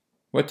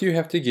What do you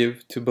have to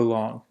give to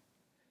belong?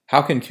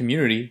 How can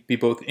community be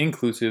both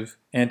inclusive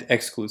and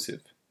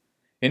exclusive?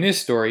 In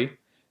his story,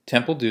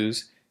 Temple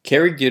Dues,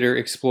 Cary Gitter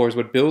explores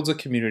what builds a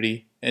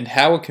community and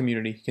how a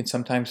community can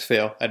sometimes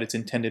fail at its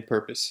intended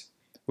purpose.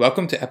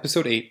 Welcome to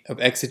Episode 8 of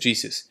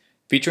Exegesis,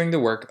 featuring the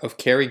work of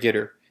Cary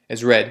Gitter,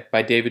 as read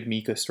by David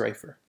Mika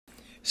Streifer.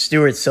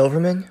 Stuart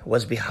Silverman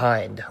was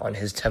behind on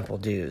his Temple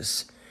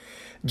dues.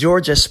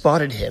 Georgia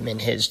spotted him in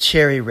his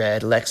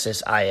cherry-red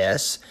Lexus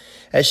IS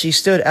as she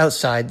stood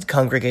outside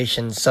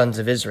Congregation Sons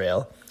of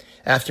Israel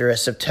after a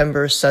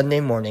September Sunday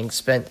morning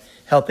spent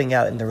helping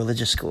out in the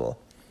religious school.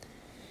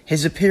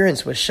 His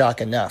appearance was shock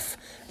enough.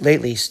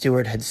 Lately,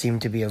 Stuart had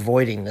seemed to be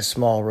avoiding the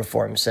small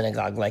Reform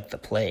synagogue like the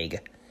plague.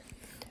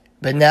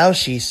 But now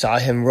she saw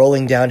him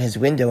rolling down his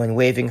window and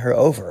waving her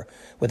over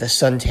with a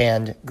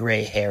suntanned,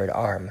 gray-haired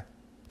arm.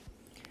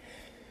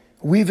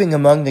 Weaving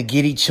among the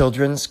giddy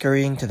children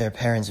scurrying to their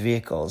parents'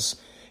 vehicles,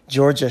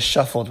 Georgia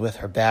shuffled with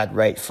her bad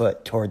right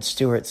foot toward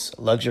Stuart's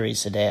luxury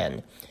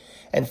sedan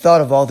and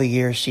thought of all the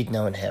years she'd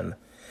known him.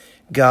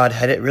 God,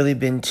 had it really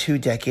been 2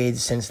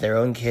 decades since their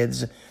own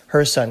kids,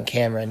 her son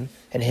Cameron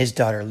and his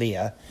daughter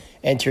Leah,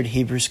 entered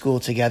Hebrew school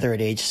together at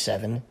age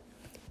 7?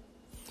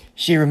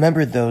 She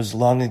remembered those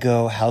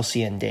long-ago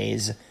halcyon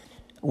days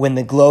when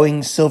the glowing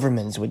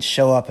Silvermans would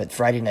show up at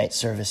Friday night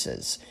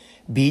services,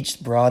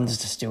 beached bronzed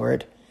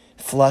Stuart,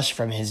 flush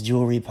from his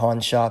jewelry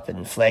pawn shop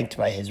and flanked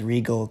by his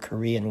regal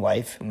Korean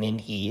wife, Min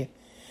Hee,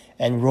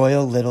 and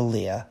royal little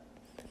Leah.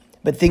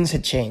 But things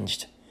had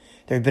changed.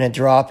 There had been a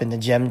drop in the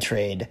gem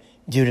trade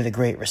due to the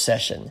Great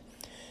Recession,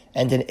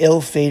 and an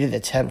ill-fated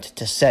attempt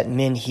to set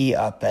Min Hee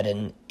up at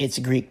an It's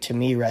Greek to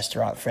Me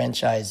restaurant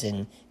franchise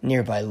in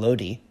nearby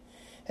Lodi,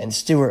 and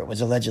Stuart was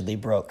allegedly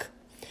broke.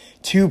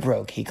 Too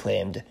broke, he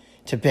claimed,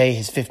 to pay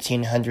his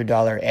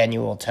 $1,500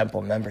 annual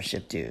temple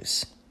membership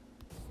dues.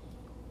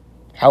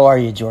 "How are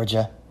you,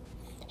 Georgia?"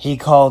 He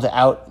called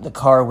out the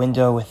car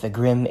window with the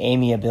grim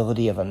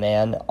amiability of a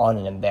man on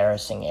an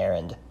embarrassing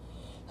errand.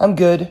 "I'm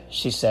good,"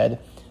 she said,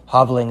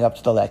 hobbling up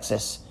to the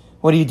Lexus.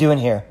 "What are you doing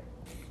here?"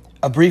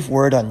 A brief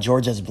word on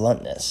Georgia's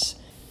bluntness.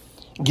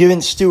 Given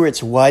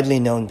Stuart's widely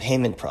known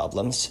payment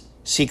problems,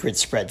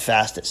 secrets spread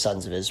fast at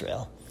Sons of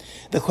Israel.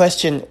 The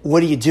question,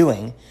 "What are you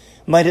doing?"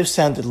 might have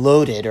sounded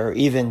loaded or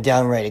even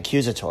downright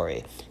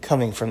accusatory,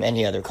 coming from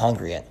any other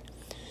congregant.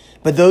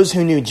 But those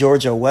who knew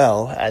Georgia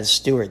well, as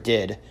Stuart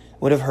did,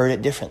 would have heard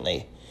it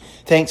differently.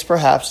 Thanks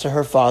perhaps to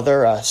her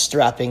father, a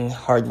strapping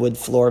hardwood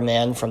floor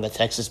man from the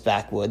Texas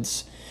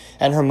backwoods,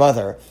 and her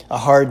mother, a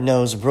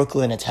hard-nosed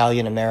Brooklyn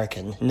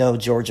Italian-American. No,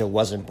 Georgia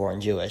wasn't born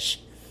Jewish.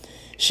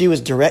 She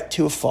was direct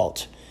to a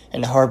fault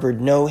and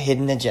harbored no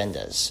hidden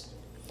agendas.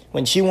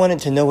 When she wanted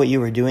to know what you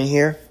were doing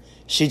here,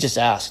 she just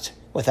asked,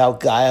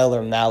 without guile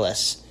or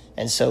malice,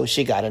 and so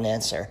she got an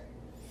answer.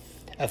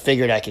 "I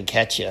figured I could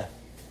catch you,"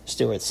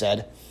 Stuart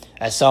said.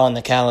 "I saw on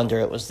the calendar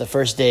it was the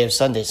first day of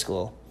Sunday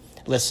school.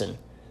 Listen,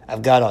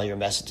 I've got all your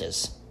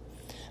messages."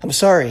 "I'm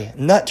sorry,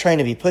 I'm not trying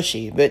to be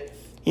pushy, but,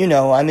 you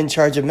know, I'm in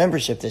charge of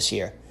membership this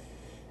year."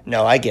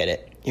 "No, I get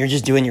it. You're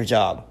just doing your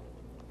job."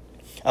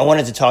 "I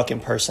wanted to talk in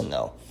person,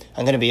 though.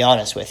 I'm going to be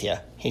honest with you,"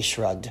 he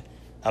shrugged.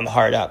 "I'm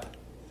hard up."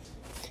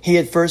 He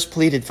had first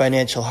pleaded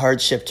financial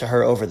hardship to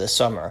her over the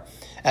summer,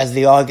 as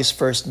the August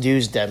 1st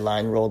dues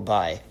deadline rolled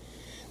by.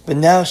 But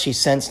now she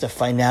sensed a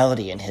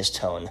finality in his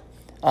tone.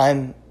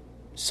 "I'm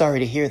sorry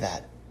to hear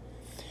that.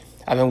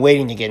 I've been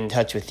waiting to get in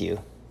touch with you,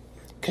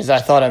 'cause I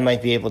thought I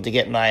might be able to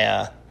get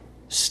my,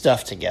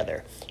 stuff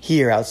together.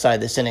 Here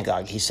outside the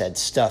synagogue," he said,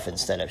 stuff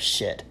instead of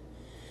shit.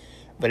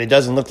 "But it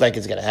doesn't look like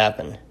it's going to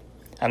happen.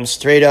 I'm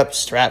straight up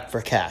strapped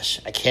for cash.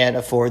 I can't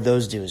afford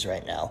those dues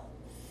right now."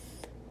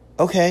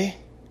 "Okay."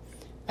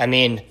 "I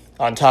mean,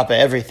 on top of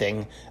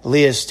everything,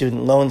 Leah's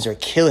student loans are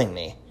killing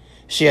me.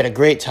 She had a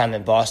great time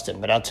in Boston,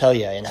 but I'll tell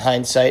you, in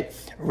hindsight,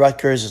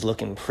 Rutgers is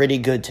looking pretty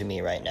good to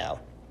me right now."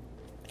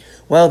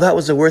 "Well, that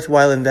was a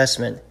worthwhile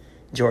investment,"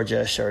 Georgia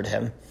assured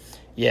him.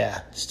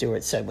 "Yeah,"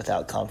 Stuart said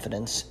without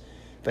confidence.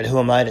 "But who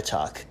am I to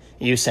talk?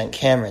 You sent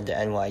Cameron to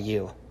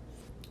NYU."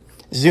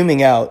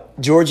 Zooming out,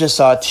 Georgia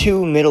saw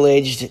 2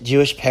 middle-aged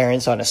Jewish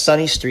parents on a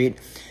sunny street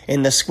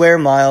in the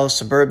square-mile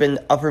suburban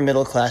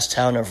upper-middle-class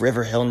town of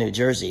River Hill, New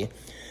Jersey,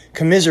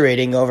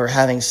 commiserating over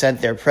having sent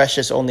their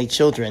precious only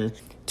children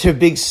to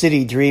big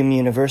city dream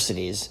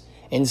universities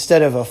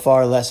instead of a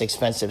far less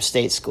expensive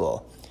state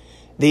school.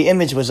 The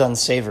image was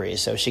unsavory,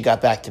 so she got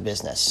back to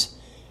business.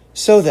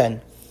 "So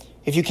then,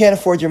 if you can't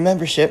afford your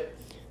membership,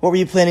 what were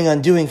you planning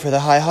on doing for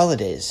the high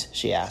holidays?"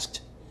 she asked.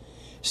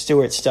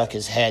 Stuart stuck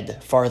his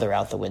head farther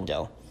out the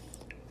window.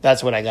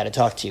 "That's what I got to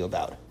talk to you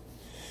about."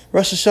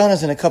 "Rosh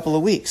Hashanah's in a couple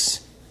of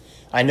weeks."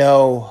 I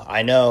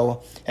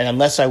know, and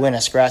unless I win a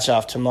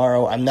scratch-off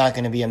tomorrow, I'm not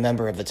going to be a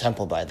member of the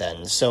temple by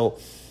then. So,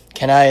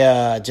 can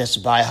I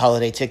just buy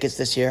holiday tickets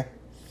this year?"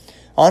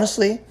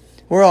 "Honestly,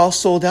 we're all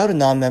sold out of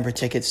non-member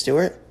tickets,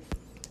 Stuart."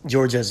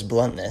 Georgia's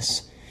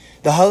bluntness.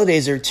 "The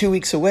holidays are 2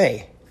 weeks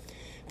away."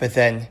 But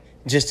then,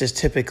 just as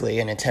typically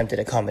an attempt at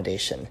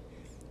accommodation.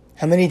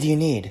 "How many do you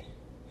need?"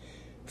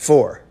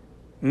 "4.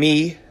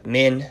 Me,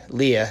 Min,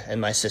 Leah, and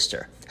my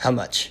sister. How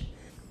much?"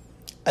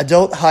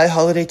 Adult high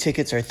holiday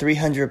tickets are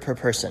 $300 per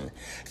person.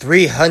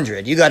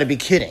 $300? You gotta be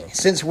kidding.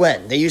 Since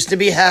when? They used to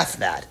be half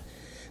that.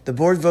 The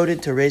board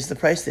voted to raise the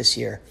price this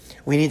year.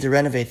 We need to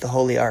renovate the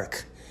Holy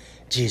Ark.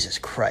 Jesus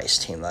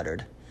Christ, he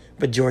muttered.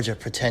 But Georgia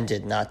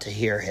pretended not to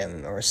hear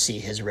him or see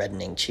his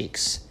reddening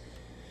cheeks.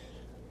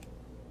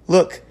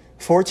 Look,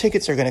 4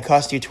 tickets are going to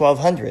cost you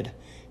 $1,200,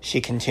 she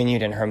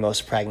continued in her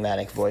most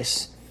pragmatic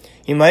voice.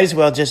 You might as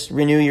well just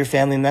renew your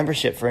family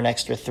membership for an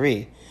extra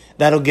 3.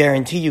 That'll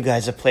guarantee you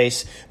guys a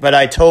place. But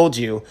I told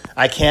you,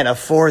 I can't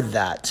afford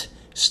that,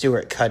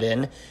 Stewart cut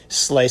in,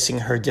 slicing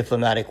her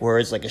diplomatic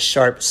words like a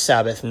sharp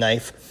Sabbath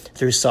knife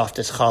through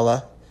softest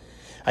challah.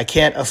 I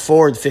can't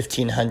afford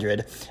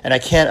 $1,500, and I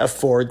can't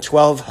afford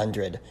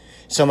 $1,200.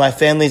 So my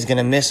family's going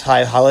to miss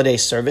high holiday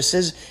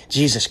services?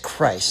 Jesus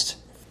Christ.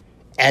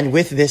 And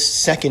with this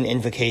second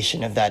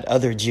invocation of that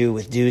other Jew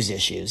with dues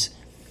issues,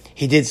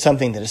 he did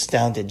something that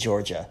astounded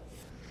Georgia.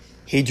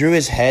 He drew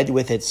his head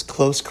with its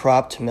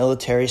close-cropped,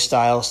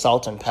 military-style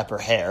salt and pepper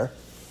hair.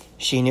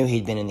 She knew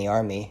he'd been in the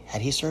army.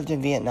 Had he served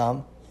in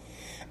Vietnam?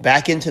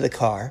 Back into the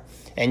car,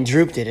 and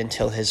drooped it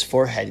until his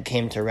forehead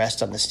came to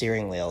rest on the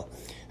steering wheel.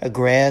 A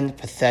grand,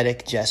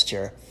 pathetic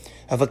gesture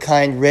of a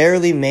kind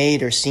rarely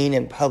made or seen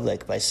in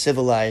public by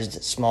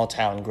civilized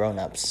small-town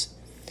grown-ups.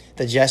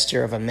 The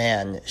gesture of a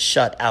man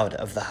shut out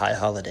of the high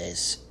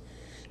holidays.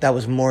 That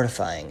was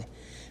mortifying.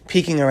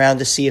 Peeking around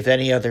to see if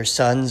any other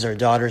sons or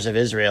daughters of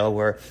Israel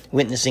were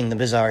witnessing the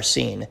bizarre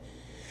scene,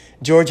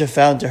 Georgia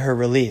found to her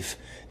relief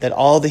that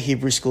all the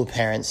Hebrew school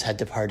parents had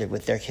departed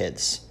with their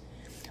kids.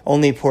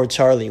 Only poor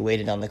Charlie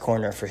waited on the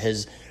corner for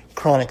his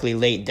chronically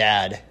late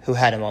dad, who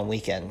had him on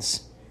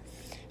weekends.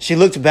 She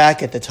looked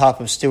back at the top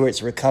of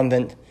Stewart's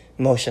recumbent,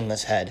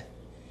 motionless head.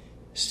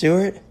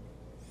 Stewart?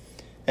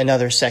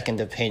 Another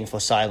second of painful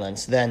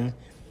silence. Then,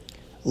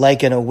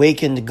 like an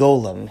awakened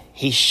golem,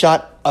 he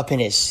shot up in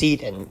his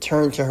seat and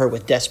turned to her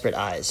with desperate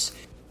eyes.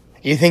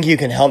 You think you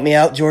can help me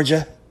out,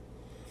 Georgia?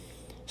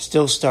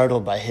 Still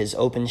startled by his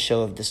open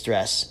show of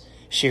distress,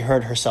 she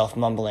heard herself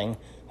mumbling,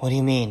 What do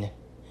you mean?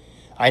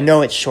 I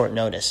know it's short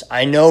notice.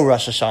 I know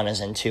Rosh Hashanah's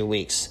in 2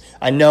 weeks.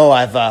 I know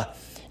I've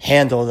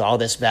handled all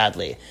this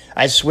badly.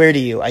 I swear to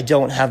you, I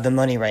don't have the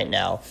money right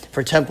now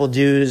for temple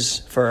dues,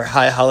 for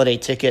high holiday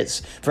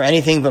tickets, for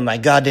anything but my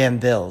goddamn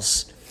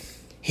bills.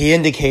 He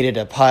indicated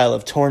a pile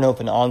of torn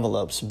open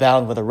envelopes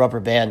bound with a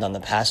rubber band on the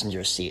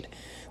passenger seat.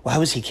 Why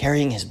was he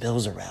carrying his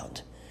bills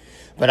around?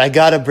 But I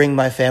gotta bring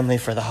my family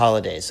for the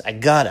holidays. I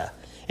gotta.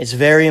 It's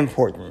very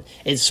important.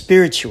 It's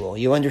spiritual,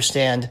 you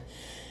understand?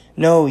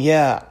 No,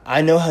 yeah,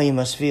 I know how you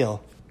must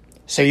feel.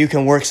 So you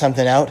can work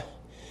something out?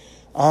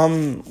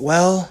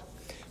 Well,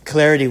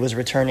 clarity was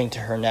returning to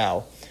her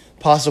now.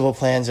 Possible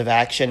plans of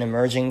action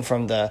emerging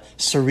from the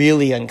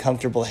surreally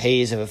uncomfortable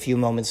haze of a few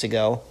moments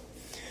ago.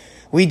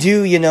 We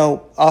do,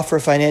 offer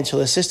financial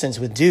assistance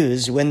with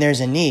dues when there's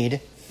a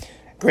need.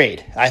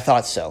 Great, I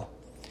thought so.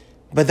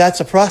 But that's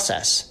a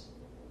process.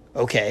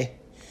 Okay.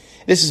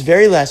 This is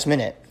very last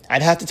minute.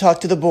 I'd have to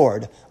talk to the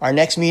board. Our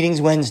next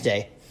meeting's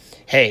Wednesday.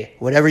 Hey,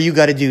 whatever you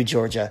gotta do,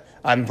 Georgia.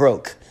 I'm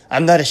broke.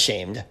 I'm not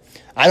ashamed.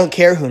 I don't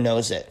care who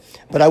knows it,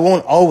 but I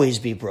won't always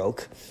be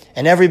broke.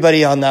 And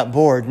everybody on that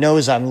board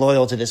knows I'm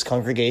loyal to this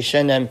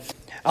congregation, and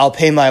I'll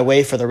pay my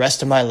way for the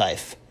rest of my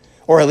life.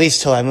 Or at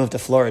least till I move to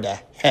Florida.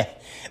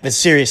 But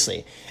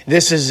seriously,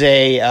 this is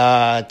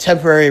a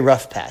temporary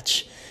rough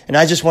patch, and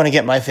I just want to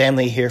get my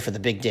family here for the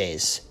big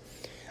days.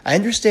 I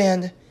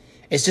understand.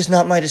 It's just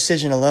not my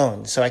decision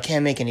alone, so I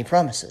can't make any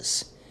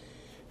promises.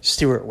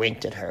 Stewart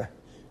winked at her.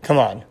 Come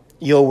on,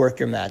 you'll work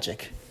your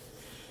magic.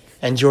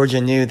 And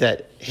Georgia knew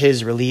that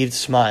his relieved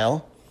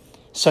smile,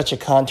 such a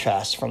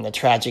contrast from the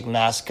tragic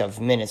mask of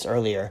minutes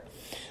earlier,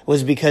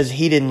 was because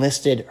he'd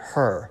enlisted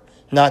her,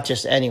 not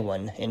just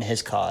anyone, in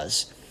his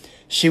cause.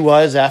 She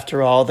was,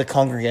 after all, the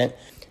congregant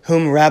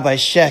whom Rabbi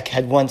Sheck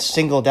had once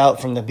singled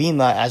out from the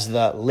bima as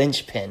the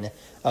linchpin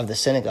of the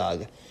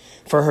synagogue,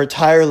 for her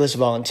tireless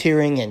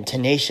volunteering and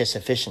tenacious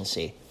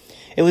efficiency.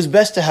 It was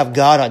best to have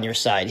God on your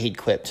side, he'd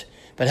quipped,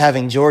 but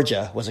having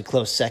Georgia was a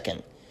close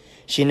second.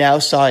 She now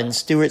saw in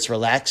Stewart's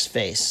relaxed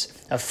face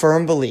a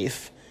firm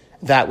belief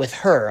that with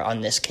her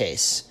on this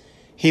case,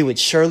 he would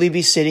surely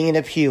be sitting in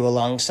a pew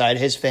alongside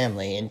his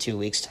family in 2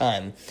 weeks'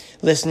 time,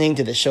 listening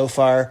to the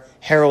shofar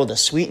herald a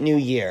sweet new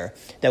year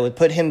that would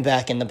put him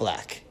back in the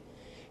black.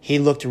 He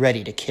looked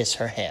ready to kiss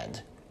her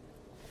hand.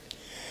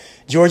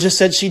 Georgia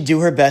said she'd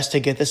do her best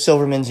to get the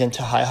Silvermans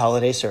into high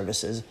holiday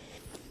services,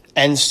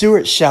 and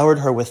Stewart showered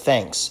her with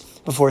thanks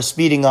before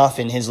speeding off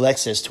in his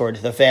Lexus toward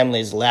the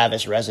family's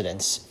lavish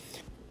residence.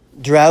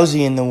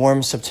 Drowsy in the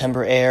warm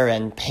September air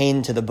and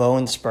pain to the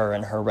bone spur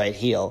in her right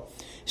heel,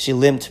 she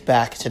limped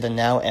back to the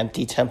now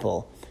empty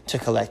temple to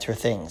collect her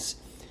things.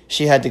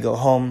 She had to go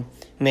home,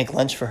 make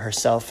lunch for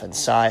herself and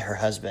Cy, her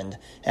husband,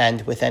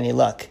 and, with any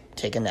luck,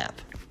 take a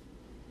nap.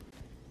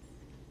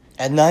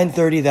 At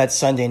 9:30 that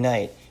Sunday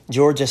night,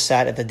 Georgia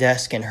sat at the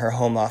desk in her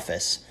home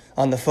office,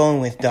 on the phone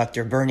with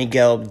Dr. Bernie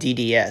Gelb,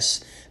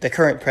 DDS, the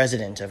current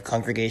president of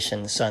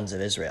Congregation Sons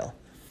of Israel.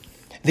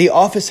 The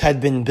office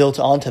had been built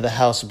onto the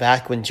house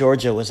back when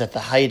Georgia was at the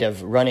height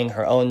of running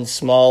her own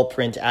small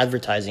print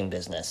advertising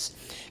business,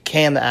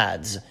 Cam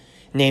Ads,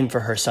 named for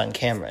her son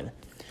Cameron.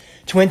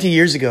 20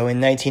 years ago in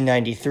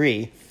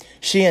 1993,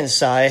 she and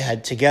Cy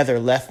had together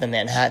left the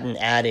Manhattan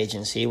ad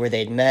agency where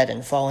they'd met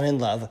and fallen in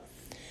love,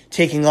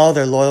 taking all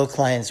their loyal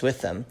clients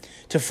with them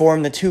to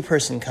form the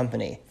two-person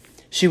company.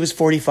 She was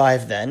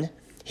 45 then,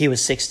 he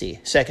was 60,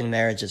 second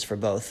marriages for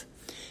both,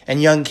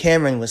 and young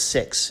Cameron was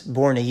 6,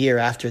 born a year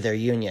after their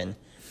union.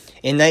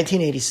 In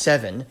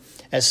 1987,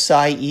 as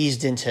Cy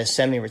eased into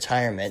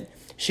semi-retirement,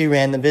 she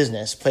ran the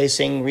business,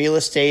 placing real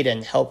estate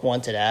and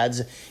help-wanted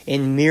ads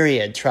in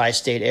myriad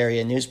tri-state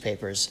area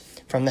newspapers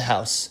from the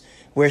house,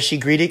 where she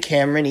greeted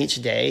Cameron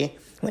each day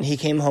when he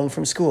came home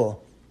from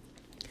school.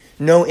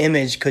 No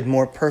image could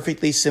more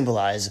perfectly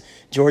symbolize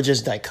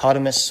Georgia's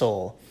dichotomous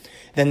soul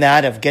than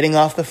that of getting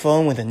off the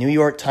phone with a New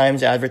York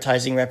Times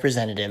advertising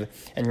representative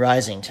and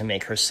rising to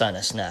make her son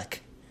a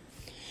snack.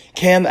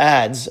 Cam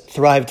Ads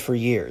thrived for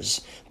years,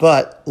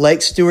 but,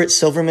 like Stuart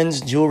Silverman's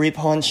jewelry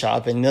pawn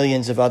shop and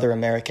millions of other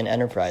American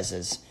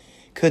enterprises,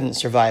 couldn't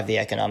survive the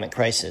economic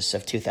crisis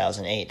of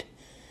 2008.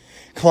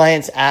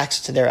 Clients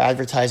axed their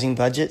advertising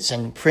budgets,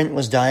 and print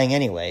was dying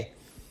anyway.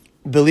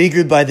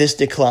 Beleaguered by this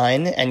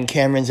decline and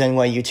Cameron's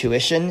NYU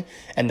tuition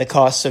and the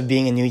costs of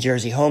being a New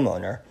Jersey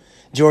homeowner,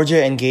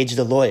 Georgia engaged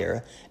a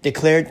lawyer,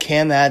 declared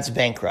Cam Ads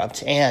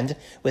bankrupt, and,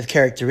 with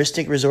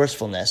characteristic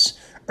resourcefulness,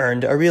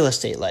 earned a real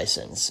estate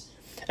license.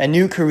 A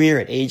new career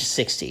at age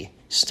 60,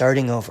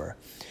 starting over.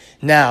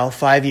 Now,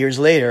 5 years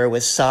later,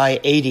 with Cy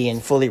 80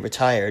 and fully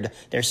retired,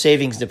 their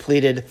savings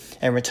depleted,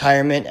 and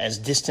retirement as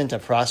distant a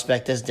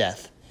prospect as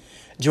death,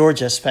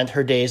 Georgia spent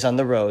her days on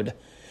the road,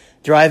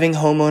 driving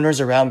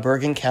homeowners around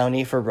Bergen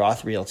County for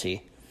Roth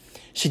Realty.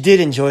 She did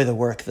enjoy the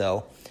work,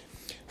 though,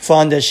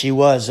 fond as she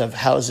was of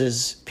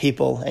houses,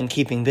 people, and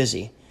keeping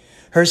busy.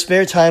 Her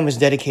spare time was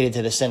dedicated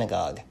to the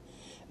synagogue.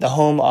 The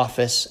home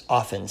office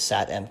often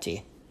sat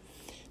empty.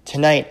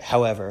 Tonight,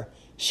 however,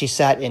 she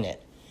sat in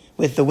it,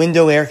 with the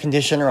window air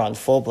conditioner on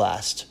full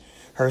blast,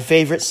 her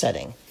favorite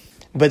setting,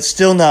 but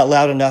still not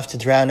loud enough to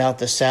drown out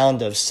the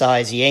sound of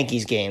Cy's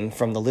Yankees game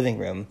from the living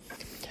room.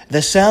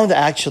 The sound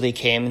actually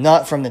came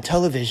not from the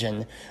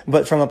television,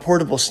 but from a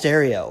portable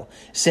stereo,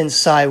 since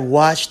Cy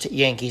watched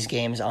Yankees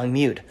games on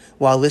mute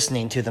while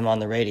listening to them on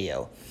the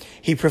radio.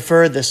 He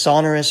preferred the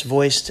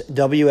sonorous-voiced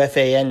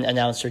WFAN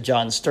announcer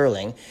John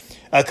Sterling,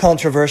 a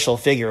controversial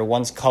figure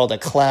once called a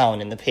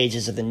clown in the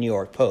pages of the New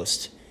York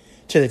Post,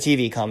 to the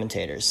TV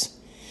commentators.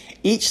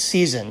 Each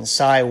season,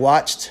 Cy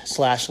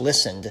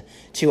watched/listened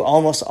to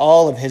almost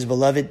all of his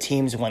beloved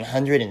team's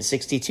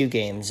 162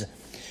 games,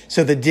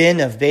 so the din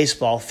of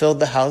baseball filled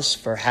the house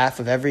for half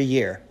of every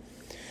year.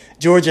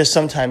 Georgia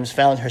sometimes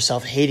found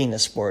herself hating the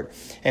sport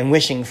and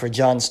wishing for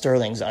John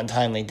Sterling's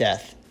untimely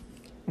death.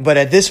 But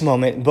at this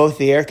moment, both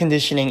the air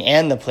conditioning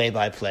and the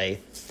play-by-play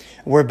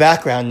were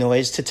background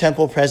noise to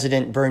Temple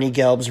President Bernie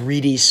Gelb's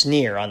reedy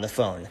sneer on the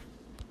phone.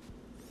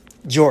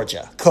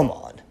 Georgia, come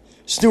on.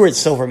 Stuart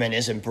Silverman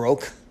isn't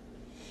broke.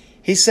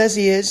 He says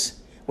he is.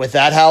 With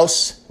that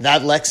house,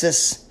 that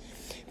Lexus.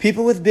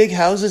 People with big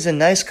houses and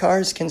nice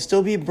cars can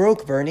still be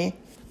broke, Bernie.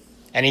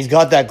 And he's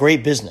got that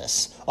great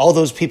business. All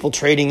those people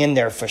trading in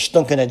their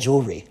verstunkene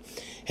jewelry.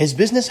 His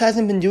business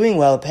hasn't been doing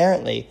well,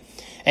 apparently.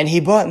 And he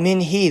bought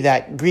Min Hee,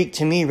 that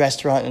Greek-to-me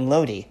restaurant in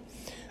Lodi,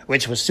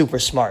 which was super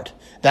smart.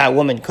 That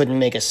woman couldn't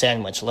make a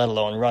sandwich, let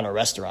alone run a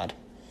restaurant.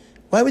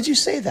 Why would you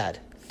say that?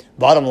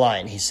 Bottom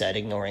line, he said,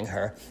 ignoring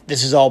her.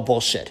 This is all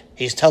bullshit.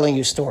 He's telling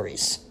you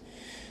stories.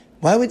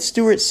 Why would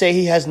Stuart say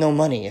he has no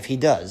money if he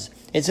does?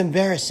 It's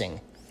embarrassing.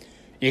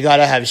 You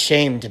gotta have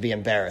shame to be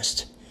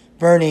embarrassed.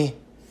 Bernie,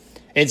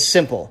 it's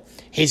simple.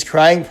 He's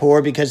crying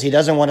poor because he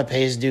doesn't want to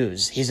pay his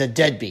dues. He's a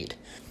deadbeat.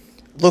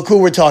 Look who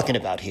we're talking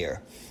about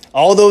here.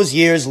 All those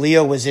years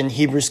Leo was in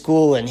Hebrew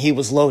school and he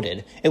was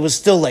loaded, it was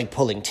still like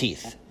pulling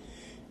teeth.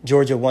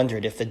 Georgia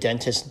wondered if the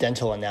dentist's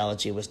dental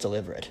analogy was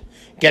deliberate.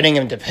 Getting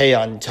him to pay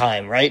on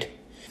time, right?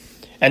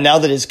 And now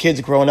that his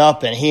kid's grown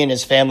up and he and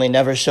his family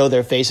never show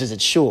their faces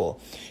at shul,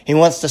 he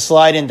wants to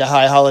slide into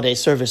high holiday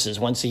services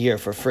once a year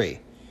for free.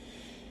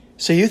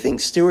 So you think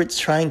Stuart's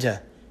trying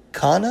to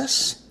con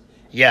us?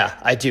 Yeah,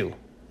 I do.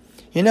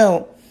 You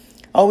know,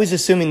 always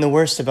assuming the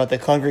worst about the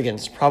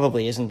congregants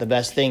probably isn't the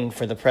best thing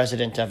for the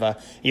president of a,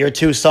 "You're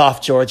too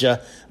soft,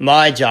 Georgia.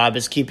 My job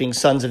is keeping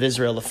Sons of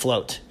Israel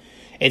afloat.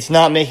 It's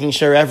not making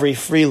sure every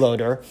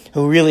freeloader,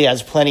 who really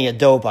has plenty of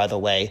dough, by the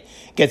way,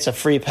 gets a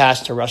free pass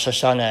to Rosh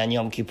Hashanah and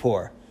Yom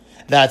Kippur.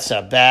 That's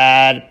a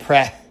bad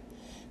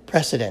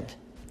precedent."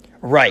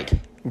 Right,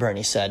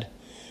 Bernie said.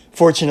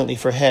 Fortunately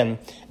for him,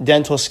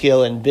 dental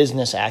skill and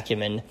business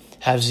acumen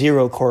have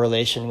zero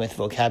correlation with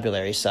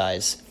vocabulary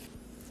size.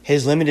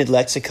 His limited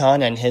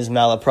lexicon and his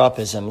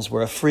malapropisms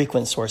were a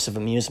frequent source of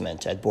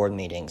amusement at board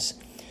meetings.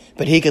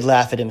 But he could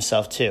laugh at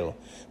himself too,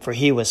 for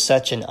he was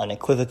such an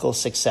unequivocal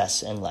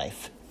success in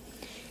life.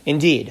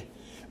 Indeed,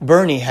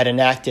 Bernie had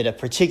enacted a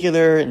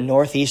particular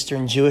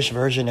northeastern Jewish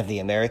version of the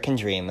American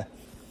dream.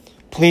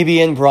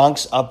 Plebeian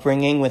Bronx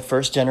upbringing with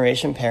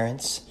first-generation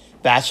parents,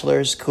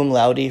 bachelor's cum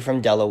laude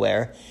from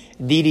Delaware,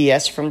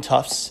 DDS from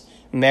Tufts,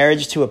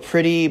 marriage to a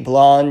pretty,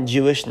 blonde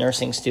Jewish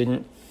nursing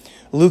student,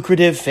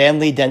 lucrative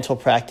family dental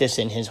practice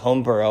in his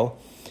home borough,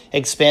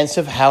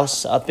 expansive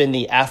house up in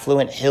the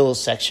affluent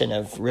hills section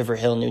of River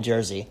Hill, New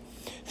Jersey,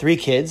 3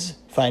 kids,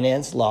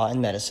 finance, law,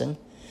 and medicine,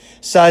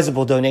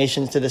 sizable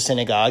donations to the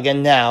synagogue,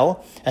 and now,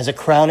 as a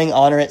crowning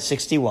honor at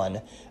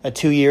 61, a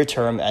 2-year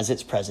term as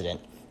its president.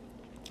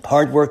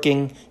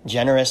 Hardworking,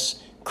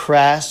 generous,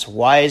 crass,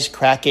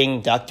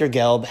 wise-cracking Dr.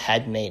 Gelb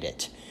had made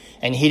it,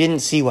 and he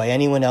didn't see why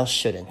anyone else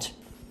shouldn't.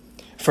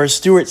 For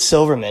Stuart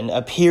Silverman,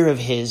 a peer of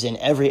his in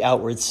every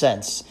outward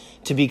sense,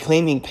 to be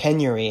claiming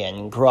penury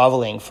and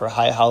groveling for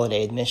high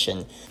holiday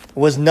admission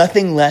was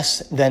nothing less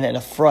than an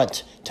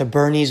affront to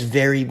Bernie's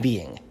very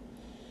being.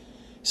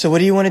 "So what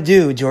do you want to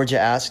do?" Georgia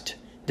asked,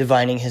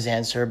 divining his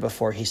answer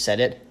before he said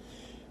it.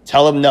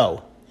 "Tell him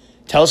no.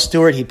 Tell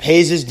Stuart he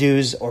pays his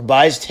dues or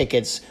buys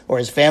tickets or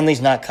his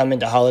family's not coming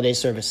to holiday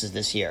services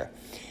this year.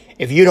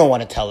 If you don't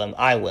want to tell him,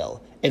 I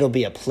will. It'll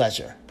be a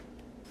pleasure."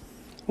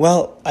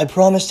 "Well, I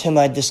promised him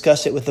I'd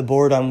discuss it with the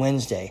board on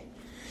Wednesday."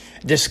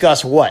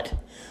 "Discuss what?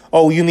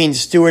 Oh, you mean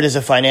Stuart is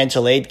a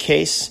financial aid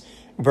case?"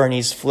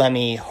 Bernie's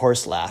phlegmy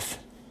horse laugh.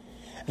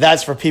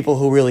 "That's for people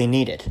who really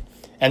need it.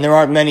 And there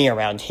aren't many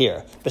around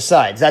here.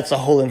 Besides, that's a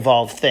whole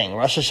involved thing.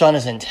 Rosh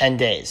Hashanah's in 10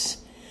 days.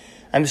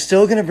 "I'm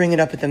still going to bring it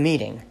up at the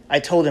meeting. I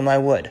told him I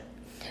would."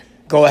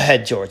 "Go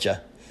ahead,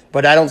 Georgia.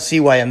 But I don't see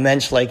why a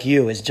mensch like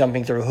you is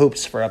jumping through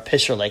hoops for a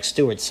pisher like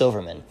Stuart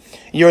Silverman.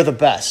 You're the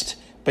best,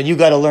 but you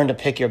got to learn to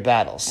pick your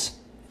battles."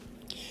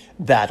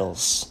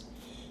 Battles.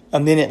 A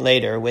minute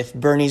later, with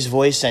Bernie's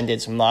voice and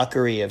its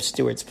mockery of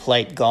Stuart's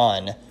plight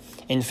gone,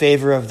 in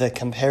favor of the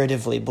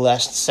comparatively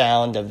blessed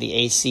sound of the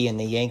AC and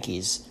the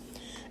Yankees,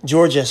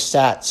 Georgia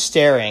sat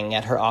staring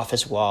at her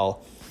office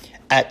wall,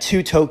 at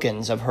 2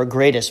 tokens of her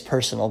greatest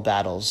personal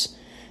battles.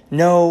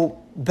 No,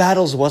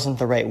 battles wasn't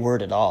the right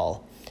word at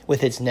all,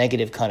 with its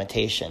negative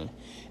connotation.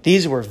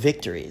 These were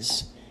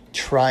victories,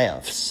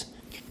 triumphs.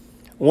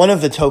 One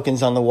of the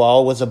tokens on the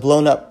wall was a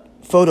blown-up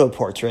photo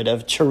portrait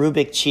of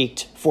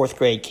cherubic-cheeked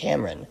 4th-grade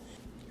Cameron,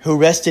 who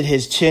rested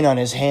his chin on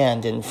his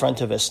hand in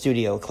front of a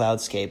studio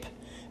cloudscape,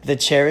 the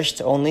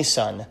cherished only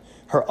son,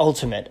 her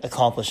ultimate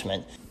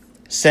accomplishment,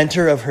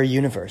 center of her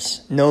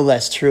universe, no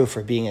less true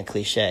for being a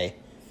cliché.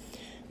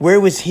 Where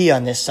was he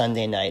on this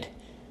Sunday night?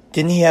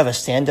 Didn't he have a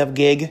stand-up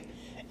gig?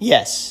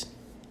 Yes,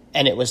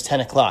 and it was 10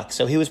 o'clock,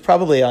 so he was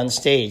probably on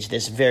stage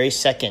this very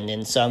second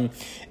in some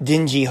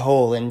dingy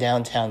hole in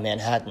downtown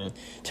Manhattan,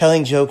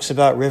 telling jokes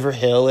about River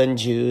Hill and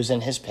Jews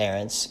and his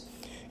parents.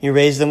 You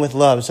raise them with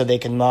love so they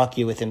can mock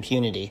you with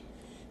impunity.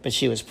 But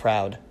she was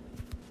proud.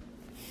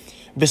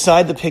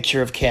 Beside the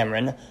picture of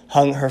Cameron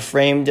hung her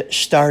framed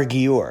Shtar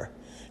Giur,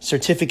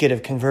 Certificate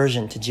of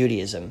Conversion to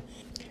Judaism,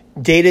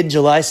 dated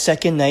July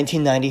 2nd,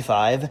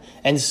 1995,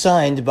 and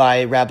signed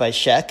by Rabbi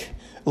Sheck,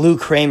 Lou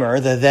Kramer,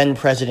 the then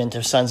president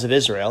of Sons of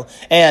Israel,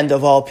 and,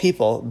 of all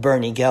people,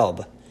 Bernie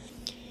Gelb.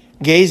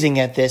 Gazing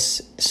at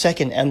this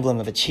second emblem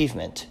of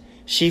achievement,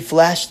 she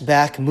flashed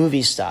back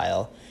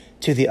movie-style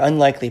to the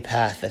unlikely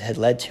path that had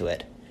led to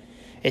it.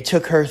 It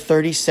took her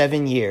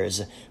 37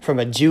 years from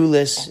a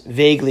Jewless,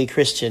 vaguely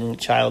Christian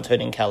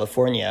childhood in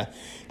California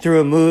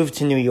through a move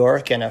to New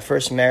York and a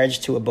first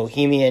marriage to a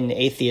bohemian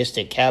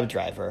atheistic cab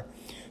driver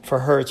for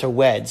her to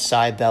wed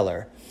Cy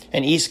Beller,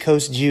 an East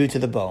Coast Jew to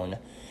the bone,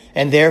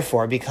 and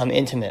therefore become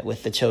intimate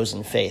with the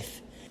chosen faith.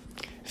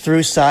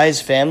 Through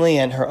Cy's family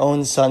and her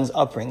own son's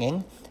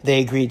upbringing, they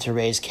agreed to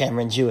raise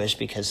Cameron Jewish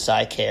because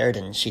Cy cared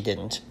and she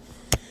didn't.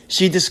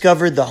 She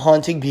discovered the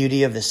haunting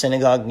beauty of the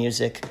synagogue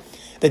music,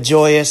 the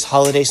joyous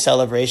holiday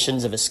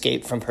celebrations of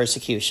escape from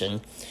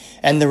persecution,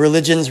 and the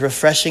religion's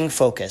refreshing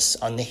focus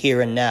on the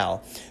here and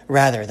now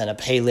rather than a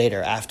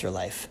pay-later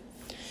afterlife.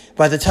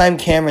 By the time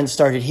Cameron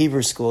started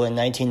Hebrew school in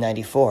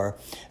 1994,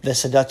 the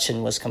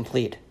seduction was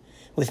complete,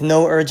 with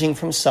no urging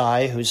from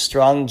Cy, whose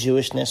strong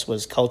Jewishness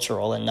was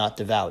cultural and not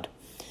devout.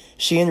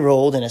 She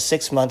enrolled in a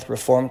 6-month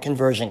Reform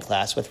conversion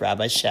class with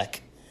Rabbi Sheck,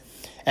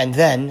 and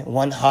then,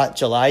 one hot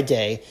July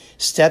day,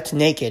 stepped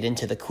naked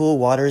into the cool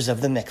waters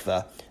of the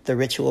mikveh, the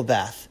ritual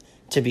bath,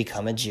 to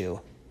become a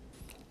Jew.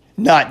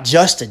 Not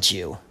just a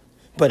Jew,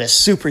 but a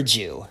super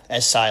Jew,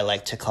 as Cy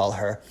liked to call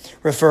her,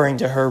 referring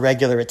to her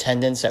regular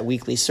attendance at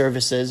weekly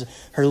services,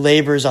 her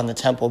labors on the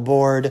temple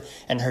board,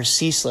 and her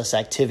ceaseless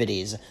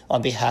activities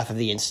on behalf of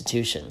the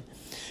institution.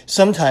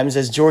 Sometimes,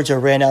 as Georgia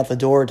ran out the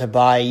door to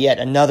buy yet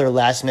another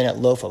last-minute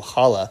loaf of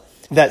challah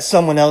that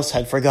someone else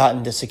had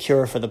forgotten to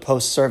secure for the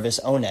post-service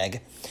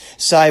oneg,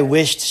 Cy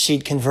wished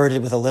she'd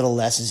converted with a little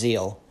less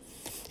zeal.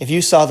 If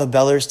you saw the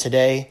Bellers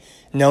today,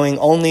 knowing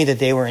only that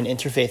they were an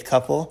interfaith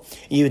couple,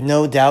 you'd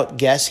no doubt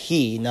guess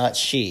he, not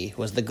she,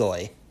 was the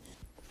goy.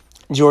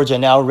 Georgia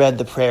now read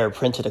the prayer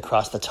printed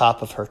across the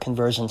top of her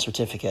conversion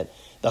certificate,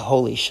 the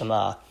Holy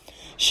Shema.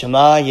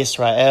 Shema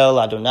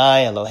Yisrael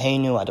Adonai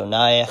Eloheinu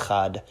Adonai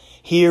Echad.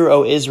 Hear,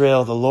 O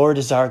Israel, the Lord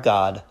is our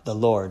God, the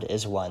Lord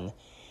is one.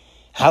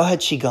 How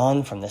had she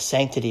gone from the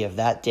sanctity of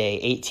that day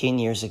 18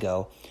 years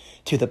ago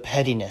to the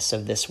pettiness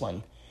of this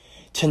one?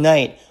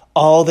 Tonight,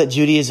 All that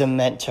Judaism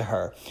meant to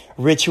her,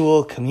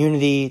 ritual,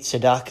 community,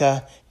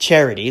 tzedakah,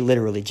 charity,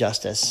 literally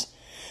justice,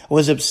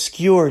 was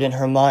obscured in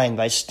her mind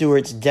by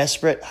Stuart's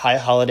desperate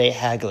high-holiday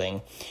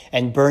haggling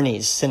and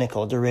Bernie's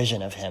cynical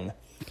derision of him.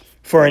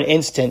 For an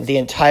instant, the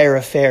entire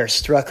affair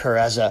struck her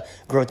as a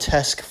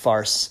grotesque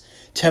farce.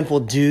 Temple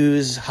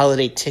dues,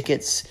 holiday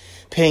tickets,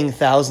 paying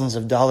thousands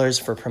of dollars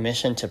for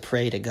permission to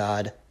pray to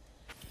God.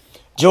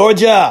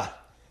 "Georgia!"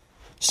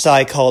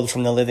 Cy called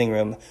from the living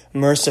room,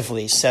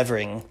 mercifully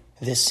severing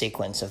this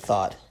sequence of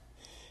thought.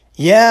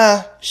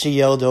 "Yeah," she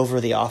yelled over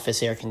the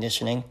office air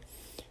conditioning.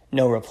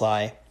 No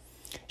reply.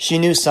 She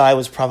knew Cy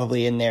was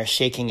probably in there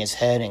shaking his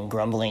head and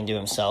grumbling to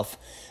himself,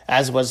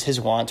 as was his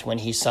wont when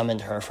he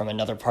summoned her from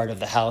another part of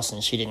the house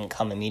and she didn't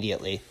come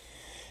immediately.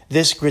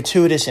 This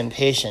gratuitous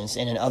impatience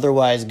in an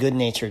otherwise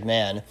good-natured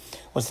man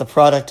was the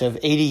product of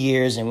 80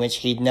 years in which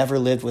he'd never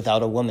lived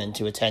without a woman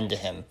to attend to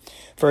him.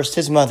 First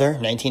his mother,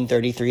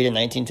 1933 to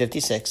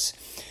 1956,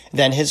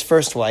 then his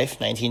first wife,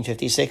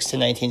 1956 to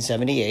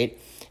 1978,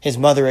 his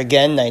mother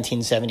again,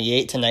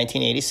 1978 to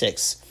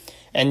 1986,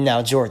 and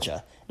now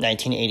Georgia,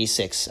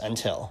 1986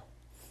 until.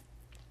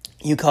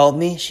 "You called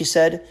me?" she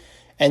said,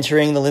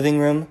 entering the living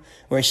room,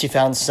 where she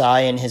found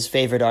Cy in his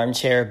favorite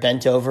armchair,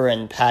 bent over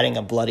and patting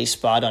a bloody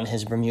spot on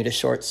his Bermuda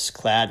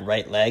shorts-clad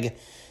right leg.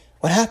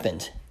 "What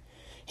happened?"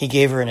 He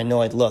gave her an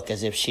annoyed look,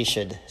 as if she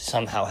should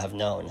somehow have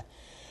known.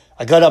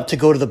 "I got up to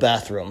go to the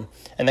bathroom,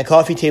 and the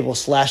coffee table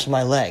slashed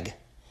my leg."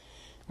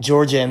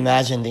 Georgia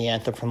imagined the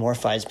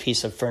anthropomorphized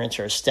piece of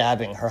furniture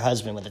stabbing her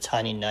husband with a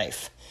tiny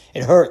knife.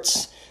 "It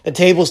hurts. The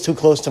table's too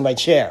close to my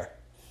chair."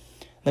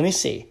 "Let me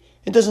see.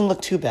 It doesn't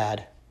look too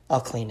bad.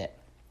 I'll clean it."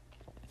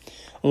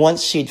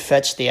 Once she'd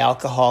fetched the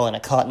alcohol and a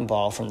cotton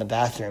ball from the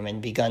bathroom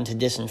and begun to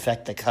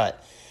disinfect the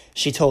cut,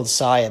 she told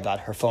Cy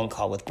about her phone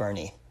call with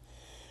Bernie.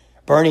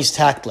 "Bernie's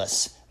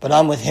tactless, but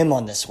I'm with him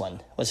on this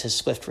one," was his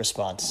swift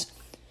response.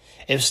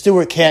 "If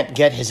Stuart can't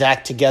get his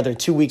act together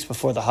 2 weeks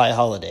before the high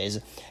holidays,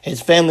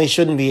 his family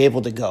shouldn't be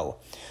able to go.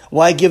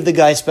 Why give the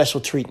guy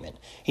special treatment?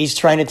 He's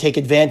trying to take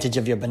advantage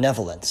of your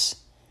benevolence."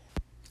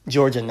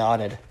 Georgia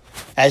nodded.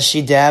 As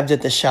she dabbed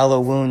at the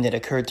shallow wound, it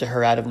occurred to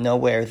her out of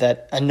nowhere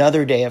that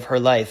another day of her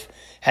life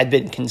had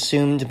been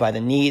consumed by the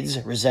needs,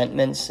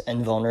 resentments,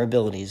 and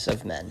vulnerabilities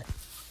of men.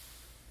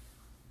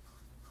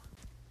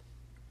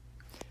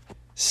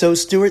 "So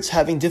Stuart's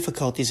having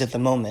difficulties at the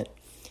moment,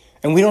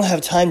 and we don't have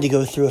time to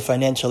go through a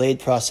financial aid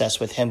process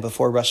with him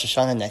before Rosh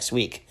Hashanah next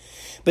week.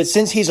 But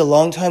since he's a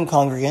longtime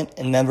congregant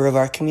and member of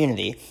our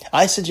community,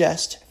 I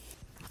suggest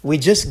we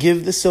just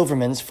give the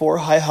Silvermans 4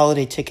 high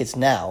holiday tickets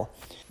now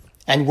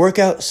and work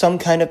out some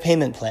kind of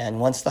payment plan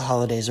once the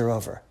holidays are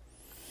over."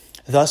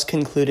 Thus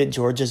concluded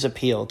Georgia's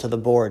appeal to the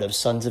board of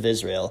Sons of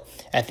Israel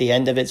at the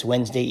end of its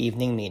Wednesday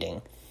evening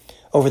meeting.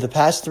 Over the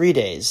past 3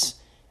 days,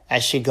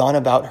 as she'd gone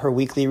about her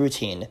weekly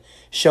routine,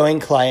 showing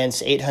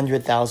clients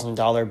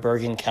 $800,000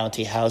 Bergen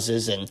County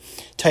houses and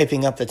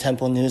typing up the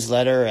Temple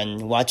newsletter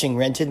and watching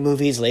rented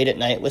movies late at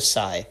night with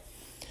Cy,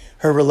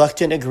 her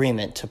reluctant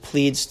agreement to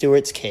plead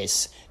Stuart's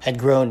case had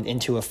grown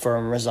into a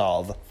firm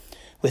resolve.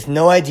 With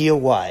no idea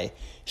why,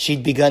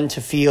 she'd begun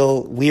to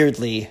feel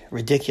weirdly,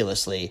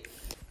 ridiculously,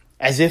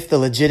 as if the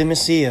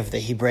legitimacy of the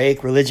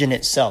Hebraic religion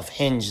itself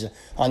hinged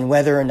on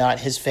whether or not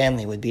his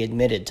family would be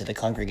admitted to the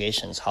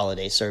congregation's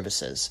holiday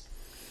services.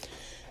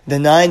 The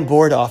 9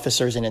 board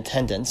officers in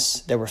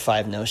attendance, there were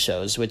 5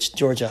 no-shows, which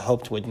Georgia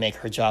hoped would make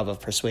her job of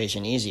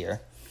persuasion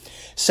easier,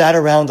 sat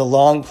around a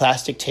long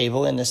plastic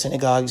table in the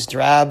synagogue's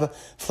drab,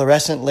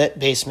 fluorescent-lit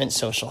basement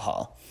social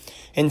hall.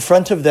 In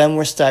front of them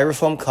were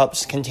styrofoam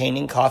cups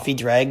containing coffee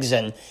dregs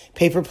and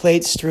paper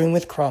plates strewn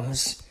with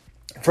crumbs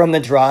from the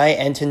dry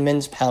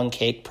Entenmann's pound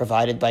cake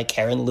provided by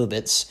Karen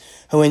Lubitz,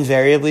 who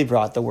invariably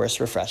brought the worst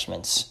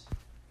refreshments.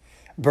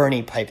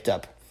 Bernie piped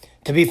up,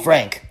 "To be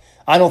frank,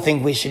 I don't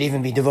think we should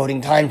even be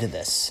devoting time to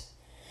this."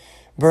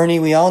 "Bernie,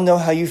 we all know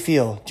how you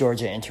feel,"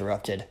 Georgia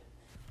interrupted.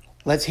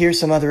 "Let's hear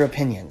some other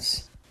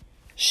opinions."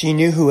 She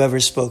knew whoever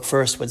spoke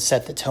first would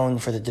set the tone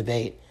for the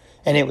debate,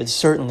 and it would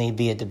certainly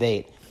be a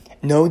debate.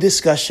 No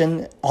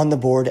discussion on the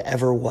board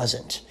ever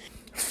wasn't.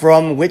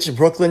 From which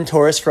Brooklyn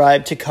tourist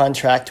tribe to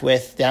contract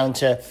with, down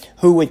to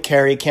who would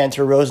carry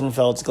Cantor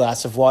Rosenfeld's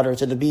glass of water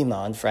to the Bema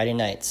on Friday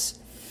nights.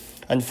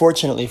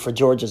 Unfortunately for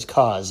Georgia's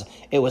cause,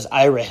 it was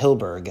Ira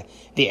Hilberg,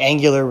 the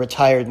angular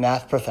retired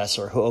math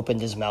professor, who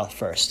opened his mouth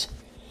first.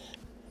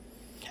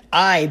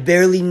 "I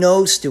barely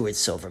know Stuart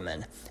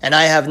Silverman, and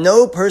I have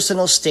no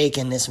personal stake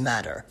in this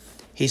matter,"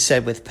 he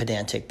said with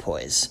pedantic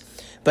poise.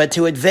 "But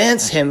to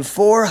advance him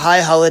 4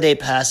 high holiday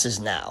passes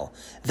now,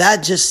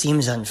 that just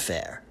seems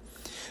unfair.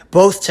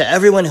 Both to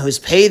everyone who's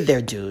paid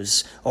their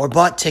dues or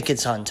bought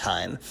tickets on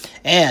time,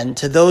 and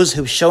to those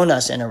who've shown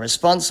us in a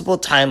responsible,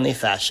 timely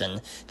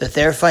fashion that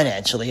they're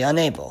financially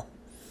unable."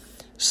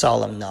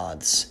 Solemn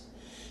nods.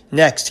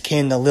 Next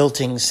came the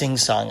lilting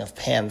sing-song of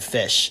Pam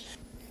Fish,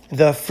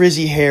 the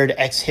frizzy-haired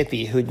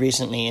ex-hippie who'd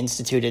recently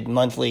instituted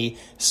monthly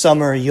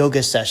summer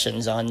yoga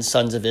sessions on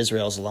Sons of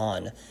Israel's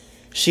lawn.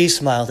 She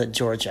smiled at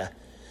Georgia.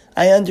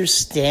 "I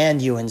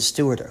understand you and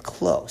Stuart are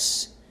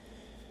close."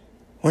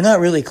 We're not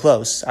really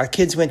close. Our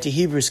kids went to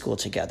Hebrew school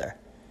together.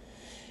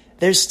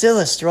 There's still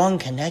a strong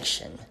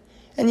connection.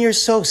 And you're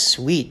so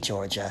sweet,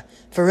 Georgia,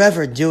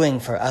 forever doing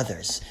for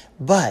others.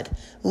 But,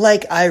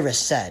 like Ira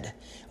said,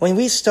 when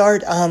we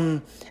start,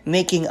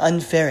 making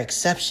unfair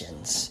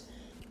exceptions...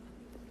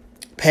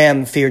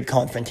 Pam feared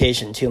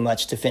confrontation too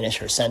much to finish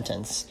her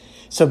sentence.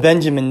 So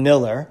Benjamin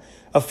Miller,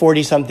 a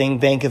 40-something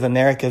Bank of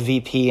America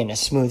VP in a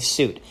smooth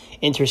suit,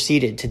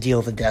 interceded to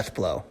deal the death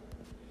blow.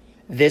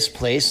 This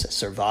place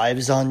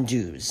survives on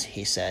dues,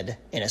 he said,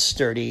 in a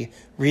sturdy,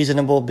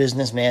 reasonable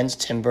businessman's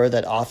timbre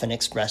that often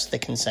expressed the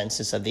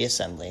consensus of the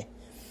assembly.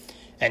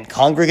 And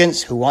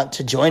congregants who want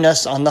to join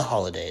us on the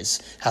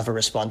holidays have a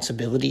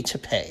responsibility to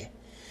pay.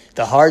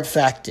 The hard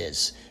fact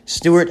is,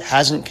 Stewart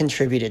hasn't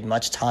contributed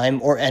much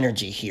time or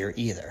energy here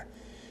either.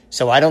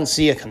 So I don't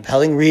see a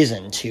compelling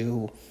reason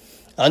to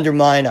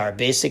undermine our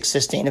basic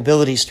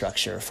sustainability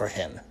structure for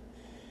him.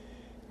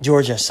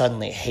 Georgia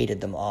suddenly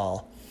hated them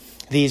all.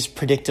 These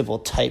predictable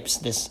types,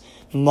 this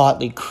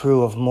motley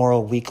crew of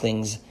moral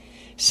weaklings,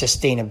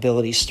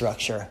 sustainability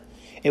structure.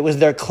 It was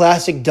their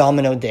classic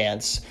domino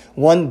dance.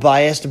 One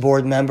biased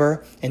board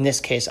member, in this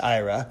case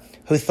Ira,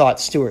 who thought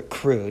Stewart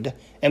crude,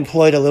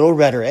 employed a little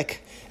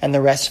rhetoric, and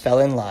the rest fell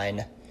in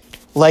line.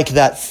 Like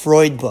that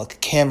Freud book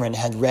Cameron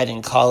had read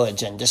in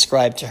college and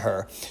described to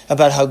her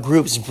about how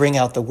groups bring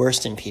out the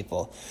worst in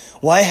people.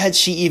 Why had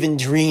she even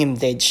dreamed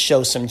they'd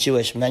show some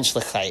Jewish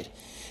Menschlichkeit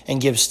and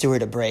give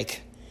Stewart a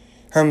break?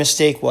 Her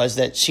mistake was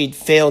that she'd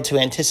failed to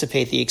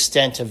anticipate the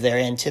extent of their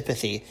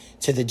antipathy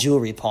to the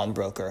jewelry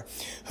pawnbroker,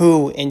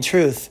 who, in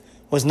truth,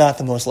 was not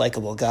the most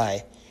likable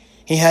guy.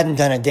 He hadn't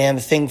done a damn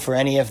thing for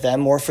any of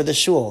them or for the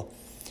shul.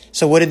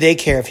 So what did they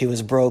care if he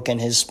was broke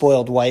and his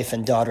spoiled wife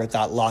and daughter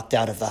got locked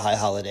out of the high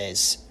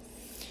holidays?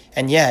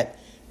 And yet,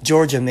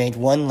 Georgia made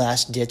one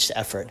last-ditched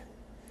effort.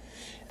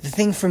 The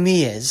thing for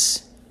me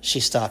is...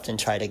 She stopped and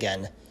tried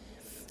again.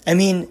 I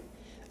mean,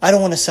 I don't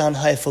want to sound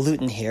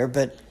highfalutin here,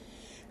 but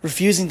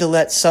refusing to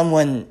let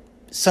someone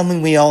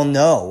we all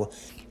know,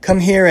 come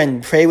here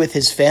and pray with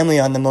his family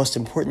on the most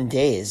important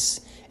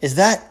days, is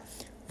that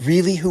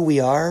really who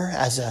we are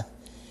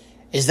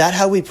is that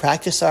how we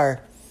practice our...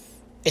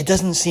 It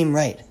doesn't seem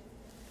right.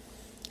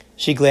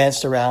 She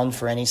glanced around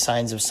for any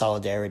signs of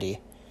solidarity,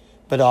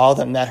 but all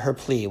that met her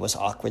plea was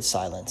awkward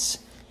silence.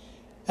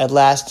 At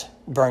last,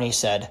 Bernie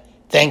said,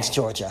 "Thanks,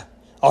 Georgia.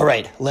 All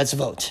right, let's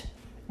vote.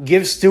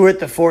 Give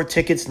Stewart the 4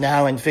 tickets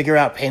now and figure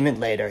out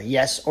payment later,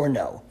 yes or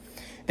no."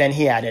 Then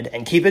he added,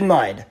 "And keep in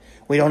mind,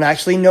 we don't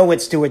actually know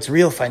what Stewart's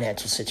real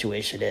financial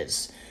situation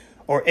is,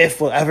 or if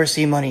we'll ever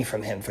see money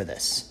from him for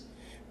this."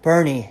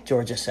 "Bernie,"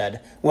 Georgia said,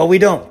 "well, we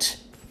don't."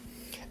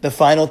 The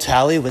final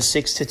tally was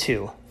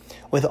 6-2,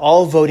 with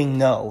all voting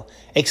no,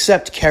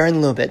 except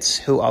Karen Lubitz,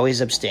 who always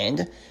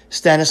abstained,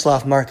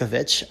 Stanislav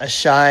Markovich, a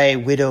shy,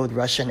 widowed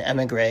Russian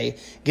émigré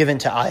given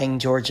to eyeing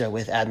Georgia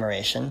with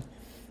admiration,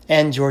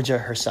 and Georgia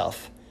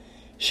herself.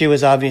 She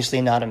was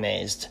obviously not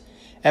amazed.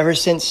 Ever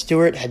since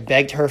Stewart had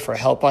begged her for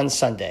help on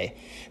Sunday,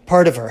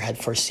 part of her had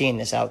foreseen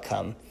this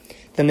outcome.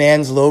 The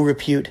man's low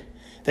repute,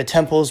 the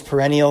temple's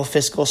perennial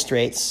fiscal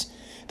straits,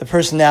 the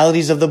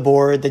personalities of the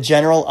board, the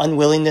general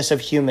unwillingness of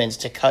humans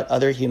to cut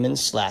other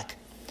humans slack.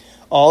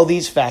 All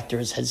these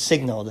factors had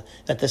signaled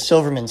that the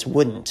Silvermans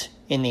wouldn't,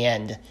 in the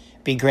end,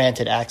 be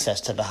granted access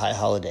to the high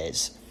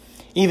holidays.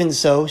 Even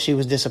so, she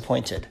was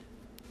disappointed.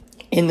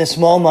 In the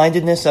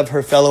small-mindedness of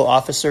her fellow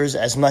officers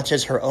as much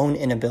as her own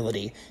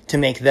inability to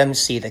make them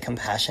see the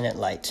compassionate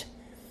light.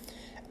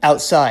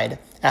 Outside,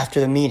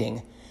 after the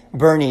meeting,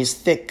 Bernie's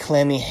thick,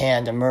 clammy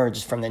hand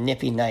emerged from the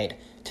nippy night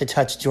to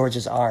touch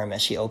George's arm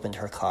as she opened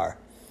her car.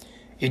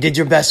 "You did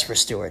your best for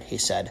Stewart," he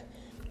said.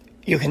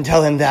 "You can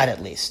tell him that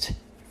at least."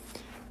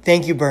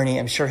 "Thank you, Bernie.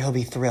 I'm sure he'll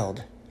be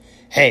thrilled."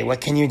 "Hey,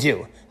 what can you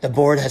do? The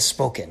board has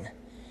spoken."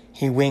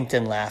 He winked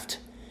and laughed.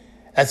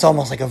 "That's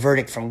almost like a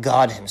verdict from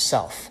God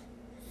himself."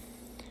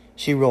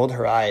 She rolled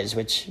her eyes,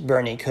 which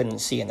Bernie couldn't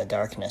see in the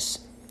darkness.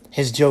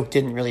 His joke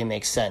didn't really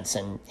make sense,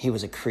 and he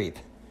was a creep.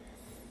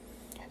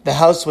 The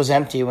house was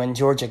empty when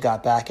Georgia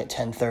got back at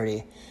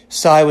 10:30.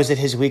 Cy was at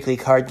his weekly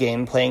card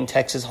game playing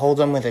Texas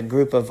Hold'em with a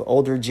group of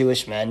older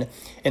Jewish men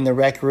in the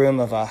rec room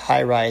of a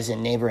high-rise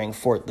in neighboring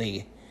Fort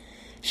Lee.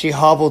 She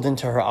hobbled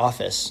into her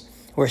office,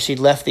 where she'd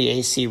left the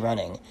AC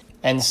running,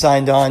 and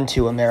signed on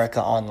to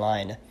America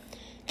Online.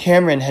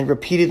 Cameron had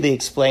repeatedly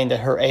explained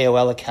that her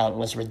AOL account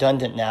was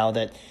redundant now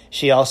that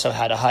she also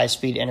had a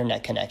high-speed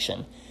internet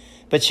connection,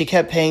 but she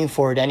kept paying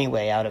for it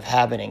anyway out of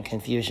habit and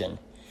confusion.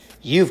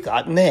 "You've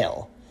got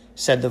mail,"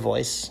 said the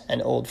voice,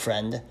 an old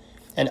friend,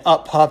 and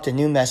up popped a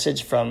new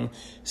message from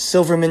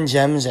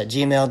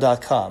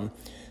silvermangems@gmail.com,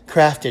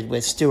 crafted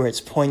with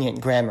Stewart's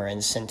poignant grammar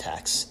and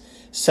syntax.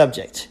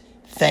 Subject: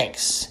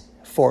 "Thanks!"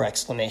 4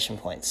 exclamation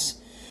points.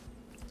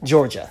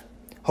 "Georgia,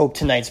 hope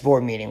tonight's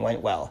board meeting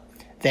went well.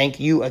 Thank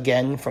you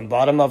again from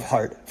bottom of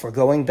heart for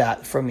going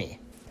bat for me.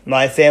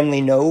 My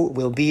family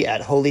will be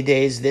at Holy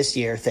Days this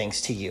year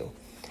thanks to you.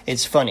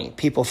 It's funny,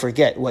 people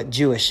forget what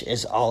Jewish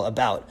is all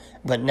about,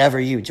 but never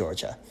you,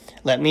 Georgia.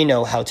 Let me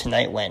know how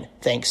tonight went.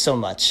 Thanks so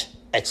much!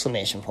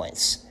 Exclamation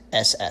points.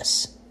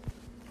 SS."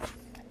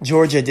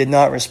 Georgia did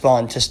not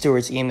respond to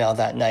Stewart's email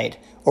that night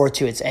or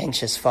to its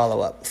anxious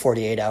follow-up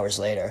 48 hours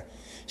later.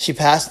 She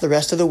passed the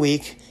rest of the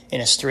week in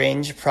a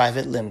strange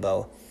private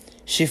limbo.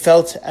 She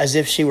felt as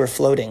if she were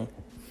floating.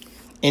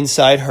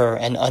 Inside her,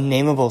 an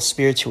unnameable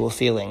spiritual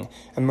feeling,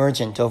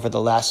 emergent over the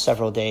last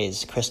several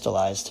days,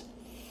 crystallized.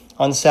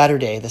 On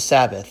Saturday, the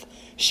Sabbath,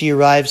 she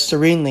arrived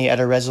serenely at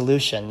a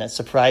resolution that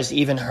surprised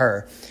even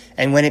her,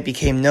 and when it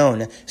became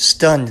known,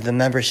 stunned the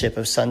membership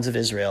of Sons of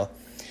Israel.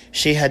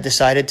 She had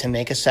decided to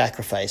make a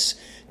sacrifice,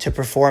 to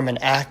perform an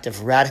act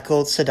of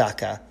radical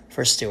tzedakah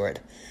for Stewart.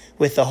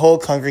 With the whole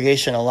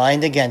congregation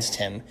aligned against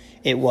him,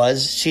 it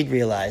was, she'd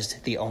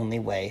realized, the only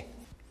way.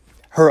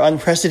 Her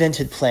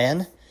unprecedented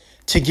plan?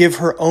 To give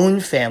her own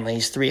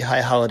family's 3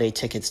 high holiday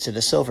tickets to the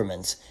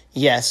Silvermans.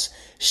 Yes,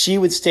 she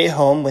would stay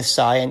home with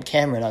Sai and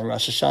Cameron on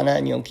Rosh Hashanah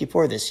and Yom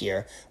Kippur this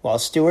year, while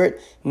Stewart,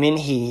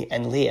 Minhee,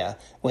 and Leah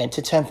went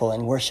to temple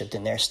and worshipped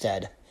in their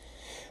stead.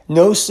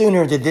 No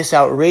sooner did this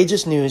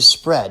outrageous news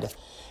spread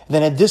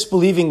than a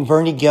disbelieving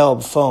Bernie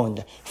Gelb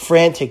phoned,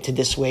 frantic to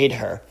dissuade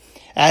her,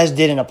 as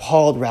did an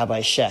appalled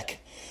Rabbi Sheck.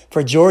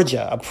 For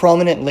Georgia, a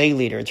prominent lay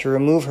leader, to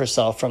remove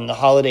herself from the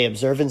holiday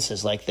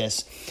observances like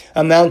this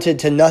amounted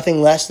to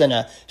nothing less than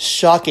a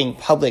shocking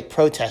public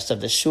protest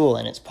of the shul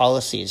and its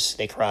policies,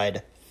 they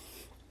cried.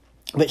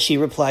 But she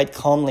replied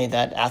calmly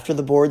that after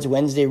the board's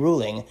Wednesday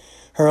ruling,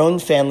 her own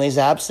family's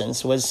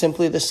absence was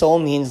simply the sole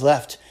means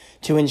left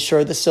to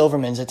ensure the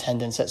Silvermans'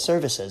 attendance at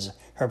services,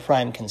 her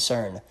prime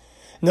concern.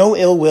 No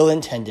ill will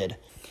intended.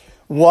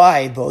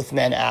 Why, both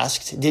men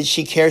asked, did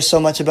she care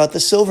so much about the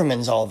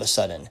Silvermans all of a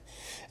sudden?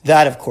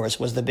 That, of course,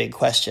 was the big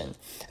question,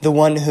 the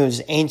one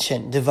whose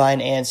ancient divine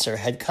answer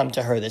had come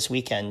to her this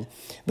weekend,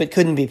 but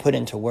couldn't be put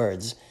into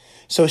words.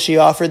 So she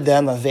offered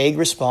them a vague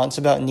response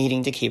about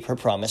needing to keep her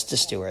promise to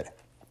Stewart.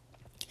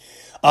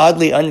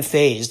 Oddly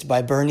unfazed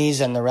by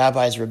Bernie's and the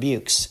rabbi's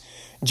rebukes,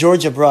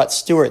 Georgia brought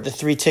Stewart the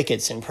 3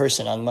 tickets in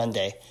person on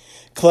Monday.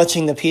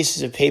 Clutching the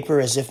pieces of paper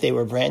as if they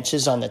were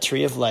branches on the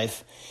tree of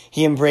life,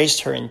 he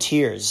embraced her in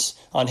tears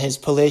on his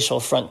palatial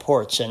front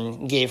porch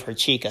and gave her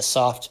cheek a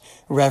soft,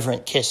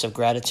 reverent kiss of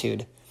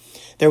gratitude.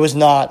 There was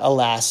not,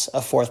 alas, a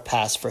 4th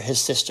pass for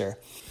his sister,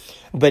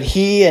 but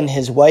he and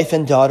his wife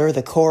and daughter,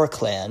 the Kaur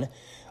clan,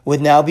 would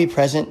now be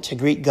present to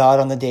greet God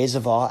on the days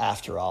of awe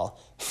after all,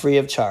 free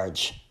of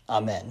charge.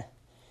 Amen.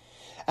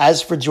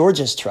 As for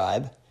Georgia's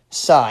tribe,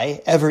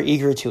 Sai, ever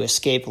eager to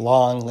escape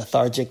long,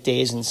 lethargic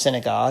days in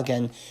synagogue,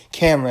 and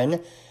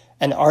Cameron,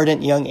 an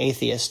ardent young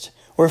atheist,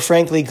 were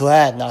frankly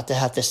glad not to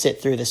have to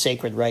sit through the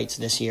sacred rites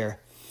this year.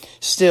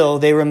 Still,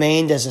 they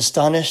remained as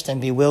astonished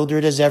and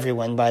bewildered as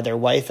everyone by their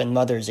wife and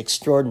mother's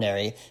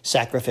extraordinary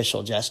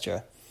sacrificial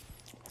gesture.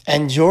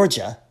 And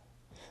Georgia,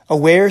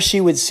 aware she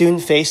would soon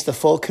face the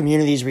full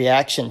community's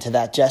reaction to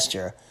that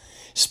gesture,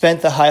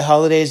 spent the high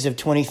holidays of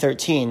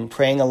 2013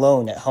 praying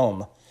alone at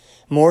home,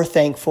 more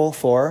thankful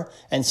for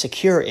and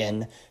secure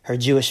in her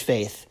Jewish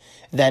faith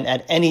than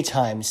at any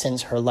time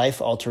since her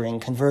life-altering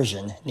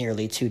conversion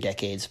nearly 2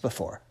 decades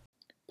before.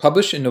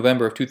 Published in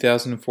November of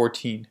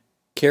 2014,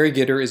 Cary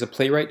Gitter is a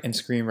playwright and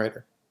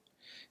screenwriter.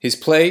 His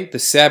play, The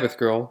Sabbath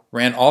Girl,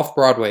 ran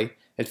off-Broadway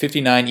at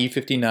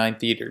 59E59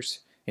 theaters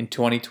in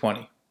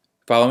 2020,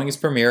 following its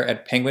premiere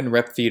at Penguin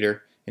Rep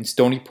Theater in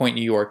Stony Point,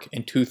 New York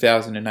in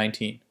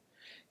 2019.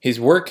 His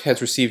work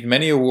has received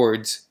many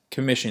awards,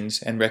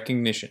 commissions, and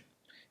recognition.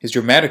 His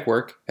dramatic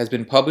work has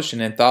been published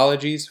in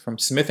anthologies from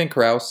Smith &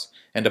 Krauss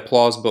and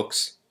Applause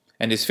Books,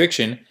 and his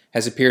fiction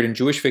has appeared in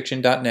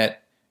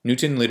JewishFiction.net,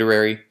 Newton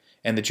Literary,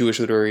 and the Jewish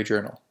Literary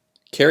Journal.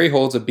 Cary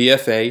holds a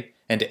BFA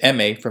and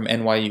MA from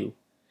NYU.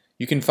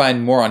 You can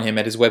find more on him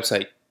at his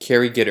website,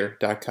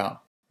 carygitter.com.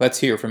 Let's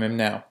hear from him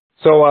now.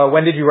 So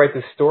when did you write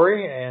this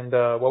story, and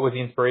what was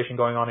the inspiration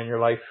going on in your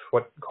life?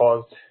 What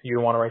caused you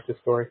to want to write this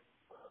story?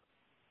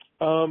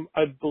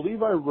 I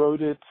believe I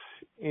wrote it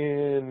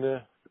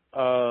in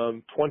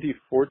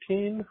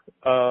 2014,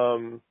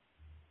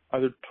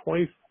 either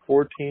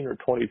 2014 or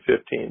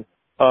 2015.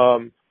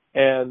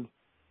 And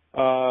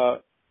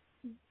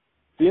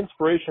the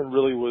inspiration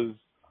really was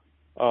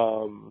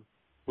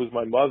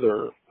my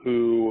mother,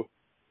 who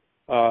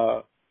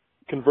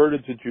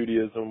converted to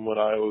Judaism when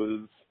I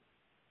was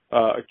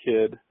a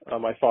kid.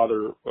 My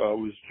father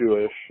was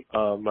Jewish.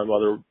 My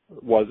mother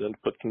wasn't,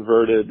 but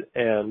converted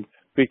and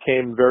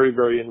became very,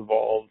 very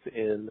involved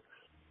in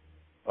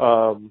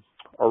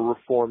a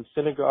Reformed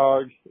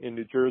synagogue in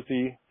New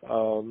Jersey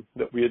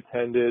that we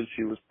attended.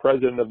 She was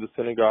president of the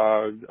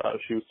synagogue.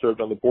 She was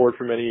served on the board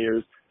for many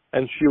years.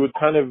 And she would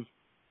kind of,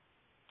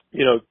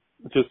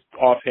 just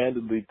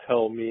offhandedly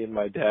tell me and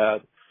my dad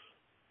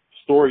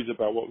stories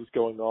about what was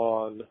going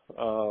on,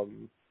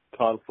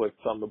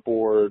 conflicts on the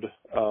board,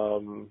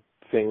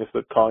 things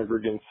that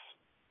congregants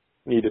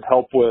needed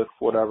help with,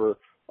 whatever,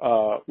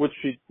 which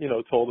she,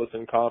 told us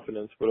in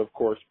confidence. But of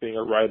course, being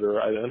a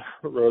writer, I then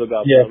wrote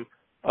about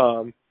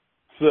them.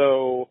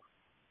 So,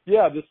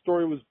 this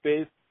story was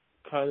based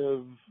kind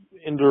of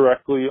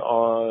indirectly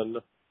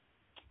on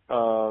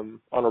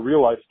a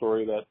real life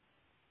story that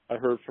I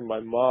heard from my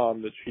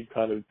mom that she'd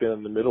kind of been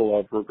in the middle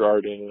of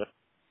regarding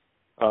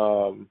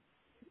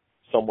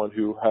someone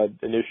who had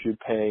an issue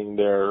paying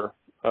their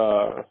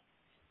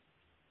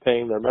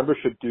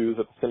membership dues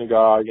at the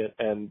synagogue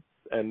and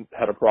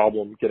had a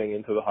problem getting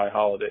into the high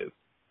holidays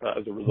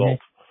as a result.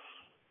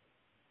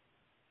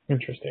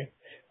 Interesting.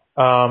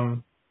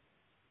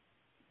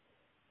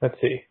 Let's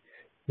see.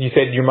 You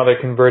said your mother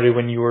converted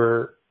when you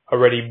were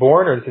already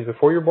born, or this is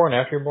before you were born,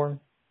 after you were born?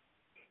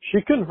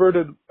 She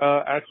converted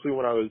actually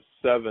when I was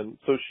 7.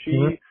 So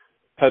she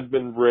had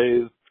been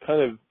raised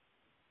kind of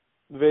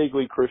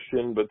vaguely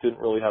Christian, but didn't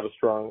really have a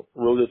strong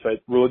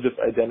religious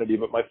identity.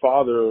 But my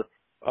father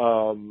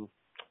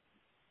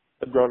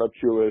had grown up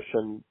Jewish,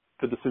 and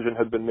the decision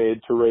had been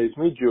made to raise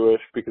me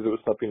Jewish because it was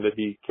something that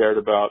he cared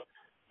about.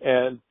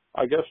 And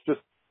I guess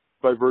just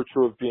by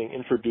virtue of being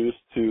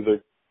introduced to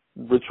the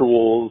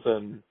rituals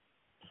and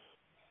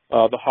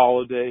the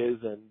holidays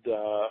and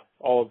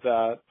all of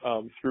that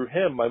through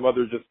him, my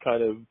mother just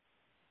kind of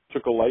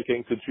took a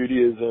liking to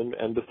Judaism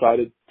and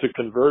decided to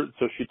convert.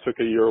 So she took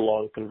a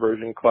year-long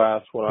conversion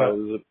class when I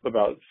was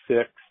about 6,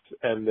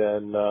 and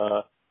then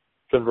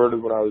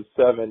converted when I was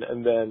 7.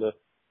 And then,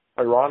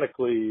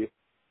 ironically,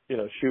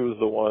 she was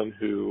the one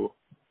who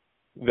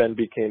then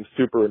became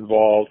super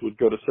involved, would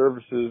go to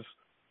services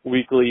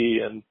weekly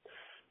and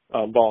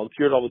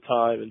volunteered all the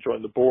time and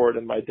joined the board.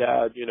 And my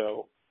dad,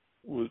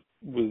 was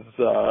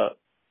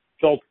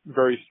felt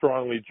very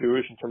strongly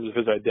Jewish in terms of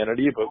his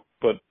identity,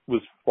 but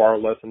was far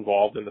less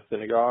involved in the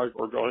synagogue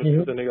or going to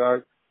the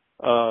synagogue,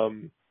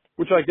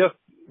 which I guess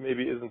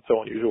maybe isn't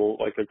so unusual.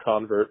 Like a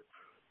convert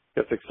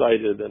gets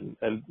excited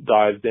and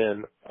dives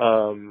in.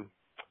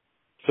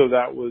 So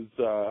that was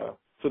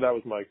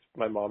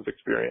my mom's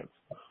experience.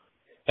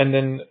 And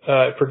then,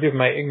 forgive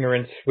my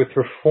ignorance, with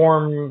the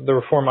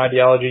reform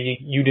ideology,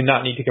 you did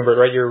not need to convert,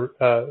 right?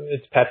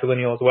 It's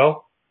patrilineal as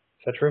well.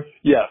 Is that true?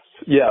 Yes.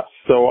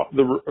 So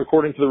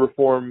according to the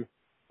Reform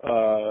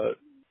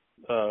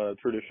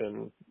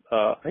tradition,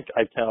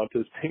 I count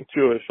as being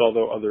Jewish,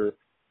 although other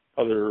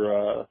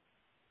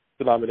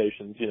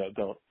denominations,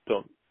 don't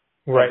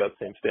have that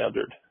same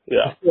standard.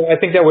 Yeah. So I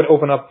think that would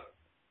open up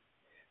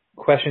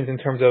questions in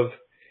terms of,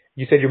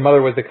 you said your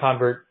mother was the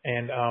convert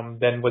and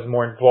then was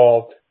more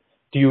involved.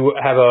 Do you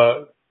have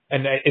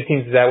and it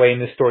seems that way in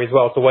this story as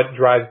well. So what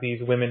drives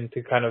these women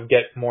to kind of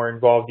get more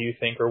involved, do you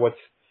think, or what's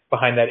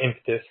behind that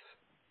impetus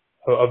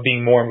of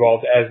being more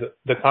involved as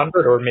the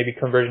convert, or maybe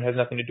conversion has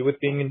nothing to do with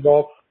being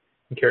involved?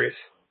 I'm curious.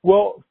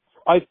 Well,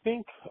 I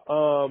think,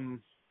 I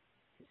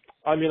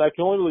can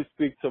only really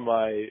speak to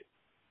my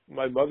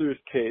mother's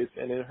case,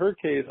 and in her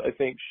case, I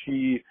think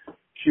she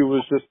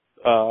was just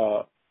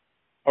a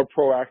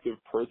proactive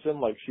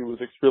person. Like, she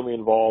was extremely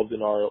involved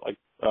in our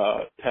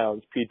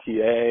town's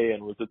PTA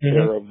and was the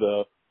chair of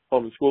the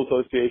Home and School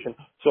Association.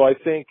 So I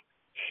think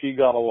she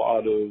got a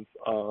lot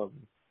of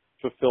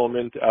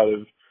fulfillment out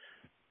of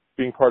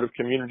being part of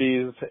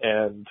communities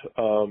and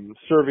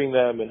serving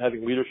them and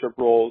having leadership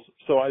roles.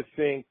 So I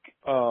think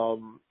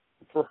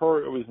for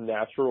her it was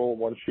natural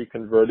once she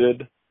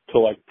converted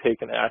to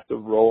take an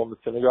active role in the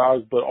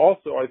synagogue. But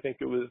also I think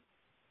it was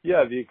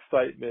the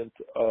excitement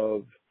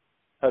of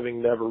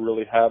having never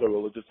really had a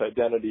religious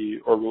identity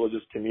or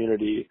religious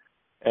community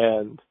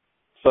and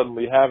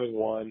suddenly having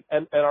one.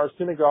 And our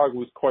synagogue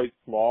was quite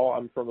small.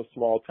 I'm from a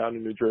small town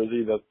in New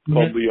Jersey that's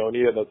called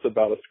Leonia. That's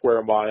about a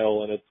square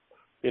mile, and it's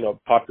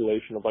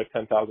population of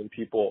 10,000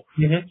 people.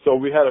 So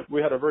we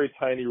had a very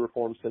tiny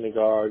Reform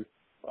synagogue,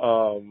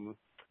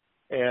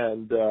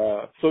 and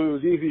so it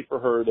was easy for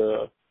her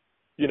to,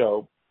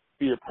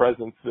 be a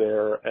presence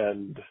there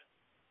and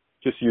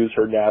just use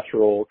her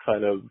natural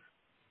kind of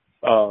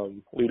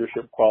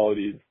leadership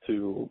qualities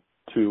to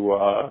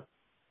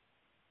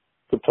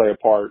play a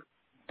part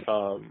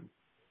at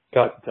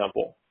the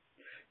temple.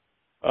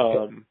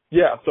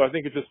 So I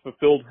think it just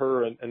fulfilled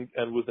her and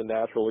was a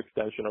natural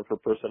extension of her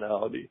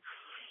personality.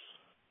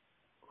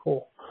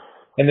 Cool.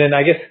 And then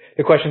I guess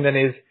the question then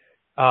is,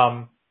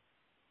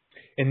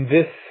 in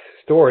this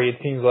story, it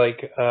seems like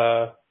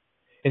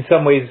in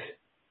some ways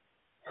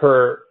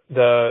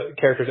the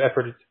character's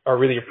efforts are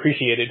really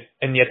appreciated,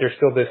 and yet there's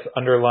still this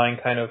underlying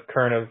kind of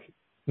current of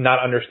not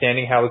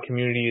understanding how a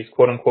community is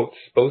quote unquote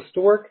supposed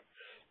to work.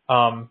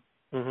 Do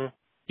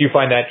you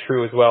find that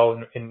true as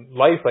well in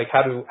life? Like,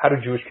 how do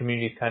Jewish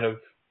communities kind of,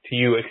 to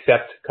you,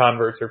 accept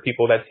converts or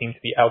people that seem to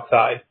be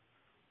outside?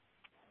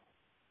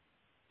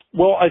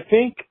 Well, I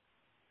think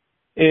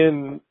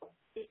in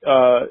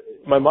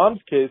my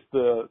mom's case,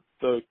 the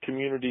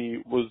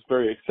community was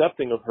very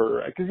accepting of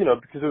her because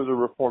it was a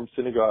Reform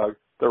synagogue.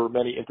 There were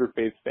many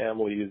interfaith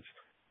families,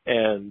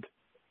 and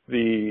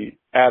the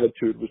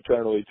attitude was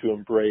generally to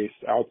embrace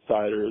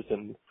outsiders.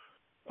 And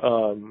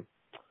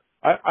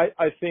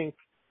I think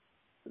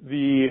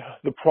the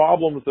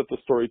problems that the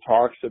story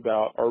talks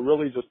about are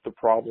really just the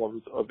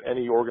problems of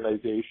any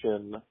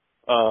organization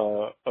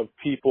of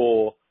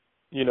people,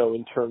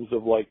 in terms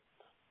of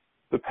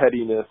the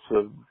pettiness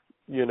of,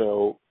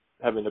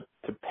 having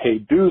to pay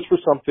dues for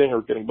something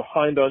or getting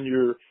behind on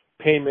your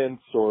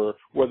payments, or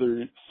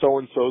whether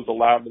so-and-so is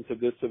allowed into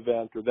this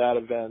event or that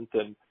event.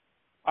 And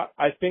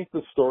I think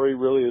the story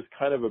really is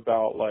kind of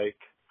about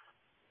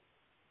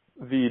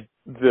the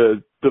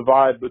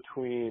divide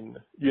between,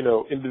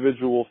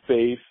 individual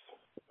faith,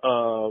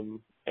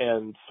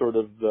 and sort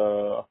of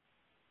the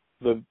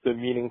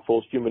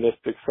meaningful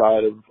humanistic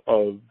side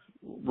of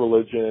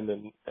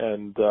religion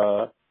and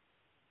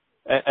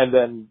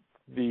then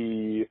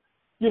the,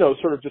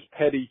 sort of just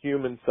petty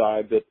human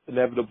side that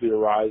inevitably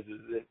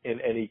arises in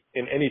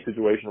any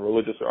situation,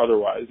 religious or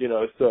otherwise,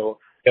 so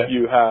Yeah.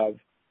 you have,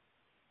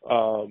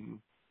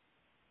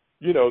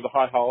 the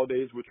high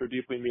holidays, which are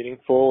deeply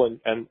meaningful,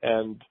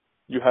 and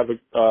you have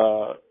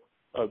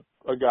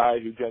a guy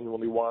who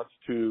genuinely wants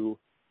to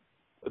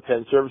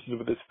attend services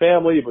with his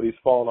family, but he's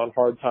fallen on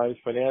hard times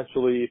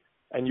financially,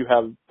 and you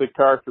have the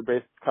character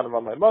based kind of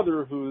on my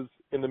mother who's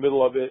in the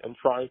middle of it and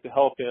trying to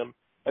help him,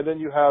 and then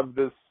you have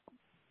this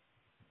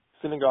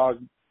synagogue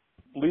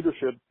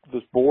leadership,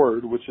 this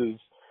board, which is,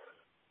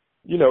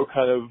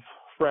 kind of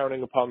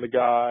frowning upon the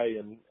guy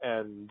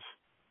and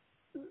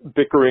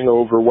bickering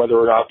over whether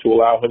or not to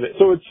allow him.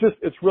 So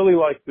it's really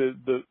like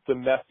the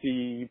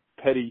messy,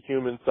 petty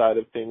human side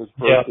of things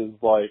versus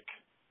like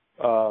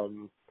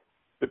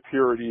the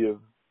purity of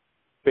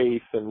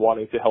faith and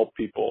wanting to help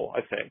people,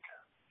 I think.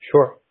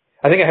 Sure.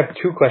 I think I have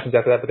two questions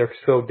after that, but they're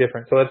so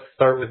different. So let's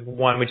start with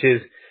one, which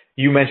is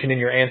you mentioned in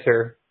your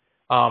answer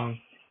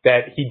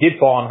that he did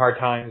fall on hard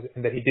times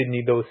and that he did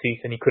need those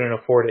seats and he couldn't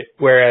afford it.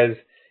 Whereas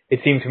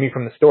it seemed to me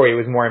from the story it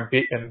was more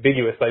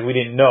ambiguous, like we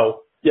didn't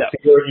know. Yeah.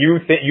 So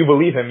you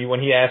believe him when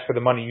he asked for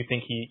the money. You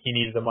think he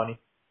needed the money.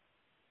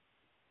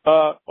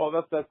 Well,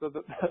 that's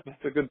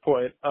a good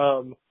point.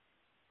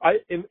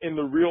 In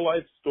the real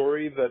life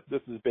story that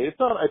this is based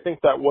on, I think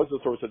that was a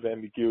source of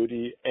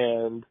ambiguity.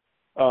 And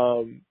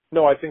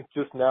no, I think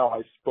just now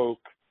I spoke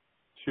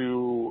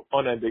too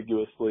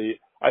unambiguously.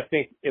 I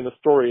think in the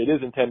story it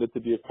is intended to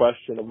be a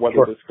question of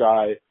whether this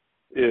guy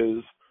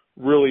is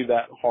really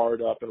that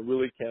hard up and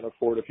really can't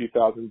afford a few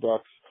 $1,000,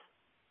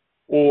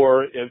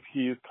 or if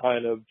he's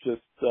kind of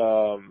just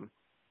a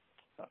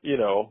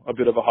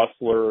bit of a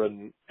hustler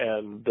and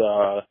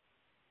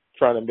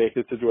trying to make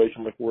his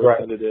situation look worse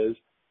than it is.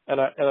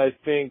 And I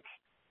think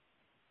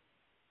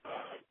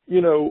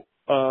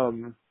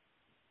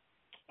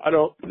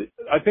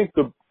I think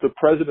the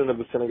president of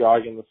the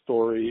synagogue in the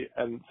story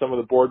and some of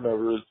the board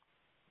members,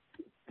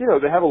 they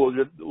have a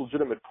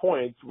legitimate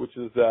point, which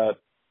is that,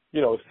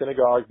 a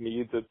synagogue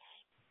needs its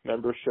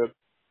membership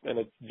and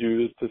its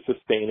dues to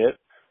sustain it.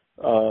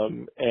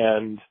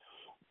 And,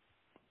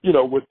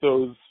 with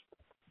those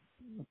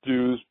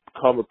dues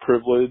come a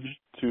privilege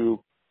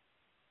to,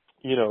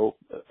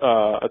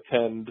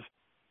 attend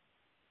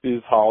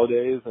these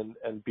holidays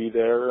and be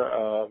there.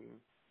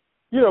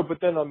 But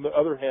then on the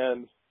other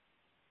hand,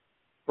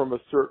 from a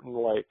certain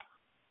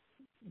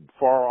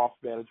far off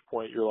vantage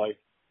point, you're like,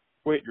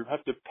 wait, you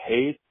have to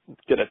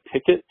get a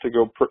ticket to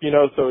go,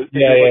 so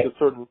there's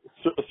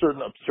a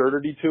certain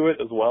absurdity to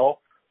it as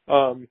well.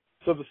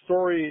 So the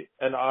story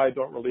and I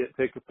don't really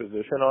take a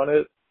position on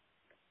it.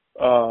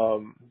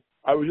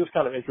 I was just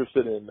kind of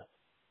interested in,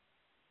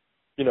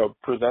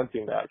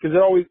 presenting that, because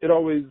it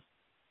always,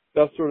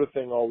 that sort of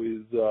thing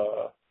always,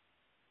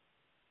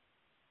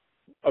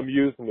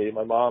 amused me.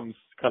 My mom's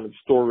kind of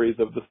stories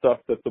of the stuff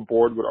that the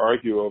board would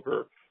argue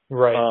over.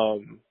 Right.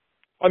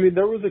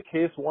 There was a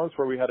case once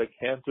where we had a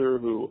cantor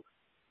who,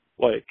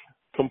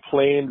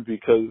 complained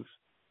because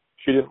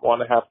she didn't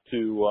want to have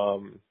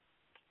to,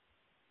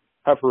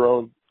 have her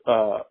own,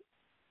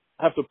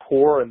 have to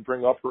pour and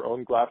bring up her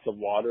own glass of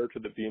water to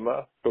the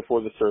bima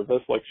before the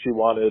service. She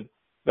wanted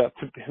that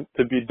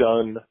to be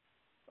done,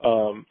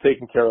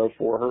 taken care of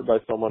for her by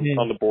someone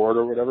on the board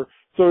or whatever.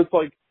 So it's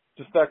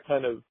just that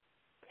kind of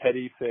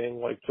petty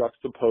thing,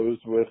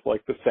 juxtaposed with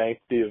the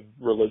sanctity of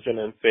religion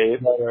and faith.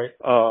 Right.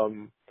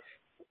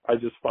 I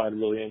just find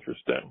really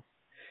interesting.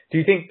 Do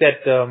you think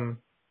that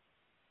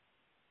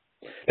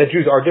that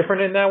Jews are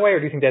different in that way, or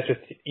do you think that's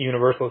just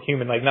universal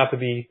human? Not to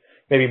be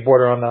maybe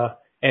border on the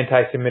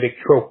anti-Semitic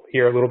trope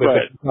here a little bit,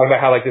 but talk about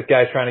how this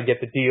guy's trying to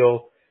get the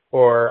deal,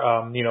 or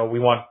we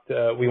want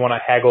to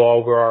haggle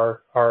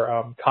over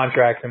our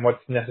contracts and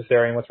what's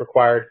necessary and what's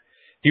required.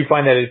 Do you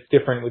find that it's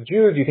different with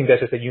Jews? Do you think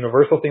that's just a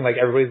universal thing,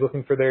 everybody's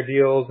looking for their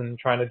deals and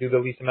trying to do the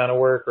least amount of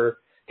work or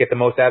get the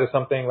most out of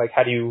something?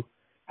 How do you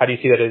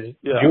see that as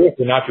Jewish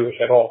or not Jewish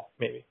at all,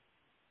 maybe?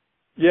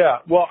 Yeah,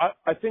 well,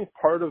 I think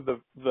part of the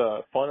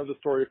fun of the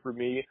story for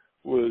me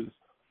was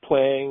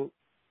playing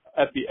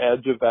at the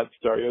edge of that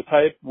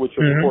stereotype, which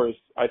of course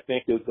I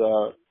think is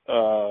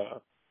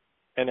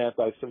an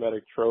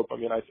anti-Semitic trope.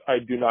 I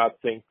do not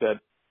think that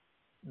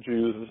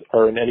Jews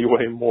are in any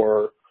way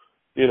more,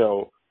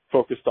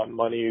 focused on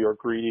money or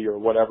greedy or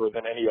whatever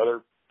than any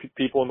other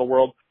people in the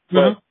world.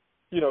 But,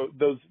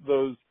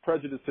 those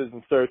prejudices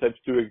and stereotypes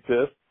do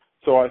exist.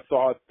 So I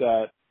thought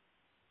that,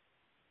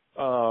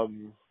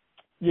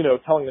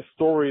 telling a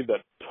story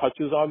that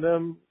touches on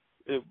them,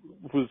 it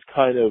was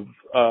kind of,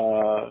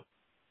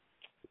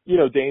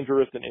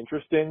 dangerous and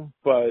interesting.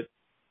 But,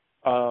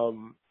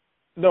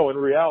 no, in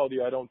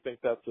reality, I don't think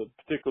that's a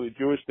particularly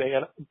Jewish thing.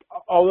 And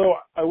although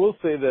I will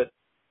say that,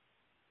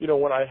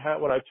 when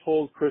I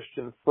told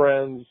Christian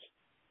friends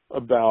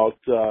about,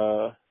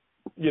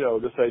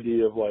 this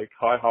idea of like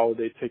high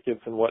holiday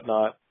tickets and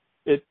whatnot,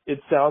 it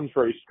sounds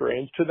very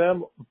strange to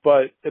them,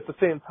 but at the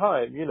same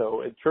time,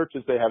 in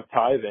churches they have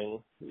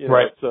tithing,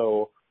 Right.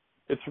 so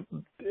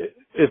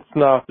it's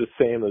not the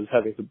same as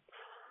having to,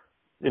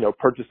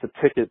 purchase a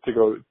ticket to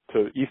go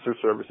to Easter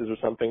services or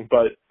something,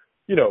 but,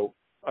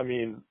 I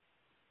mean,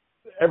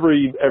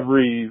 every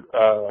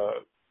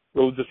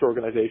religious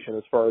organization,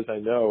 as far as I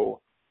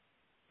know,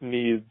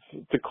 needs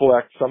to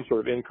collect some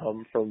sort of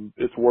income from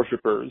its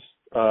worshipers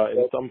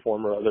in some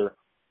form or other.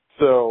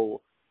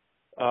 So,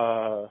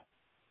 I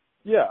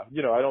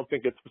don't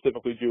think it's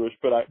specifically Jewish,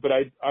 but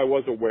I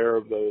was aware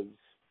of those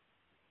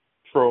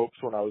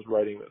tropes when I was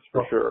writing this,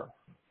 for sure.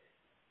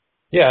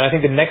 Yeah, and I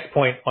think the next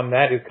point on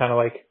that is kind of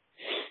like,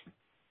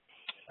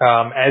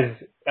 as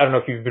I don't know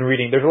if you've been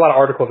reading, there's a lot of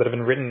articles that have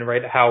been written,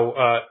 right?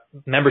 How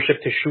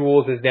membership to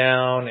shuls is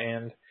down,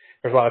 and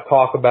there's a lot of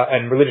talk about,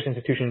 and religious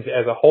institutions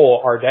as a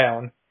whole are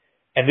down.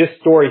 And this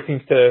story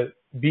seems to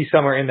be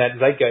somewhere in that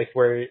zeitgeist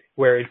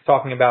where it's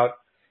talking about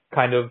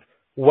kind of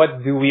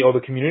what do we owe the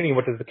community and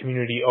what does the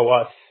community owe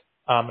us.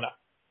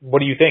 What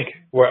do you think?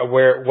 What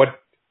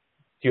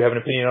do you have an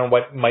opinion on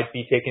what might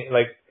be taken,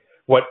 like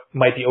what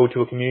might be owed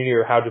to a community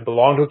or how to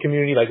belong to a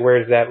community? Like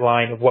where is that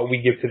line of what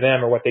we give to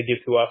them or what they give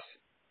to us?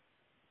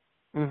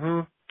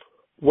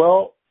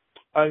 Well,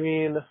 I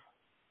mean,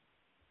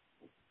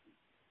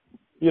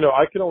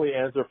 I can only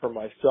answer for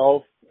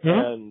myself,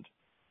 and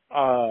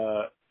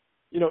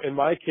in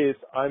my case,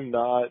 I'm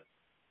not,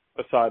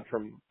 aside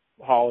from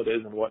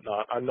holidays and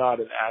whatnot, I'm not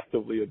an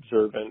actively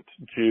observant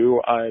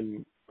Jew.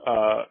 I'm,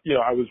 I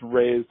was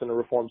raised in a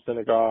Reformed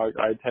synagogue.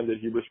 I attended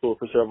Hebrew school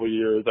for several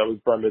years. I was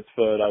bar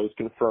mitzvahed. I was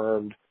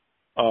confirmed.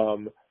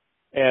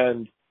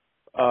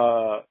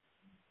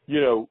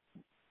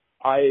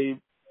 I,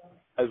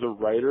 as a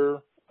writer,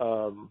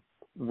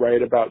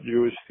 write about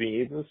Jewish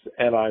themes,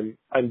 and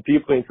I'm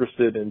deeply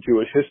interested in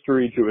Jewish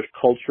history, Jewish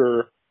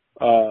culture.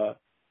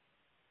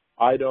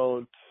 I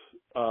don't,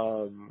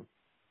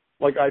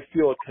 I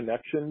feel a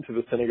connection to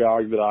the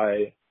synagogue that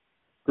I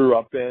grew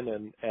up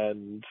in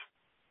and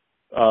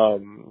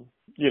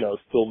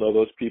still know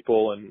those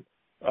people. And,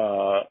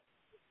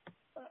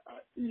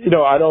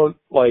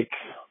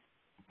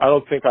 I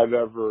don't think I've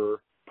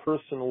ever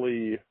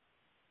personally,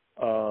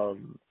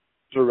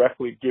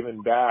 directly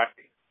given back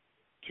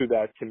to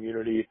that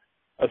community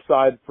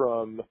aside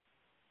from,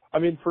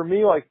 for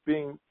me,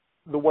 being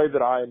the way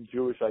that I am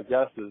Jewish, I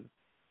guess,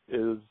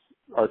 is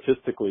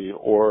artistically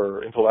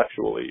or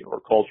intellectually or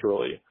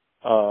culturally,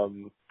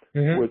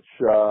 which,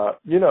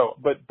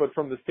 but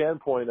from the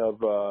standpoint of,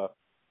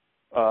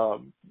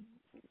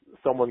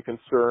 someone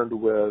concerned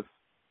with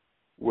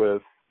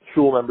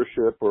shul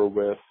membership or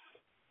with,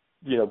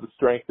 the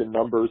strength and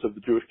numbers of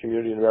the Jewish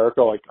community in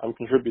America, I'm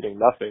contributing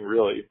nothing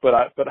really, but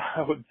I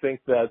would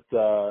think that,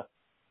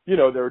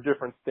 there are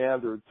different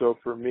standards. So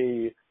for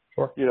me,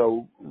 Sure.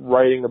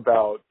 Writing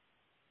about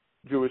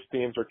Jewish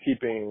themes or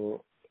keeping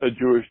a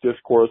Jewish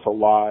discourse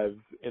alive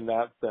in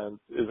that sense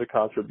is a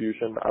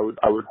contribution, I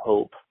would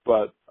hope.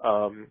 But,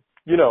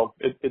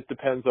 it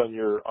depends on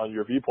your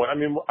viewpoint.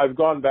 I've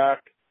gone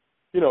back,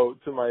 to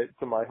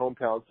my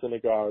hometown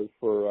synagogue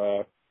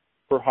for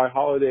high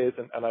holidays,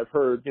 and I've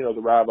heard,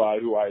 the rabbi,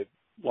 who I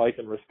like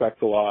and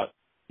respect a lot,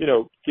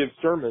 give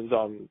sermons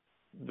on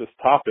this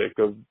topic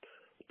of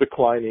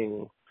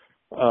declining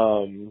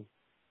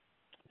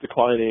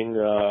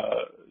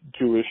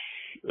Jewish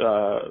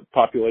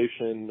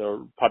population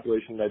or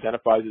population that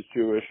identifies as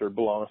Jewish or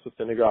belongs to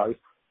synagogues.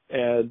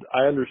 And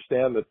I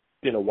understand that,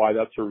 why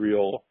that's a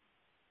real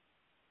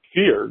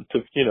fear to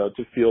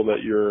feel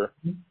that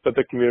that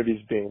the community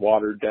is being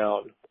watered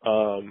down.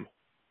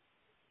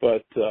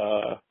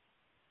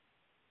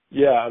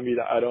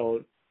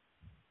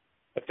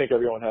 I think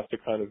everyone has to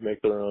kind of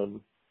make their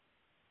own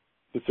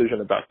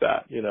decision about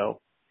that,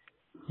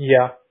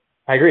 Yeah,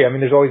 I agree.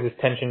 There's always this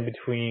tension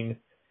between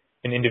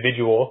an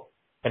individual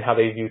and how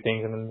they view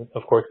things, and then,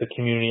 of course, the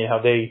community and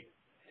how the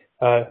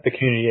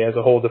community as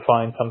a whole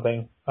defines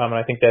something. And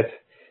I think that's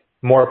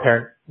more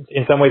apparent.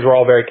 In some ways, we're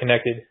all very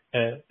connected,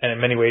 and in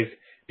many ways,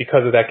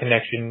 because of that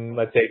connection,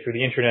 let's say through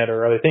the internet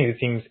or other things, it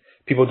seems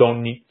people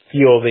don't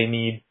feel they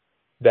need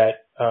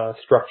that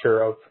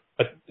structure of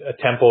a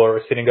temple or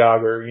a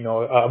synagogue or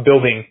a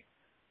building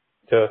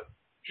to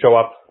show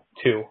up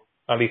to.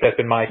 At least that's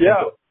been my sense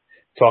of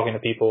talking to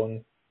people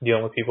and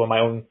dealing with people in my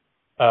own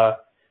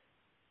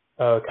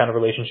kind of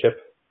relationship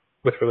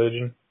with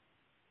religion.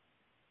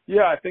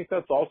 Yeah, I think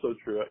that's also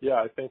true. Yeah,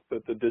 I think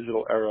that the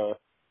digital era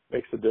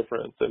makes a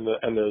difference, and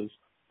there's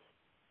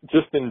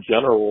just in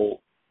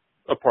general,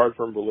 apart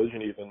from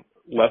religion, even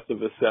less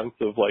of a sense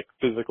of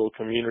physical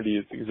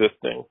communities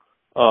existing,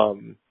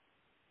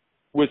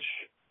 which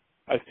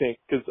I think,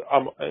 because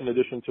in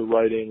addition to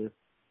writing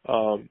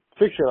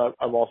fiction,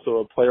 I'm also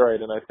a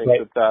playwright, and I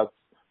think that's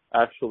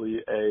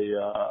actually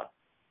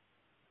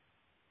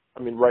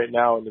right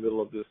now in the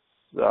middle of this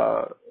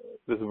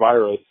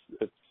virus,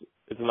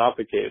 it's not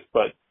the case,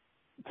 but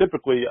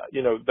typically,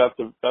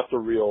 that's a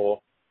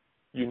real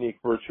unique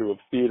virtue of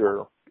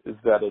theater, is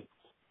that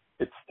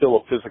it's still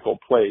a physical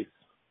place,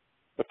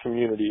 a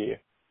community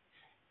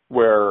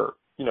where,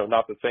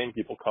 not the same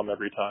people come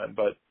every time,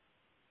 but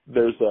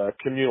there's a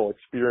communal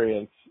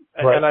experience.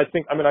 Right. And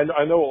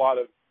I know a lot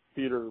of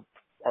theater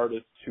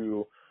artists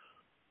who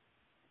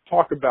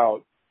talk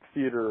about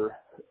theater,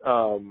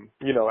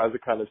 as a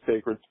kind of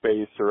sacred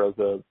space or as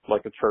a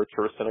church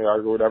or a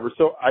synagogue or whatever.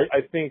 So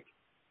I think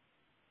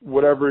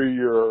whatever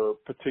your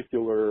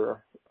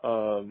particular,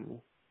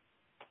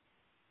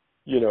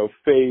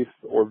 faith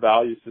or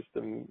value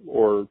system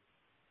or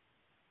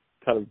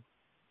kind of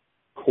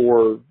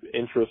core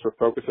interest or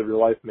focus of your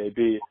life may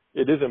be,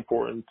 it is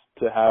important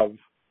to have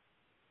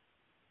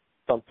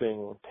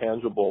something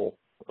tangible,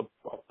 a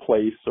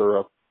place or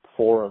a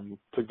forum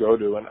to go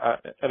to, and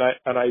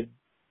I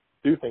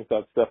do think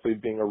that's definitely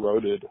being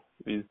eroded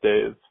these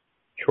days.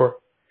 Sure.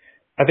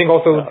 I think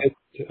also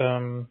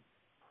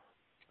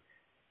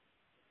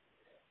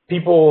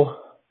people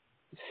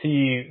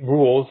see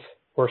rules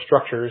or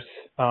structures,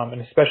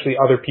 and especially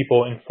other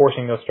people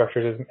enforcing those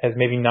structures as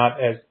maybe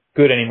not as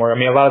good anymore. I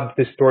mean, a lot of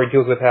this story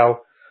deals with how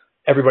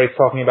everybody's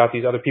talking about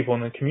these other people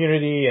in the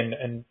community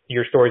and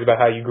your stories about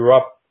how you grew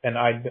up. And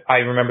I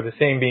remember the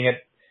same being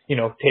at,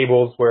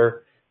 tables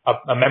where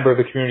a member of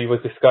the community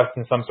was discussed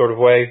in some sort of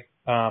way.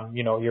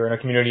 You're in a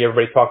community,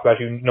 everybody talks about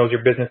you, knows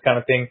your business kind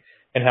of thing,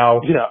 and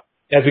how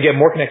as we get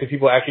more connected,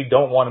 people actually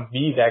don't want to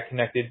be that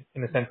connected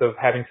in the sense of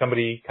having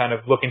somebody kind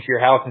of look into your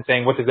house and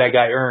saying, what does that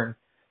guy earn?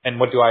 And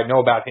what do I know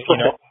about him?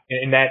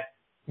 In that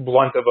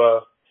blunt of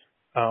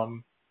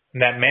in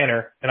that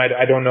manner. And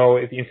I don't know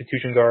if the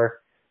institutions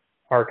are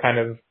kind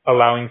of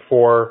allowing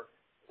for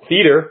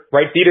theater,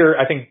 right? Theater,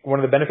 I think one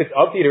of the benefits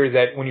of theater is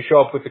that when you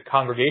show up with the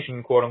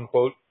congregation, quote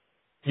unquote,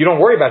 you don't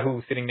worry about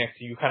who's sitting next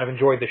to you. You kind of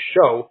enjoy the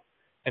show,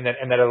 and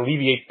that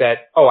alleviates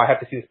that, I have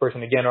to see this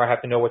person again, or I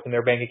have to know what's in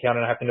their bank account,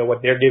 and I have to know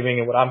what they're giving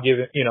and what I'm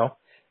giving,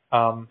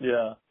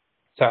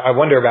 So I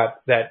wonder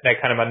about that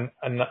kind of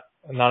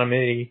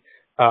anonymity,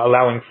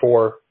 allowing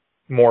for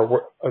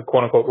more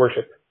quote unquote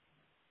worship.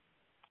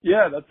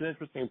 Yeah, that's an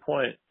interesting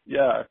point.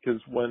 Yeah,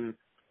 because when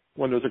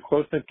there's a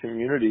close-knit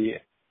community,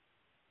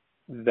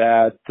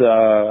 that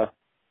kind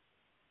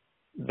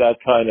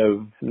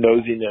of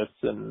nosiness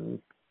and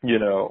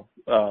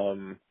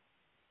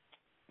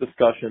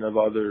discussion of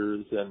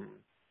others and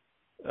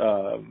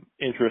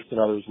interest in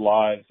others'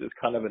 lives is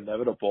kind of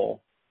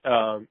inevitable.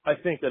 I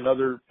think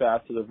another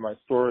facet of my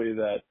story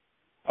that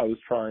I was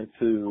trying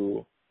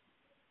to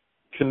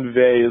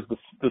convey is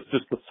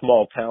just the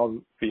small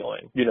town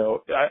feeling.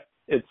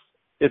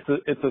 It's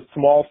a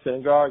small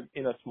synagogue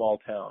in a small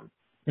town,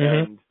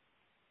 and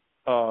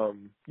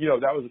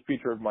that was a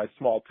feature of my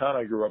small town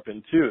I grew up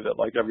in too. That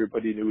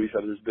everybody knew each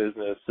other's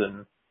business,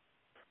 and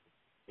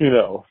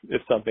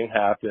if something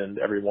happened,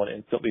 everyone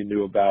instantly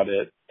knew about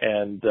it.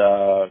 And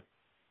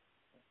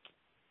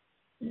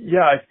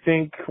I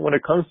think when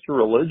it comes to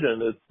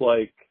religion, it's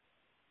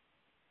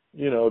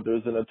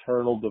there's an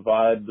eternal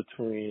divide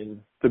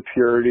between the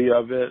purity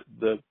of it,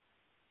 the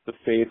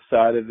faith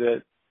side of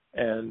it,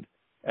 and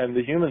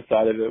the human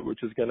side of it,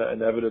 which is going to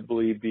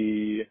inevitably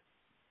be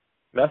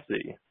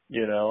messy,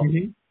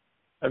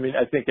 I mean,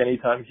 I think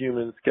anytime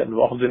humans get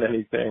involved in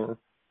anything,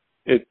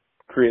 it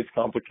creates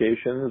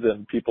complications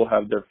and people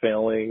have their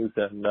failings,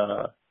 and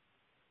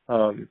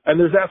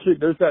there's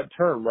that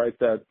term, right,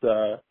 that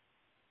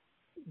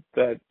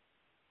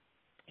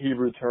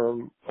Hebrew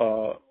term,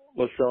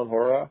 Lashon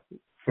Hora,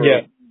 for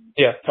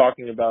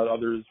talking about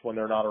others when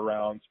they're not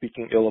around,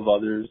 speaking ill of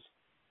others.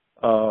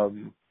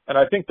 And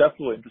I think that's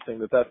really interesting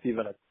that's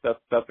even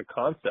that's a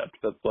concept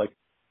that's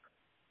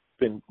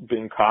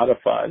been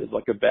codified as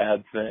a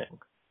bad thing,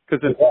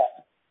 because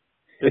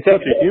it's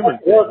such a human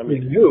thing. I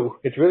mean, new.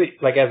 It's really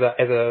as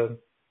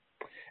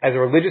a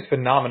religious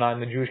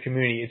phenomenon in the Jewish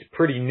community, it's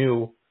pretty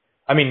new.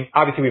 I mean,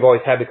 obviously we've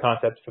always had the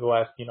concept for the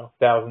last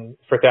thousands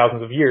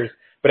of years,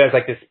 but as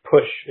this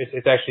push,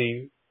 it's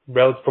actually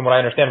from what I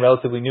understand,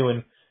 relatively new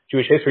in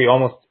Jewish history.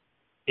 Almost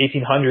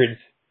 1800s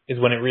is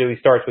when it really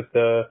starts with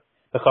the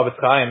Chavetz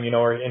Chaim,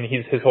 and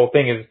his whole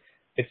thing is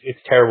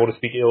it's terrible to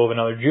speak ill of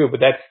another Jew, but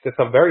that's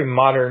a very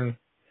modern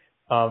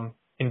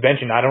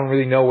invention. I don't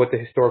really know what the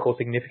historical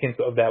significance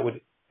of that would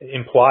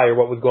imply or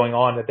what was going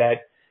on,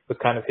 that was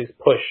kind of his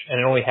push, and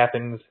it only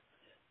happens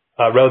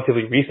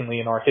relatively recently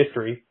in our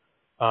history,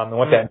 and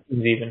what that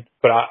means even.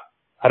 But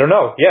I don't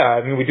know. Yeah,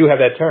 I mean, we do have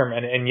that term,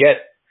 and yet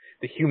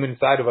the human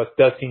side of us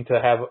does seem to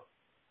have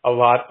a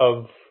lot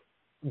of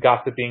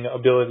gossiping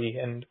ability,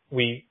 and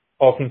we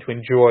all seem to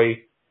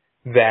enjoy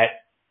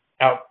that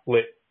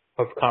outlet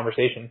of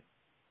conversation.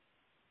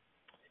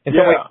 In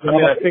some ways,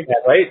 I think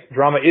that, right?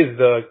 Drama is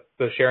the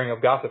sharing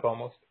of gossip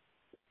almost.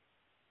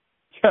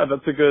 Yeah,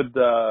 that's a good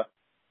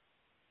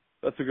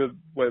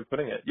way of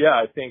putting it. Yeah,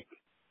 I think,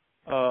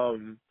 I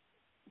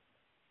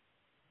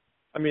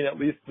mean, at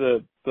least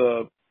the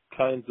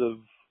kinds of,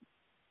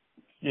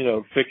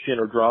 fiction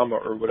or drama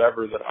or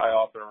whatever that I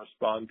often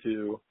respond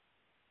to,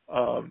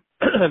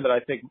 and that I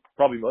think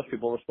probably most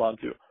people respond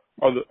to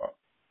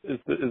is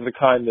the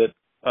kind that,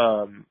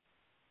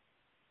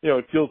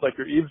 it feels like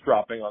you're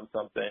eavesdropping on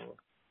something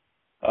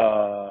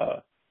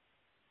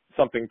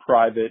something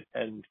private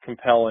and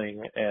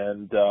compelling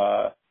and,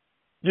 that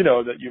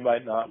you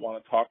might not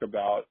want to talk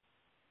about,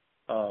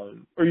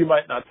 or you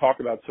might not talk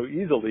about so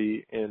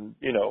easily in,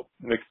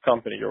 mixed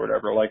company or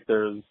whatever. Like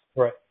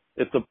Right.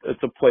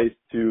 it's a place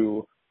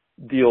to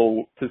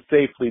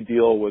safely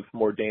deal with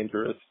more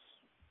dangerous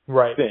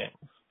Right. things.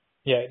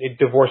 Yeah, it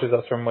divorces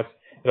us from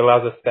it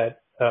allows us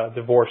that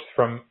divorce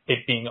from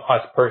it being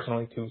us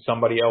personally to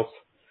somebody else,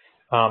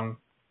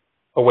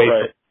 away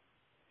Right.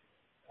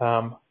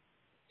 from.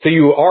 So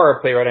you are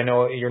a playwright. I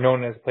know you're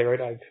known as a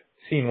playwright. I've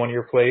seen one of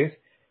your plays.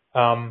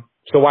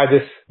 So why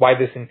this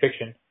in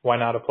fiction? Why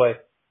not a play?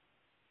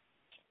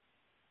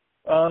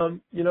 A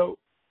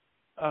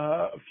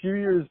few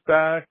years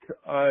back,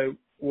 I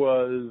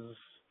was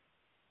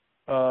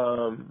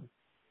kind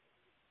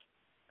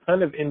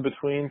of in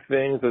between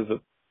things as a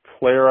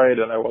playwright,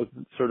 and I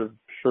wasn't sort of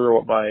sure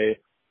what my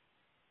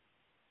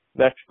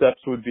next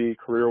steps would be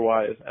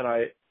career-wise. And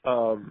I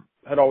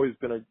had always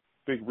been a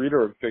big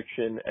reader of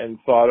fiction and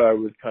thought I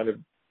would kind of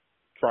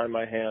try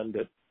my hand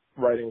at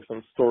writing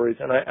some stories.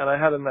 And I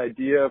had an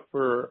idea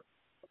for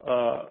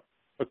a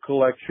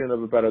collection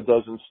of about a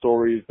dozen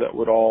stories that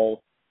would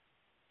all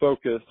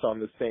focus on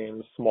the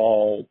same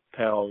small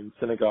town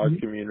synagogue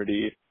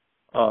community,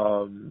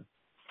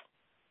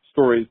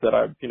 stories that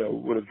I,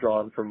 would have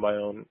drawn from my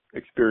own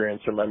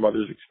experience or my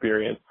mother's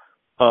experience.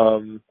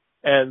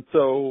 And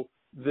so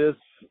this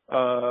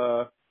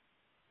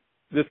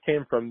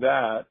came from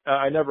that.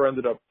 I never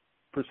ended up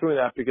pursuing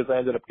that because I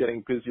ended up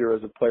getting busier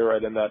as a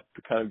playwright, and that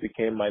kind of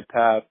became my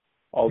path,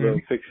 although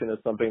fiction is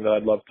something that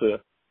I'd love to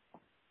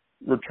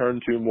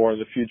return to more in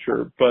the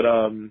future. But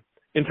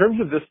in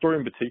terms of this story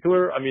in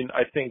particular, I mean,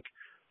 I think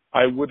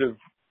I wouldn't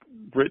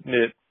have written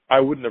it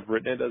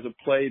as a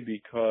play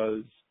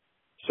because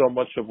so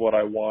much of what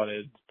I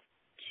wanted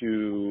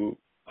to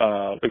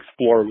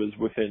explore was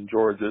within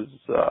George's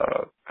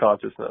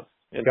consciousness,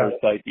 in her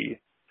psyche.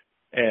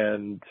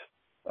 And,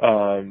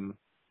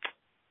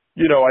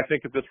 I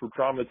think if this were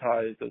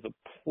dramatized as a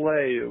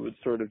play, it would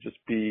sort of just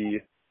be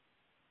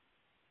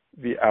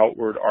the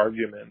outward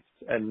arguments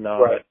and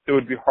not, it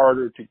would be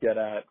harder to get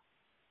at,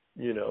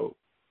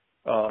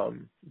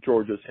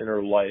 George's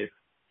inner life.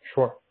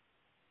 Sure.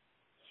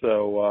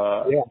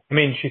 So, yeah. I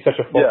mean, she's such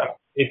a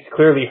it's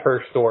clearly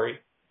her story,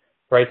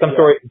 right? Some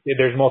stories,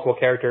 there's multiple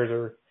characters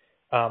or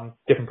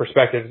different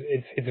perspectives.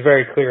 It's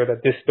very clear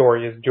that this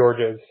story is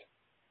George's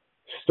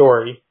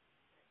story.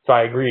 So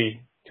I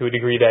agree to a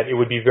degree that it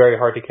would be very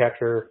hard to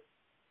capture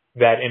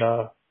that in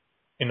a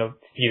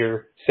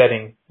theater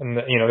setting. And,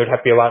 there'd have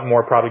to be a lot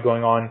more probably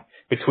going on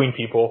between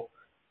people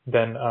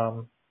than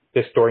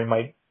this story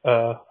might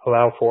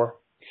allow for.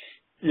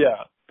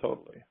 Yeah,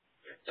 totally.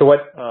 So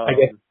I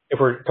guess if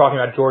we're talking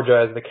about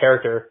Georgia as the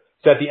character,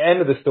 so at the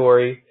end of the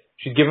story,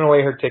 she's given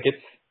away her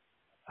tickets,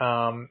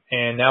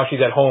 and now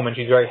she's at home and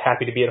she's very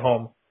happy to be at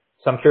home.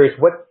 So I'm curious,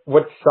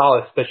 what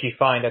solace does she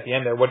find at the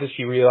end there? What does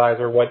she realize,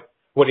 or what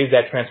is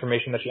that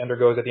transformation that she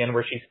undergoes at the end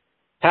where she's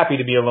happy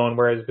to be alone,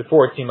 whereas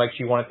before it seemed like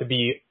she wanted to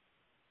be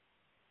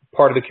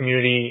part of the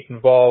community,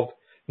 involved.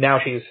 Now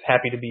she's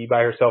happy to be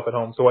by herself at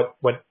home. So what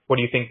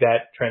do you think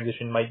that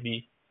transition might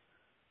be?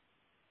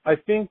 I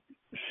think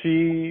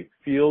she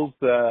feels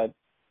that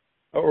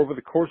over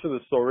the course of the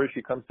story,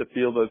 she comes to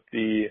feel that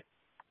the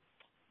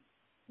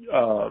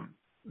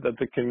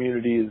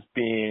community is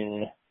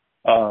being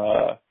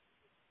kind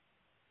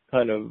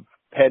of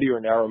petty or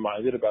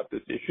narrow-minded about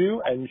this issue,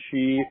 and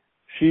she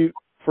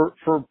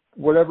for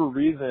whatever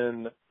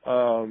reason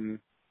kind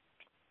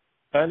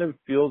of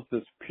feels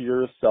this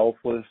pure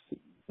selfless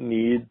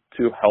need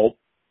to help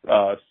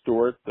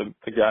Stuart, the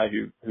guy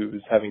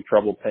who's having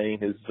trouble paying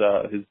his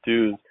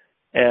dues.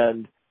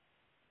 And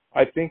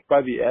I think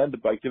by the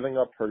end, by giving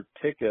up her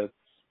tickets,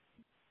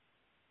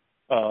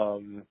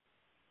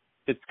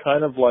 it's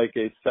kind of like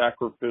a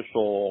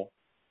sacrificial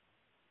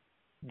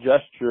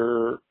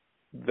gesture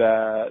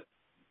that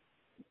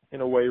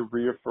in a way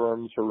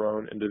reaffirms her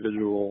own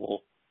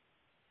individual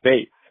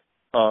faith.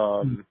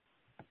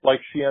 Like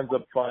she ends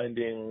up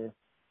finding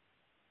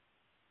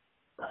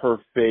her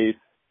faith,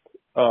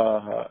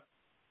 the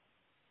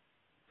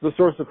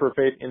source of her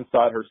faith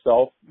inside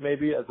herself,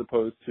 maybe, as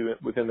opposed to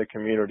within the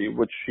community,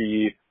 which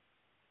she,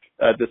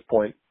 at this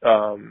point,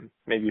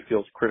 maybe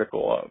feels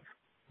critical of.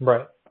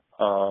 Right.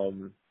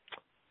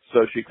 So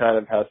she kind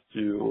of has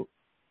to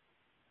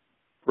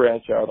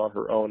branch out on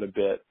her own a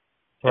bit.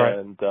 Right.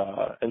 And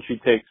she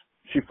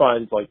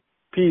finds like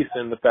peace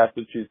in the fact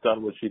that she's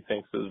done what she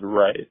thinks is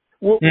right.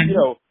 Well,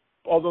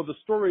 although the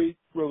story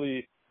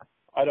really,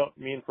 I don't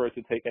mean for it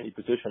to take any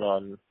position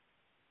on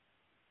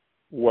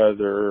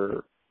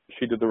whether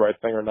she did the right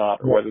thing or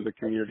not, or whether the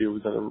community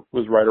was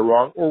right or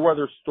wrong, or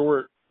whether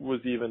Stuart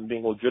was even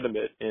being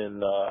legitimate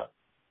in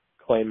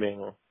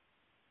claiming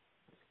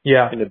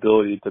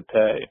inability to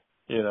pay.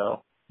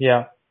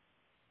 Yeah.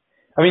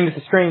 I mean, it's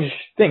a strange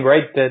thing,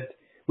 right? That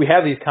we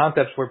have these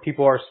concepts where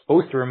people are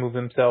supposed to remove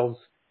themselves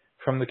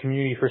from the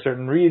community for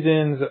certain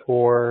reasons,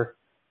 or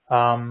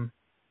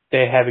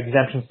they have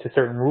exemptions to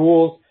certain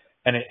rules.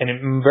 and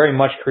it very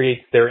much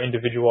creates their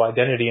individual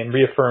identity and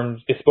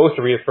is supposed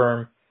to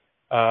reaffirm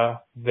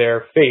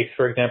their faith.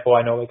 For example,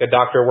 I know like a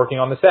doctor working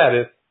on the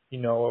Sabbath,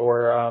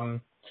 or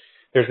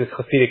there's this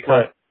Hasidic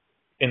concept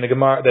in the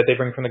Gemara that they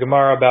bring from the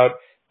Gemara about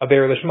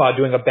Aver Lishma,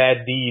 doing a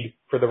bad deed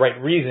for the right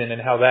reason,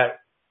 and how that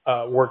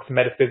works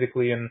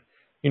metaphysically. And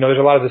there's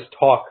a lot of this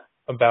talk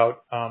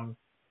about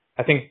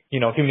I think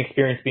human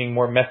experience being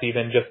more messy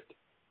than just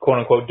quote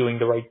unquote doing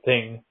the right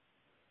thing.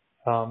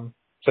 So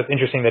it's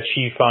interesting that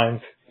she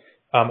finds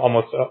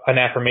almost an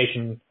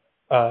affirmation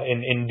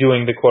in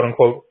doing the quote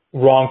unquote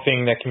wrong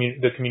thing that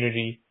the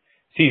community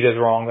sees as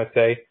wrong, let's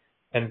say,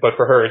 but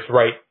for her it's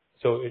right,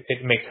 so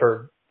it makes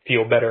her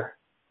feel better.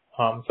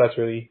 So that's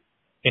really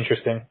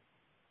interesting.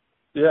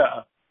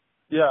 Yeah,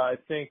 I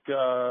think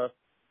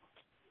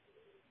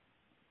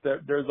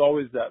there's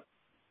always that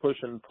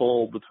push and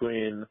pull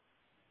between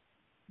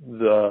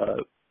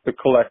the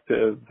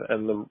collective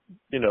and the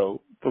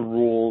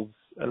rules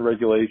and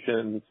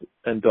regulations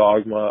and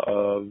dogma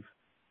of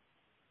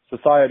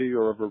society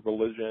or of a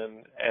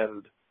religion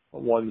and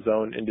one's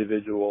own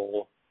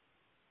individual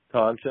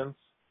conscience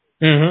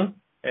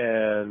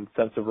and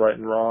sense of right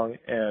and wrong.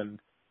 And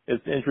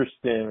it's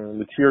interesting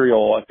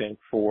material, I think,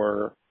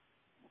 for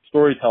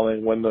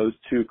storytelling when those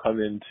two come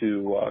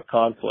into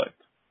conflict.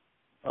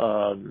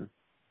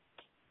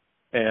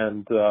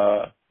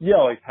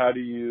 Like, how do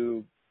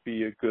you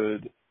be a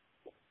good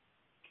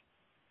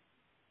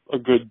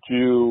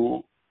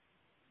Jew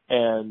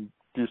and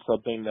do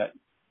something that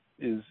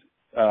is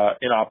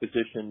in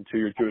opposition to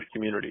your Jewish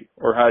community?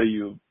 Or how do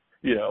you,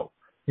 be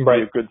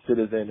a good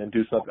citizen and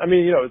do something? I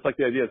mean, it's like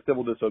the idea of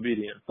civil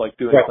disobedience, like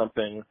doing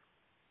something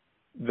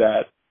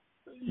that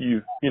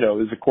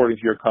is according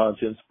to your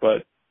conscience,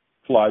 but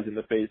flies in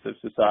the face of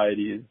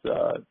society's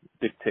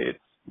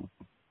dictates.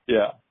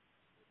 Yeah.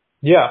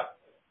 Yeah.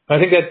 I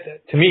think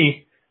that, to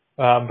me,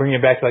 bringing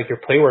it back to like your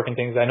play work and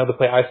things, I know the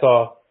play I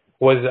saw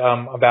was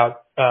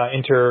about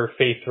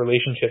interfaith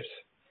relationships,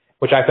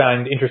 which I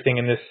found interesting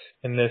in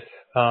this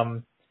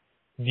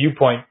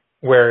viewpoint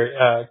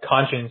where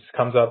conscience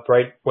comes up,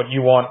 right? What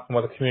you want and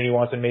what the community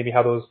wants, and maybe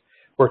how those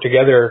work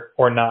together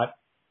or not.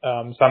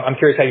 So I'm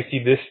curious how you see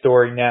this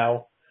story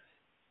now.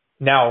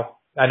 Now,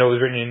 I know it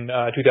was written in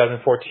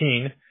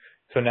 2014,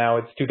 so now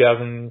it's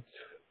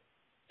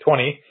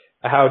 2020.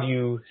 How do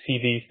you see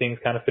these things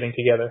kind of fitting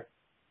together?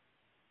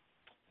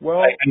 Well,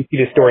 I see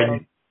the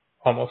story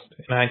almost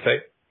in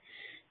hindsight.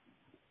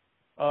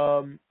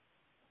 I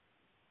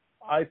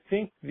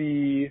think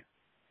the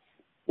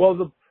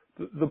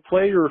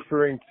play you're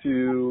referring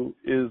to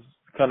is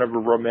kind of a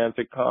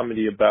romantic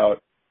comedy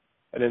about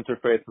an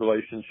interfaith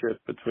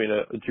relationship between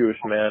a Jewish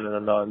man and a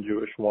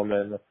non-Jewish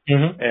woman.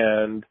 Mm-hmm.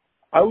 And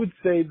I would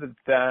say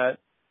that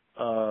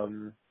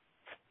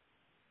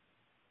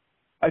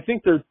I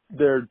think they're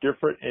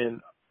different in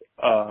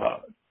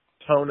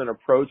tone and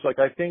approach. Like,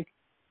 I think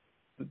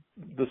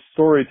the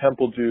story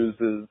Temple Jews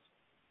is,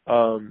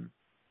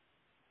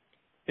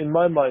 in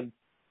my mind,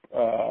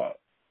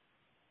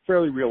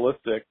 fairly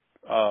realistic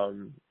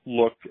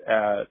look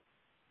at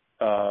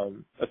a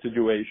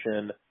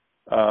situation.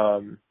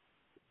 I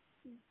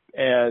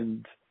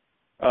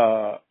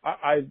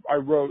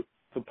wrote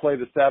to play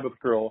the Sabbath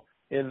Girl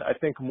in, I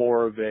think,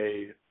 more of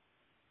a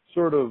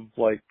sort of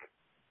like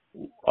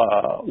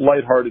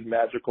lighthearted,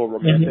 magical,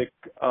 romantic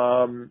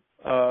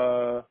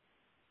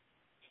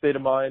state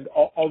of mind.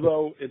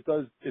 Although it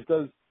does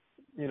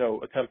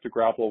attempt to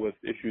grapple with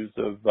issues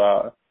of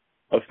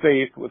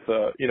faith, with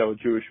a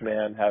Jewish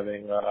man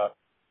having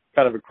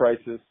kind of a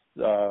crisis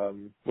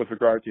with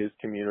regard to his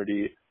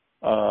community.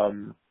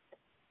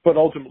 But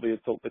ultimately,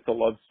 it's a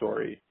love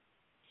story.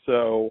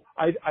 So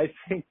I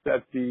think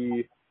that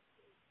the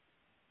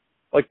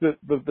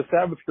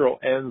Sabbath Girl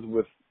ends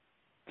with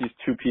these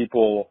two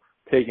people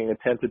taking a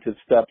tentative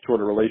step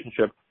toward a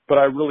relationship, but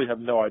I really have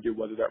no idea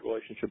whether that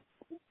relationship,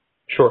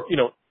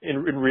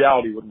 in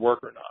reality would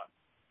work or not.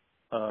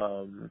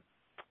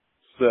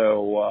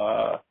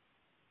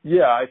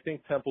 I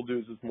think Temple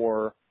Dews is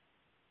more.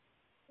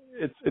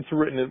 It's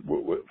written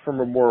from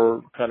a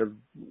more kind of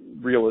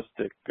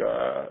realistic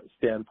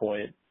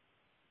standpoint,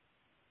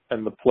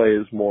 and the play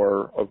is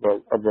more of a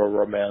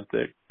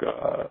romantic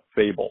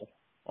fable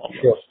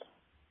almost. Sure.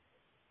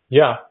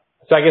 Yeah.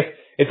 So I guess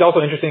it's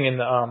also interesting in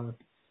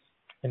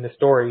the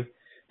story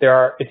there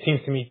are, it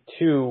seems to me,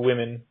 two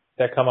women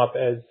that come up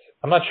as,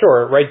 I'm not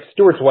sure, right?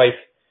 Stuart's wife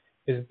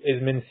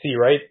is Mincy,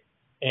 right?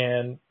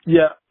 And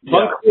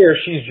unclear if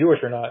she's Jewish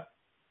or not,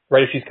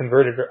 right? If she's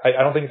converted.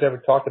 I don't think it's ever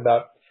talked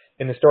about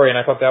in the story, and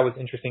I thought that was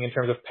interesting in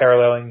terms of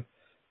paralleling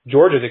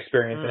George's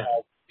experience and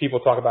how people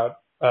talk about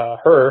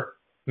her,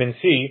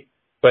 Mincy,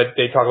 but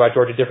they talk about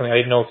Georgia differently. I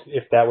didn't know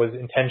if that was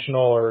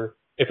intentional or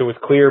if it was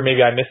clear.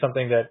 Maybe I missed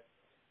something that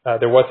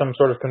there was some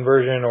sort of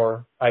conversion,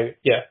 or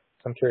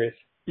I'm curious.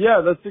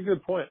 Yeah, that's a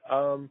good point.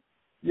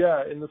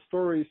 In the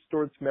story,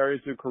 Stuart's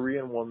married to a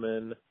Korean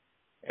woman,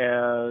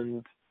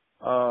 and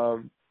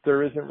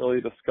there isn't really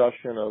a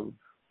discussion of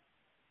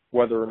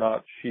whether or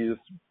not she's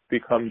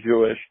become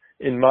Jewish.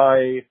 In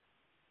my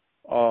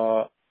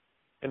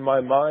in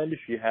my mind,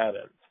 she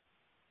hadn't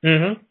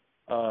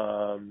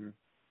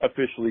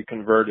officially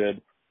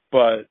converted,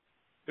 but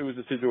it was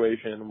a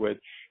situation in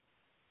which,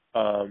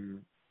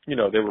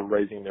 they were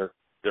raising their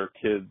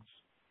kids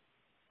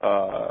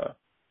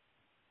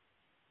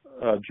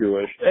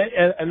Jewish,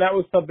 and that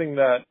was something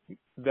that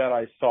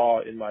I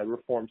saw in my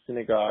Reform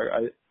synagogue.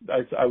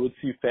 I would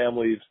see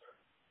families,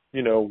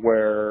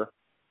 where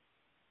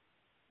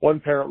one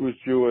parent was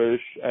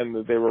Jewish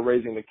and they were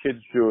raising the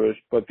kids Jewish,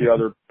 but the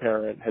other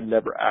parent had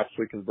never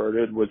actually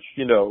converted, which,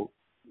 in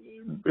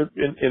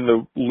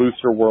the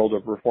looser world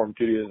of Reform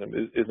Judaism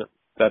isn't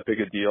that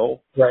big a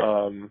deal. Right.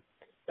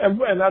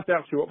 And that's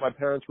actually what my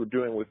parents were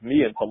doing with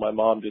me until my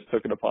mom just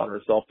took it upon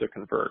herself to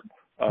convert.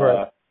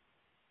 Right.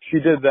 She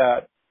did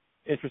that,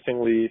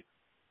 interestingly,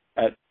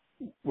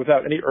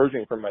 without any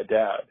urging from my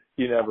dad.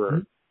 He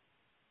never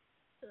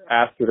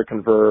asked her to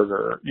convert,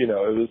 or, it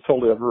was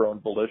totally of her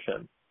own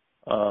volition.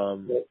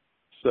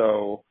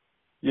 So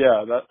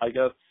yeah, that, I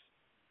guess,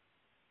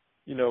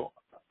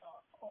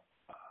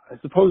 I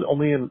suppose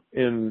only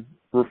in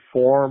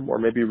Reform or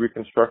maybe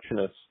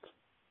Reconstructionist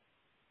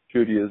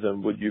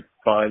Judaism would you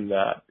find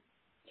that,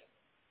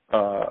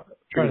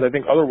 because I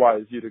think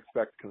otherwise you'd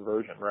expect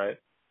conversion, right?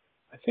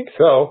 I think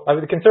so. I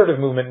mean, the conservative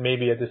movement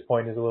maybe at this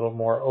point is a little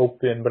more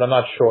open, but I'm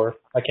not sure.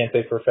 I can't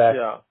say for a fact.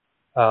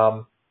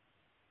 Yeah.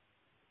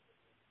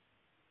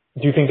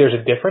 Do you think there's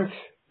a difference?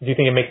 Do you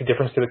think it makes a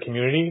difference to the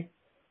community?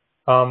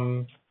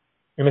 In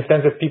the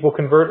sense if people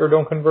convert or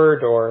don't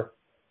convert, or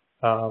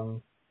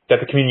that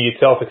the community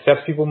itself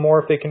accepts people more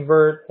if they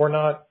convert or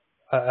not?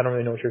 I don't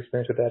really know what your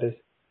experience with that is.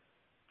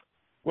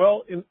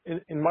 Well,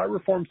 in my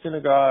Reform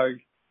synagogue,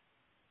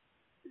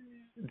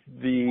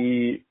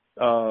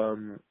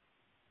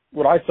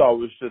 what I saw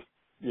was just,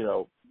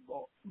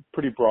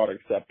 pretty broad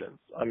acceptance.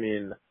 I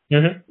mean,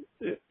 it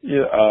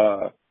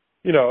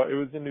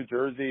was in New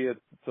Jersey.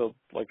 It's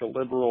like a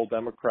liberal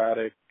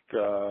democratic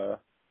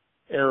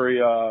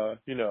area.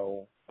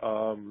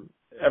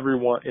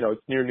 Everyone,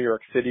 it's near New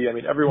York City. I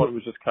mean, everyone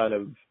was just kind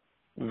of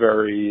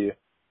very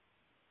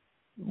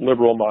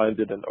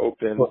liberal-minded and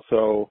open.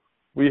 So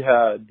we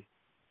had,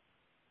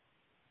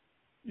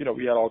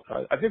 we had all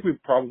kinds. I think we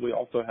probably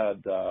also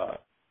had,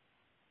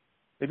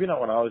 maybe not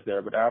when I was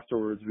there, but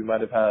afterwards we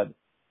might have had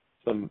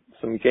some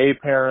gay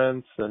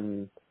parents,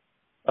 and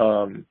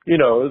it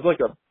was like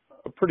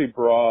a pretty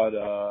broad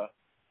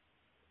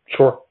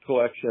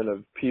collection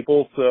of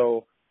people.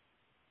 So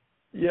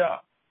yeah,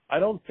 I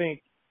don't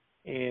think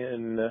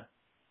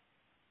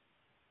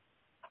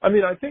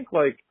I think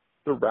like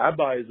the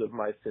rabbis of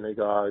my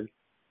synagogue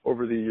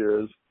over the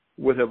years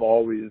would have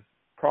always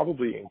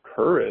probably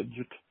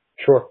encouraged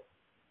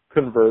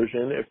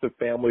conversion if the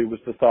family was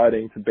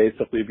deciding to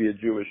basically be a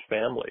Jewish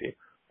family.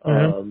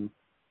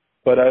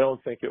 But I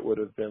don't think it would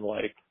have been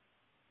like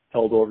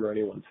held over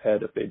anyone's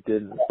head if they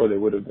didn't, or they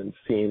would have been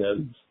seen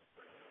as,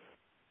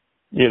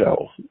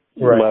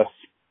 less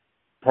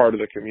part of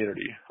the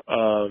community.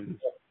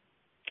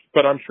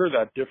 But I'm sure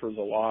that differs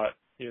a lot,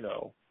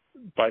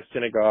 by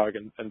synagogue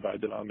and by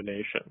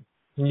denomination.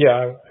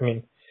 Yeah, I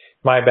mean,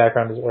 my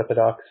background is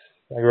Orthodox.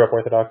 I grew up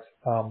Orthodox.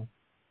 So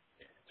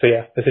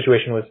yeah, the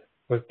situation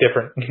was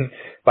different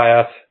by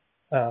us.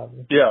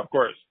 Yeah, of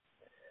course.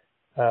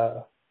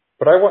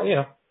 But I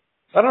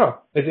don't know.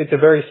 It's a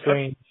very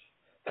strange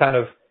kind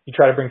of, you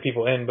try to bring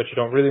people in, but you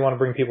don't really want to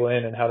bring people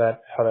in, and how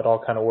that all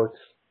kind of works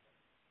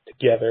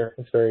together.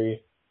 It's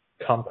very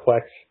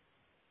complex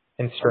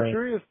and strange. I'm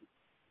curious.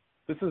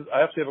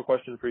 I actually have a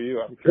question for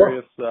you. I'm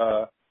curious,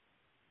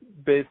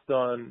 based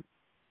on,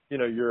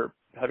 your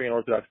having an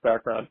Orthodox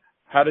background,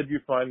 how did you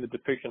find the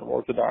depiction of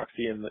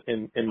Orthodoxy in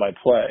my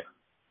play?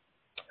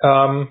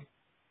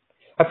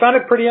 I found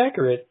it pretty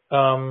accurate.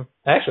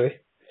 Actually,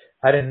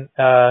 I didn't,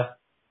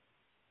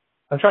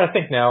 I'm trying to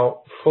think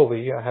now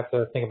fully. I have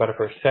to think about it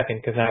for a second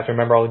because now I have to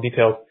remember all the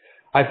details.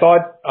 I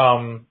thought,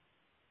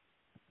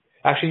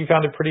 actually you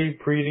found it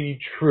pretty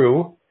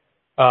true.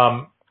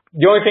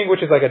 The only thing,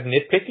 which is like a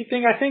nitpicky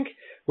thing, I think,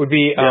 would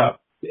be,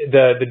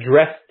 the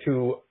dress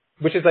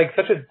which is like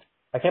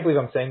I can't believe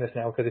I'm saying this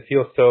now because it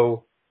feels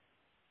so,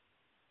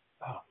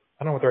 I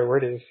don't know what the right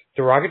word is,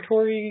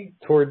 derogatory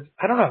towards,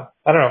 I don't know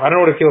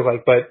what it feels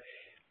like, but,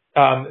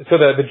 so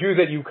the Jews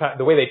that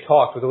the way they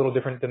talked was a little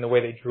different than the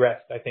way they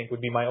dressed, I think would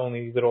be my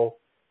only little,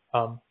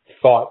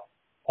 thought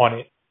on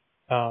it.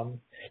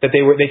 That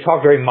they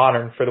talked very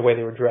modern for the way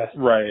they were dressed.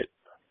 Right.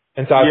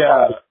 And so I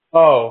thought,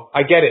 oh,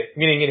 I get it.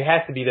 Meaning it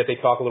has to be that they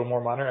talk a little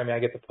more modern. I mean, I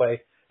get to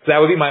play. So that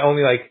would be my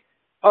only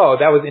oh,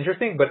 that was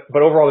interesting. But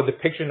overall the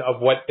depiction of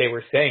what they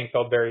were saying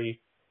felt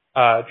very,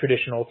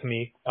 traditional to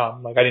me. I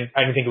didn't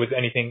think it was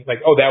anything like,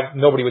 oh, that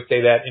nobody would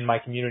say that in my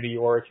community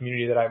or a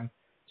community that I'm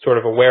sort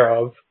of aware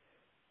of.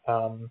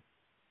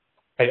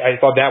 I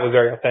thought that was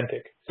very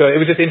authentic. So it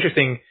was just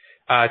interesting,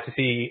 to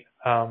see,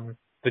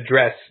 the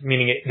dress,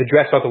 meaning the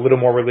dress felt a little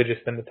more religious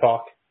than the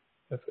talk,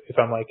 if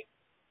I'm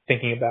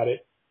thinking about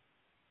it.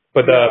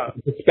 But the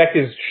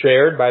perspectives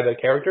shared by the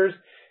characters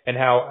and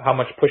how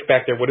much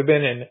pushback there would have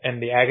been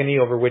and the agony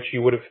over which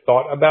you would have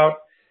thought about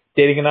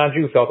dating a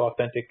non-Jew felt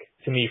authentic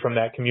to me from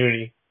that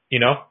community. you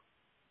know?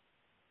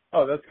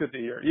 Oh, that's good to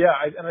hear. Yeah,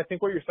 and I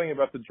think what you're saying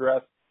about the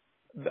dress,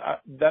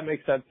 that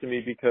makes sense to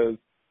me, because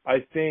I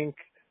think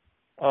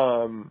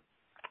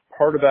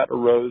part of that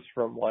arose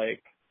from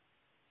like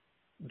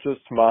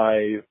just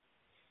my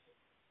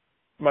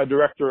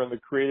director and the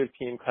creative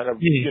team kind of,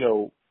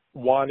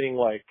 wanting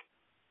like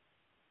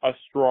a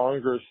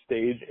stronger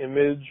stage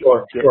image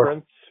of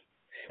difference.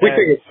 We and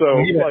figured, so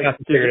like,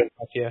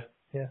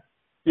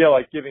 yeah,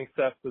 like giving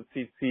Seth the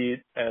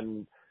seat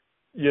and,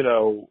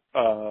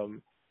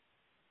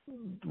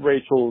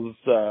 Rachel's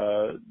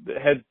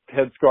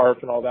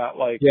headscarf and all that,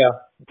 like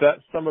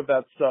that, some of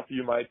that stuff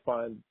you might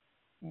find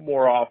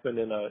more often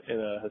in a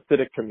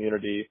Hasidic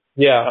community.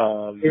 Yeah.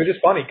 It was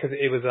just funny because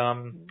it was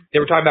they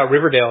were talking about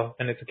Riverdale,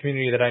 and it's a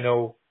community that I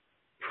know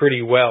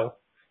pretty well.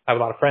 I have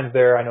a lot of friends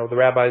there. I know the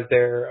rabbis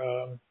there,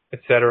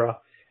 etc.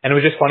 And it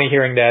was just funny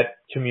hearing that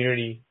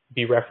community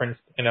be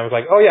referenced, and I was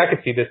like, oh yeah, I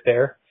could see this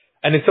there.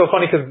 And it's so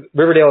funny because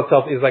Riverdale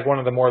itself is like one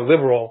of the more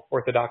liberal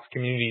Orthodox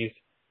communities.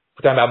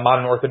 We're talking about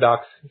modern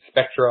Orthodox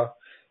spectra.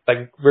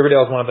 Like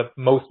Riverdale is one of the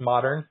most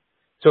modern.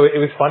 So it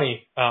was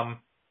funny,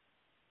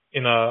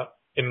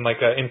 in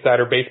like a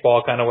insider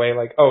baseball kind of way,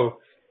 like, oh,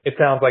 it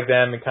sounds like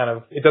them. It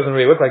doesn't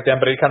really look like them,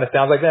 but it kind of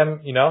sounds like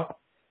them, you know?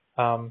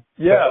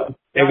 Yeah.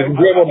 It was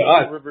agreeable to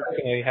us,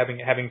 personally,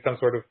 having some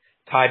sort of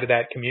tie to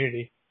that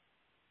community.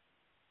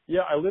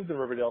 Yeah, I lived in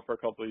Riverdale for a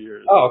couple of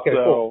years. Oh, okay,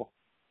 so cool.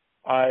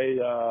 I,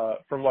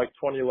 from like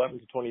 2011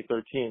 to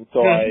 2013,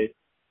 so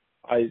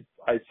I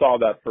saw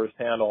that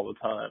firsthand all the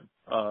time.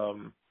 I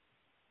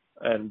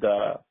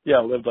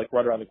lived like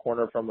right around the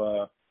corner from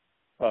a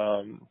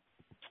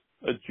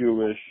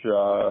Jewish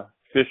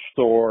fish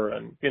store,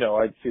 and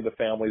I'd see the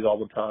families all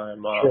the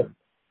time.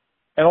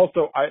 And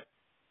also,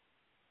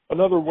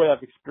 another way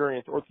I've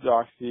experienced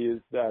Orthodoxy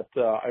is that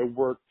I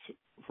worked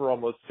for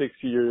almost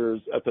 6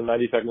 years at the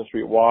 92nd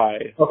Street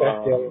Y.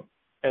 Okay.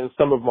 And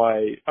some of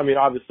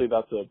obviously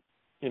that's a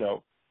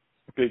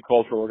big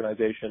cultural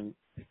organization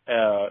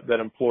that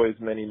employs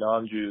many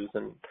non-Jews,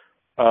 and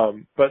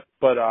but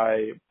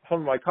some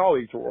of my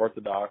colleagues were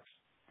Orthodox,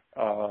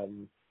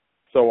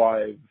 so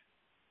I've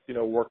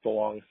worked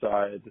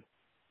alongside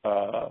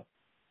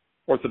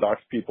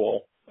Orthodox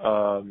people,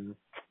 and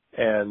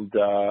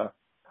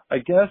I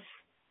guess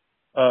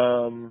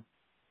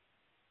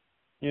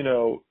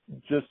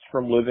just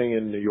from living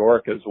in New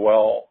York as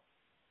well,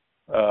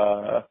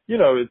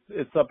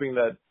 it's something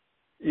that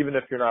even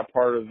if you're not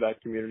part of that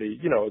community,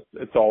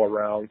 it's all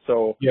around.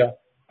 So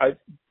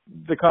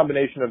the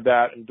combination of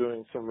that and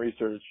doing some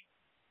research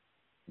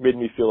made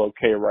me feel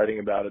okay writing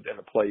about it in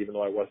a play, even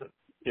though I wasn't,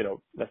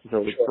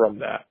 necessarily from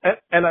that.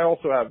 And I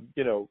also have,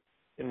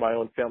 in my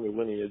own family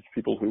lineage,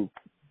 people who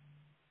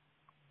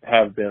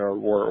have been or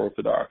were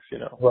Orthodox,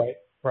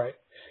 Right.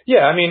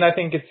 Yeah, I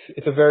think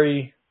it's a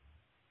very,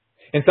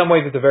 in some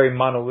ways it's a very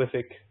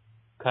monolithic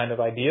kind of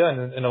idea,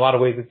 and in a lot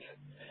of ways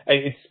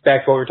it's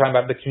back to what we were talking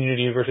about, the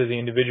community versus the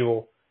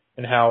individual,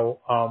 and how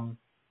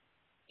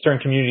certain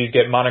communities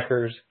get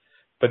monikers,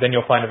 but then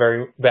you'll find a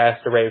very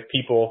vast array of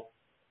people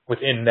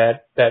within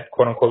that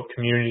quote unquote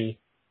community.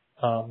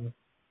 And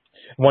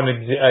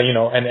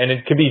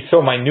it can be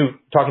so minute.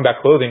 Talking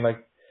about clothing,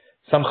 like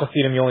some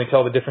Hasidim, you only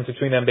tell the difference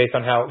between them based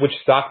on which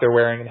sock they're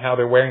wearing and how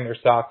they're wearing their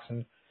socks,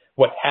 and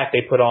what hat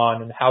they put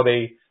on and how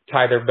they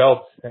tie their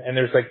belts. And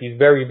there's like these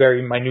very,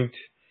 very minute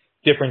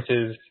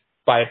differences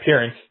by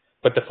appearance,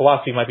 but the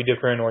philosophy might be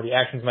different, or the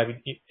actions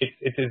might be.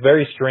 It's a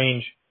very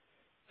strange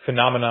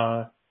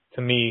phenomena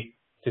to me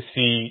to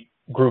see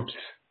groups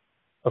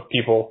of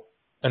people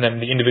and then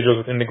the individuals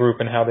within the group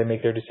and how they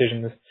make their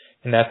decisions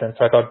in that sense.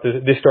 So I thought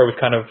this story was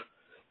kind of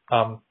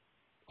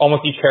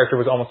almost each character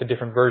was almost a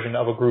different version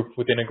of a group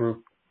within a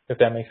group, if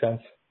that makes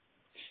sense.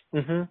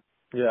 Mhm.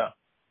 Yeah,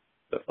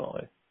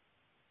 definitely.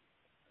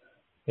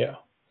 Yeah.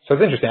 So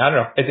it's interesting. I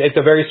don't know. It's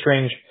a very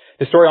strange.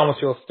 The story almost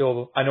feels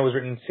still. I know it was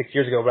written 6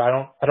 years ago, but I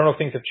don't know if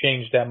things have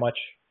changed that much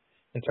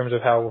in terms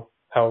of how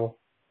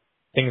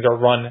things are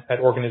run at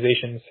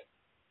organizations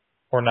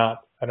or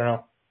not. I don't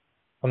know.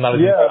 I'm not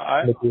as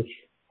into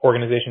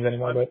organizations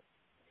anymore, but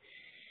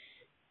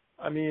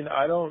I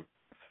don't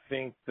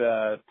think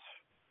that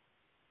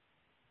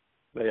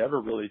they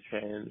ever really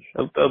change.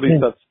 At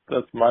least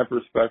that's my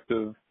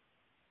perspective.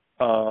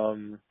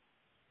 And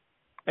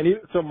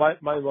so my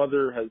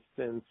mother has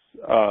since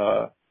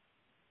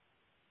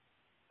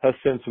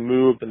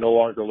moved and no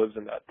longer lives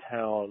in that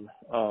town,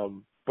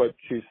 but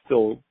she's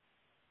still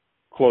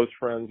close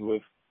friends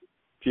with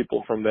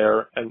people from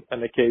there, and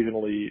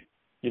occasionally,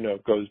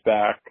 goes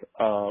back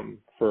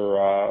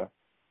for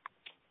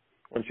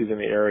when she's in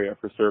the area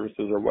for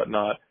services or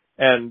whatnot.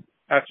 And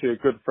actually, a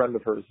good friend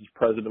of hers is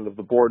president of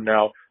the board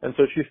now, and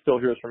so she still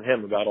hears from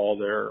him about all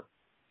their,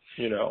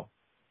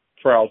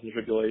 trials and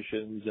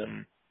tribulations.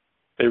 And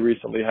they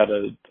recently had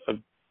a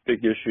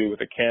big issue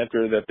with a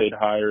cantor that they'd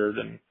hired,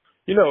 and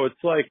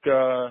it's like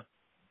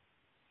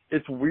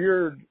it's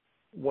weird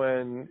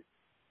when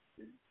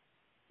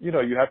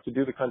you have to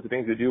do the kinds of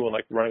things you do when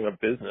like running a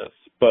business,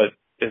 but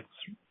it's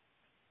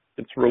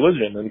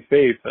religion and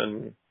faith,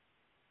 and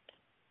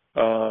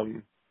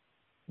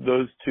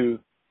those two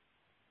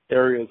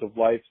areas of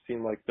life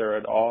seem like they're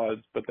at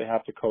odds, but they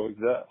have to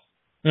coexist.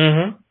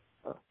 Mm-hmm.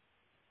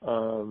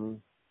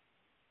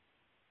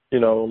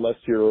 Unless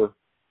you're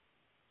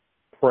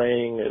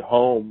praying at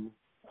home,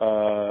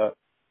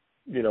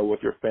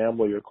 with your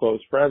family or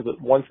close friends,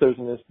 that once there's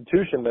an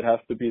institution that has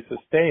to be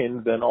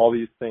sustained, then all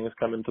these things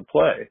come into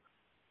play.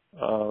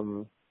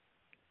 And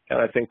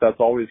I think that's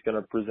always going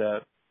to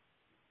present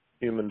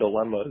human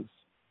dilemmas.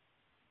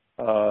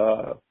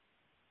 But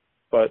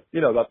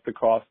that's the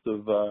cost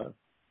of,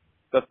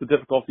 that's the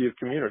difficulty of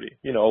community,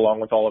 along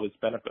with all of its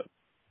benefits.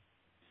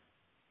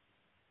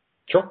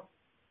 Sure.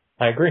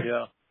 I agree.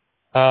 Yeah.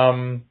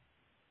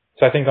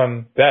 So I think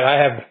on that, I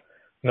have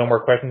no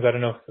more questions. I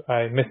don't know if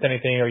I missed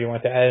anything or you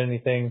want to add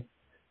anything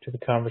to the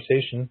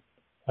conversation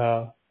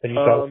that you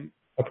thought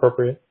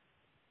appropriate.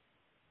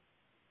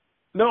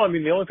 No, I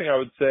mean, the only thing I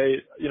would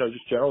say,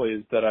 just generally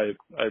is that I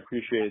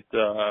appreciate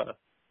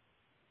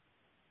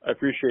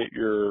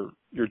your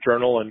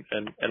journal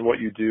and what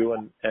you do.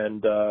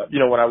 And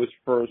when I was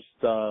first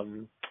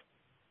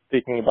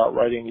thinking about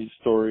writing these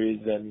stories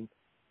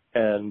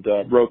and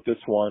wrote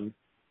this one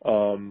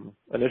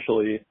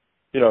initially,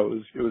 it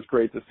was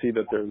great to see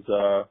that there's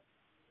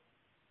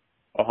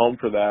a home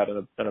for that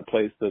and a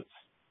place that's,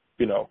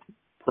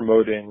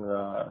 promoting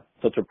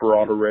such a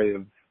broad array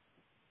of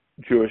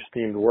Jewish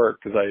themed work,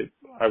 because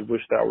I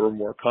wish that were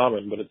more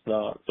common, but it's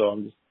not. So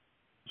I'm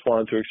just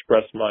wanted to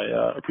express my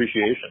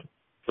appreciation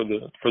for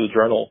the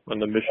journal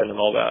and the mission and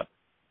all that.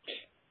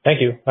 Thank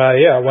you.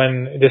 Yeah,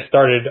 when this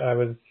started,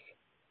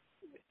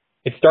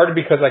 it started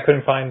because we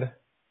couldn't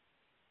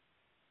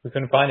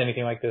find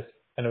anything like this,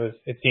 and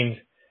it seemed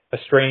a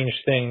strange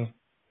thing,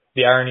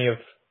 the irony of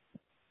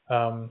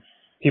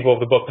people of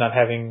the book not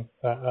having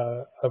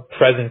a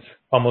presence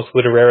almost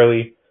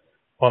literarily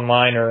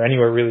online or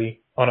anywhere really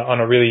on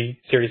a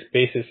really serious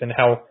basis, and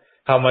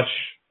how much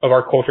of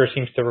our culture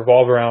seems to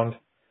revolve around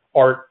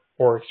art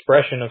or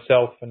expression of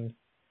self. And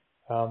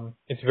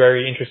it's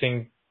very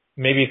interesting.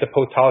 Maybe it's a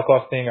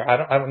post-Holocaust thing, or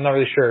I'm not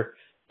really sure,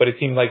 but it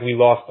seemed like we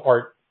lost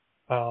art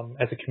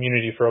as a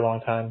community for a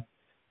long time,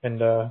 and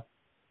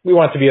we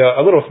want to be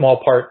a little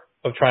small part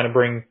of trying to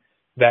bring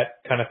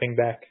that kind of thing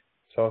back.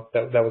 So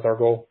that was our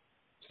goal.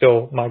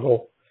 Still my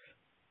goal.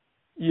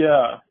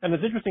 Yeah, and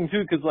it's interesting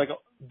too, because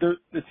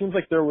it seems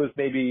like there was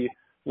maybe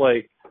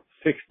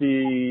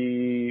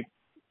 60,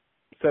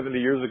 70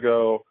 years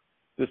ago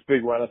this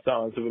big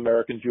renaissance of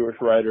American Jewish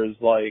writers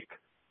like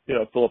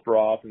Philip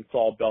Roth and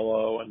Saul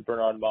Bellow and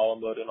Bernard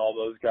Malamud and all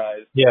those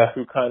guys. Yeah.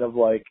 Who kind of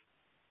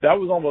that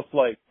was almost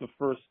like the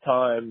first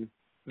time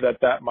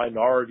that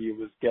minority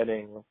was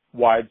getting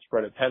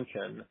widespread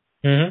attention.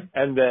 Mm-hmm.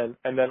 And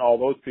then all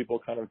those people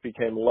kind of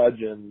became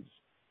legends.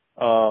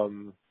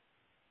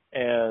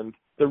 And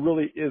there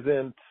really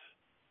isn't,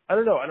 I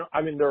don't know.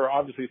 I mean, there are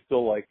obviously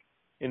still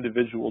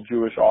individual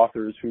Jewish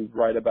authors who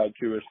write about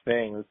Jewish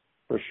things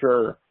for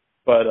sure.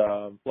 But,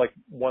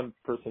 one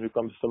person who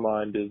comes to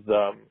mind is,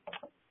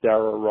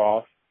 Dara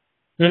Roth.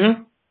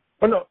 Mm-hmm.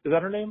 Oh no, is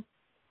that her name?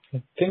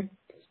 I think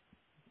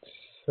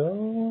so.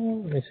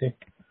 Let me see.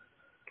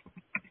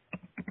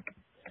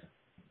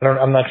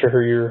 I'm not sure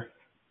who you're.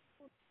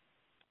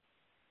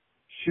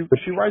 She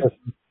writes.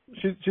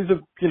 She's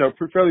a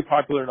fairly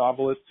popular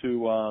novelist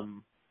who.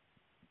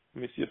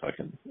 Let me see if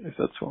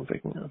that's who I'm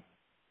thinking of.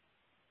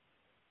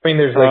 I mean,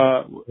 there's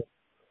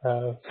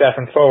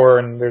Saffron Foer,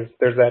 and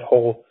there's that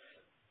whole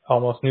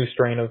almost new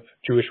strain of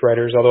Jewish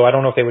writers. Although I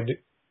don't know if they would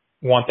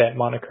want that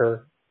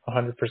moniker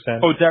 100%.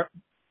 Oh,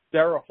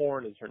 Dara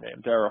Horn is her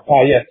name. Dara Horn.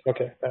 Oh yes,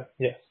 okay,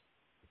 yes.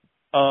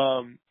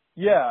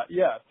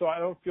 Yeah. So I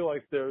don't feel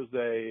like there's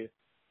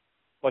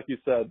like you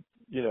said,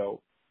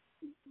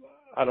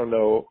 I don't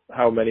know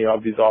how many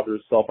of these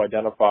authors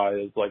self-identify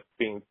as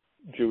being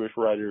Jewish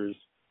writers.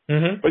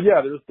 Mm-hmm. But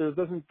yeah, there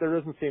doesn't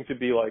seem to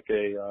be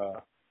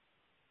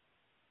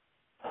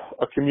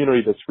a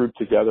community that's grouped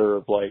together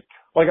of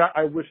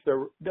I wish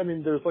there's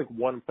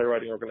one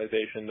playwriting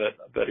organization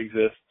that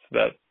exists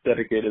that's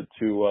dedicated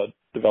to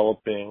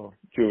developing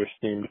Jewish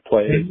themed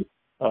plays.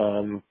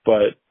 Mm-hmm.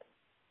 But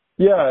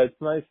yeah, it's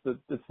nice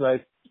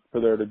for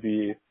there to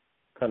be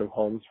kind of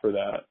homes for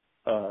that.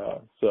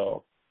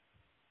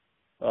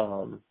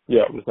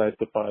 Yeah, it was nice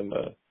to find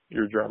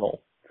your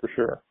journal for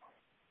sure.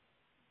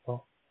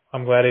 Well,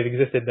 I'm glad it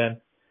existed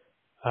then.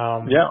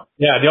 Yeah.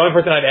 The only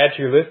person I'd add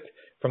to your list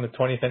from the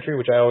 20th century,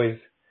 which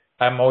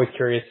I'm always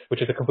curious,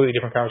 which is a completely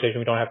different conversation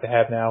we don't have to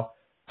have now.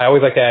 I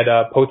always like to add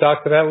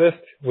Potok to that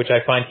list, which I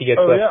find he gets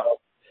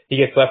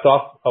left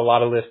off a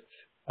lot of lists,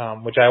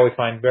 which I always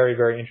find very,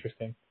 very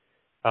interesting.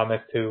 Not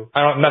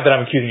that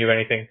I'm accusing you of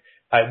anything,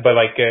 but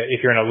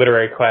if you're in a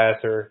literary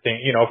class or thing,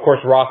 of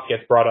course Roth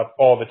gets brought up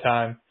all the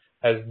time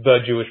as the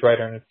Jewish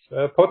writer, and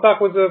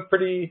Potok was a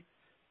pretty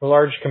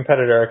large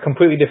competitor, a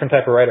completely different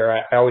type of writer.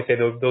 I always say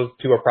those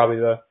two are probably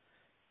the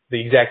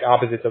exact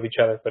opposites of each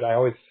other, but I'm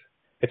always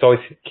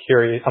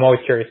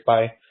curious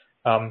by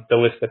the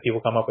list that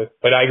people come up with.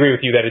 But I agree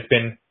with you that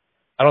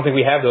I don't think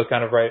we have those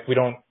kind of we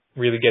don't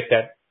really get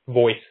that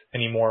voice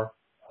anymore,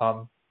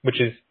 which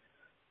is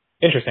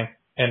interesting.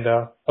 and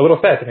a little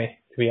sad to me,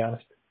 to be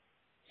honest.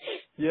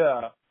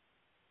 Yeah.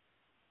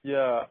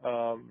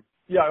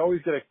 I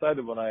always get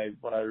excited when I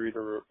read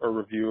a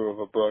review of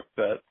a book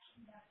that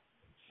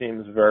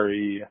seems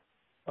very,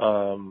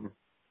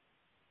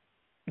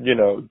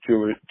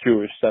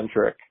 Jewish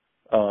centric,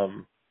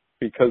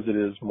 because it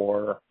is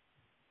more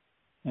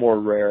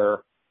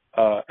rare.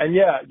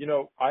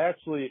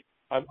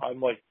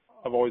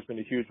 I've always been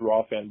a huge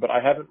Raw fan, but I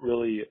haven't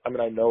really,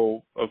 I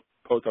know of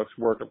Potuk's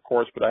work, of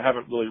course, but I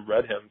haven't really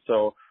read him.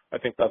 So I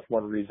think that's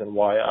one reason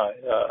why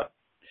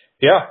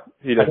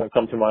he doesn't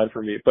come to mind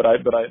for me. But I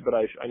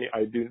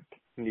do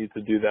need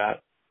to do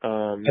that.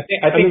 I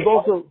think there's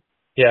also,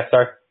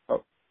 sorry.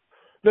 Oh,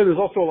 no, there's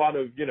also a lot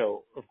of,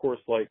 of course,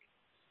 like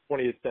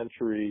 20th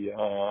century,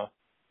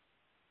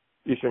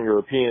 Eastern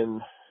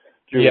European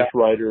Jewish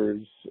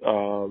writers,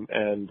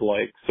 and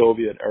like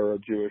Soviet era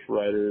Jewish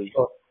writers.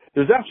 Sure.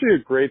 There's actually a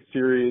great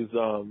series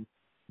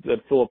that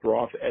Philip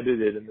Roth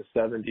edited in the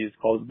 70s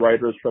called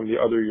Writers from the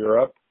Other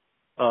Europe.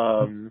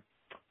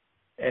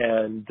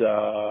 And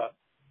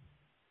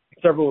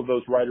several of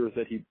those writers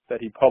that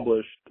he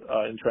published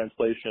in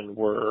translation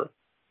were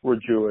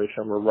Jewish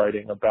and were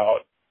writing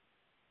about,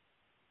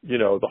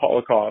 the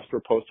Holocaust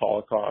or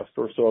post-Holocaust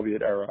or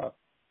Soviet era,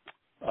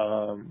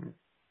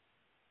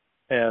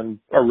 and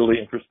are really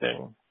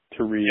interesting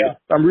to read. Yeah.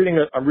 I'm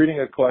reading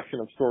a collection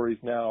of stories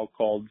now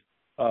called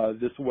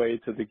This Way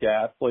to the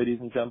Gas, Ladies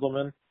and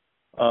Gentlemen,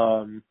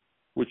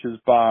 which is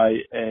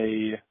by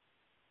a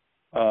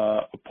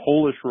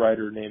Polish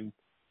writer named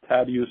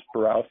Tadeusz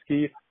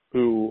Borowski,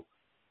 who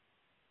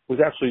was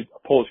actually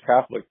a Polish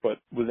Catholic, but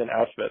was in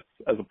Auschwitz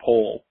as a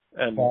Pole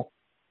and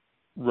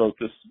wrote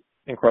this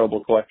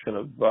incredible collection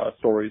of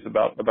stories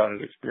about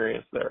his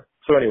experience there.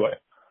 So anyway,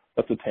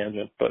 that's a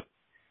tangent, but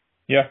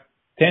yeah,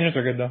 tangents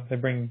are good though. They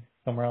bring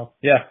somewhere else.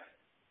 Yeah.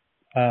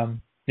 I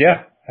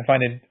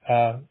find it.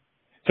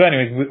 So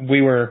anyways,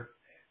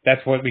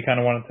 that's what we kind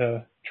of wanted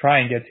to try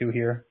and get to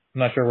here. I'm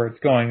not sure where it's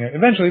going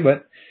eventually,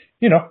 but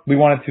we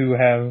wanted to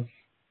have,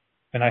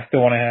 and I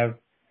still want to have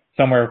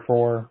somewhere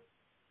for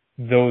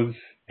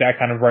that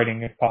kind of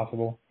writing if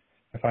possible.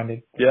 I find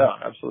it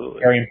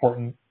absolutely very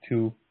important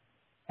to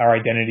our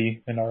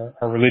identity and our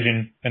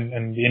religion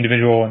and the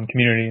individual and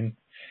community and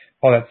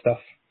all that stuff.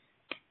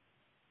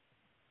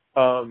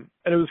 And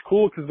it was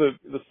cool because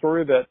the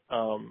story that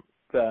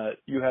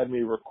you had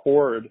me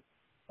record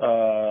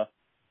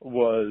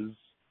was,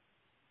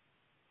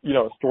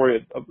 a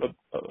story,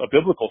 a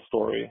biblical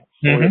story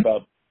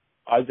about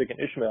Isaac and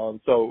Ishmael. And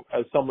so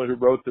as someone who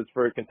wrote this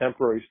very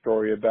contemporary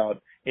story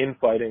about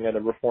infighting at a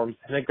Reformed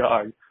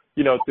synagogue,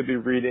 to be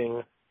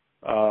reading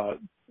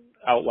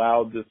out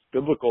loud this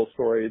biblical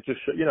story, it just,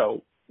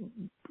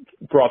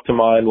 brought to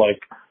mind like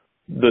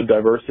the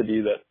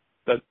diversity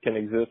that can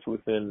exist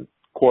within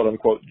quote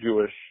unquote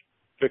Jewish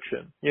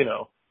fiction,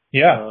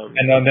 Yeah.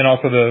 And then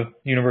also the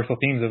universal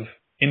themes of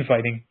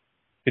infighting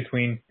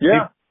between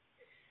people.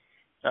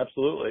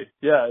 Absolutely.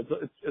 Yeah,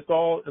 it's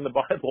all in the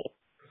Bible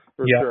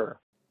for sure.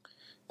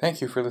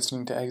 Thank you for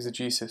listening to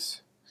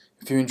Exegesis.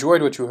 If you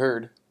enjoyed what you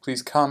heard,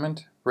 please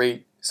comment,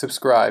 rate,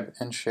 subscribe,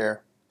 and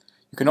share.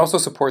 You can also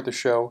support the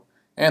show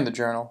and the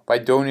journal by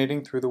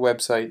donating through the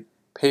website,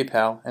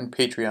 PayPal, and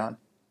Patreon.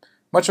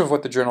 Much of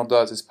what the journal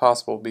does is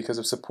possible because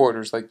of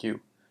supporters like you.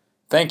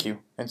 Thank you,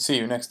 and see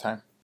you next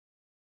time.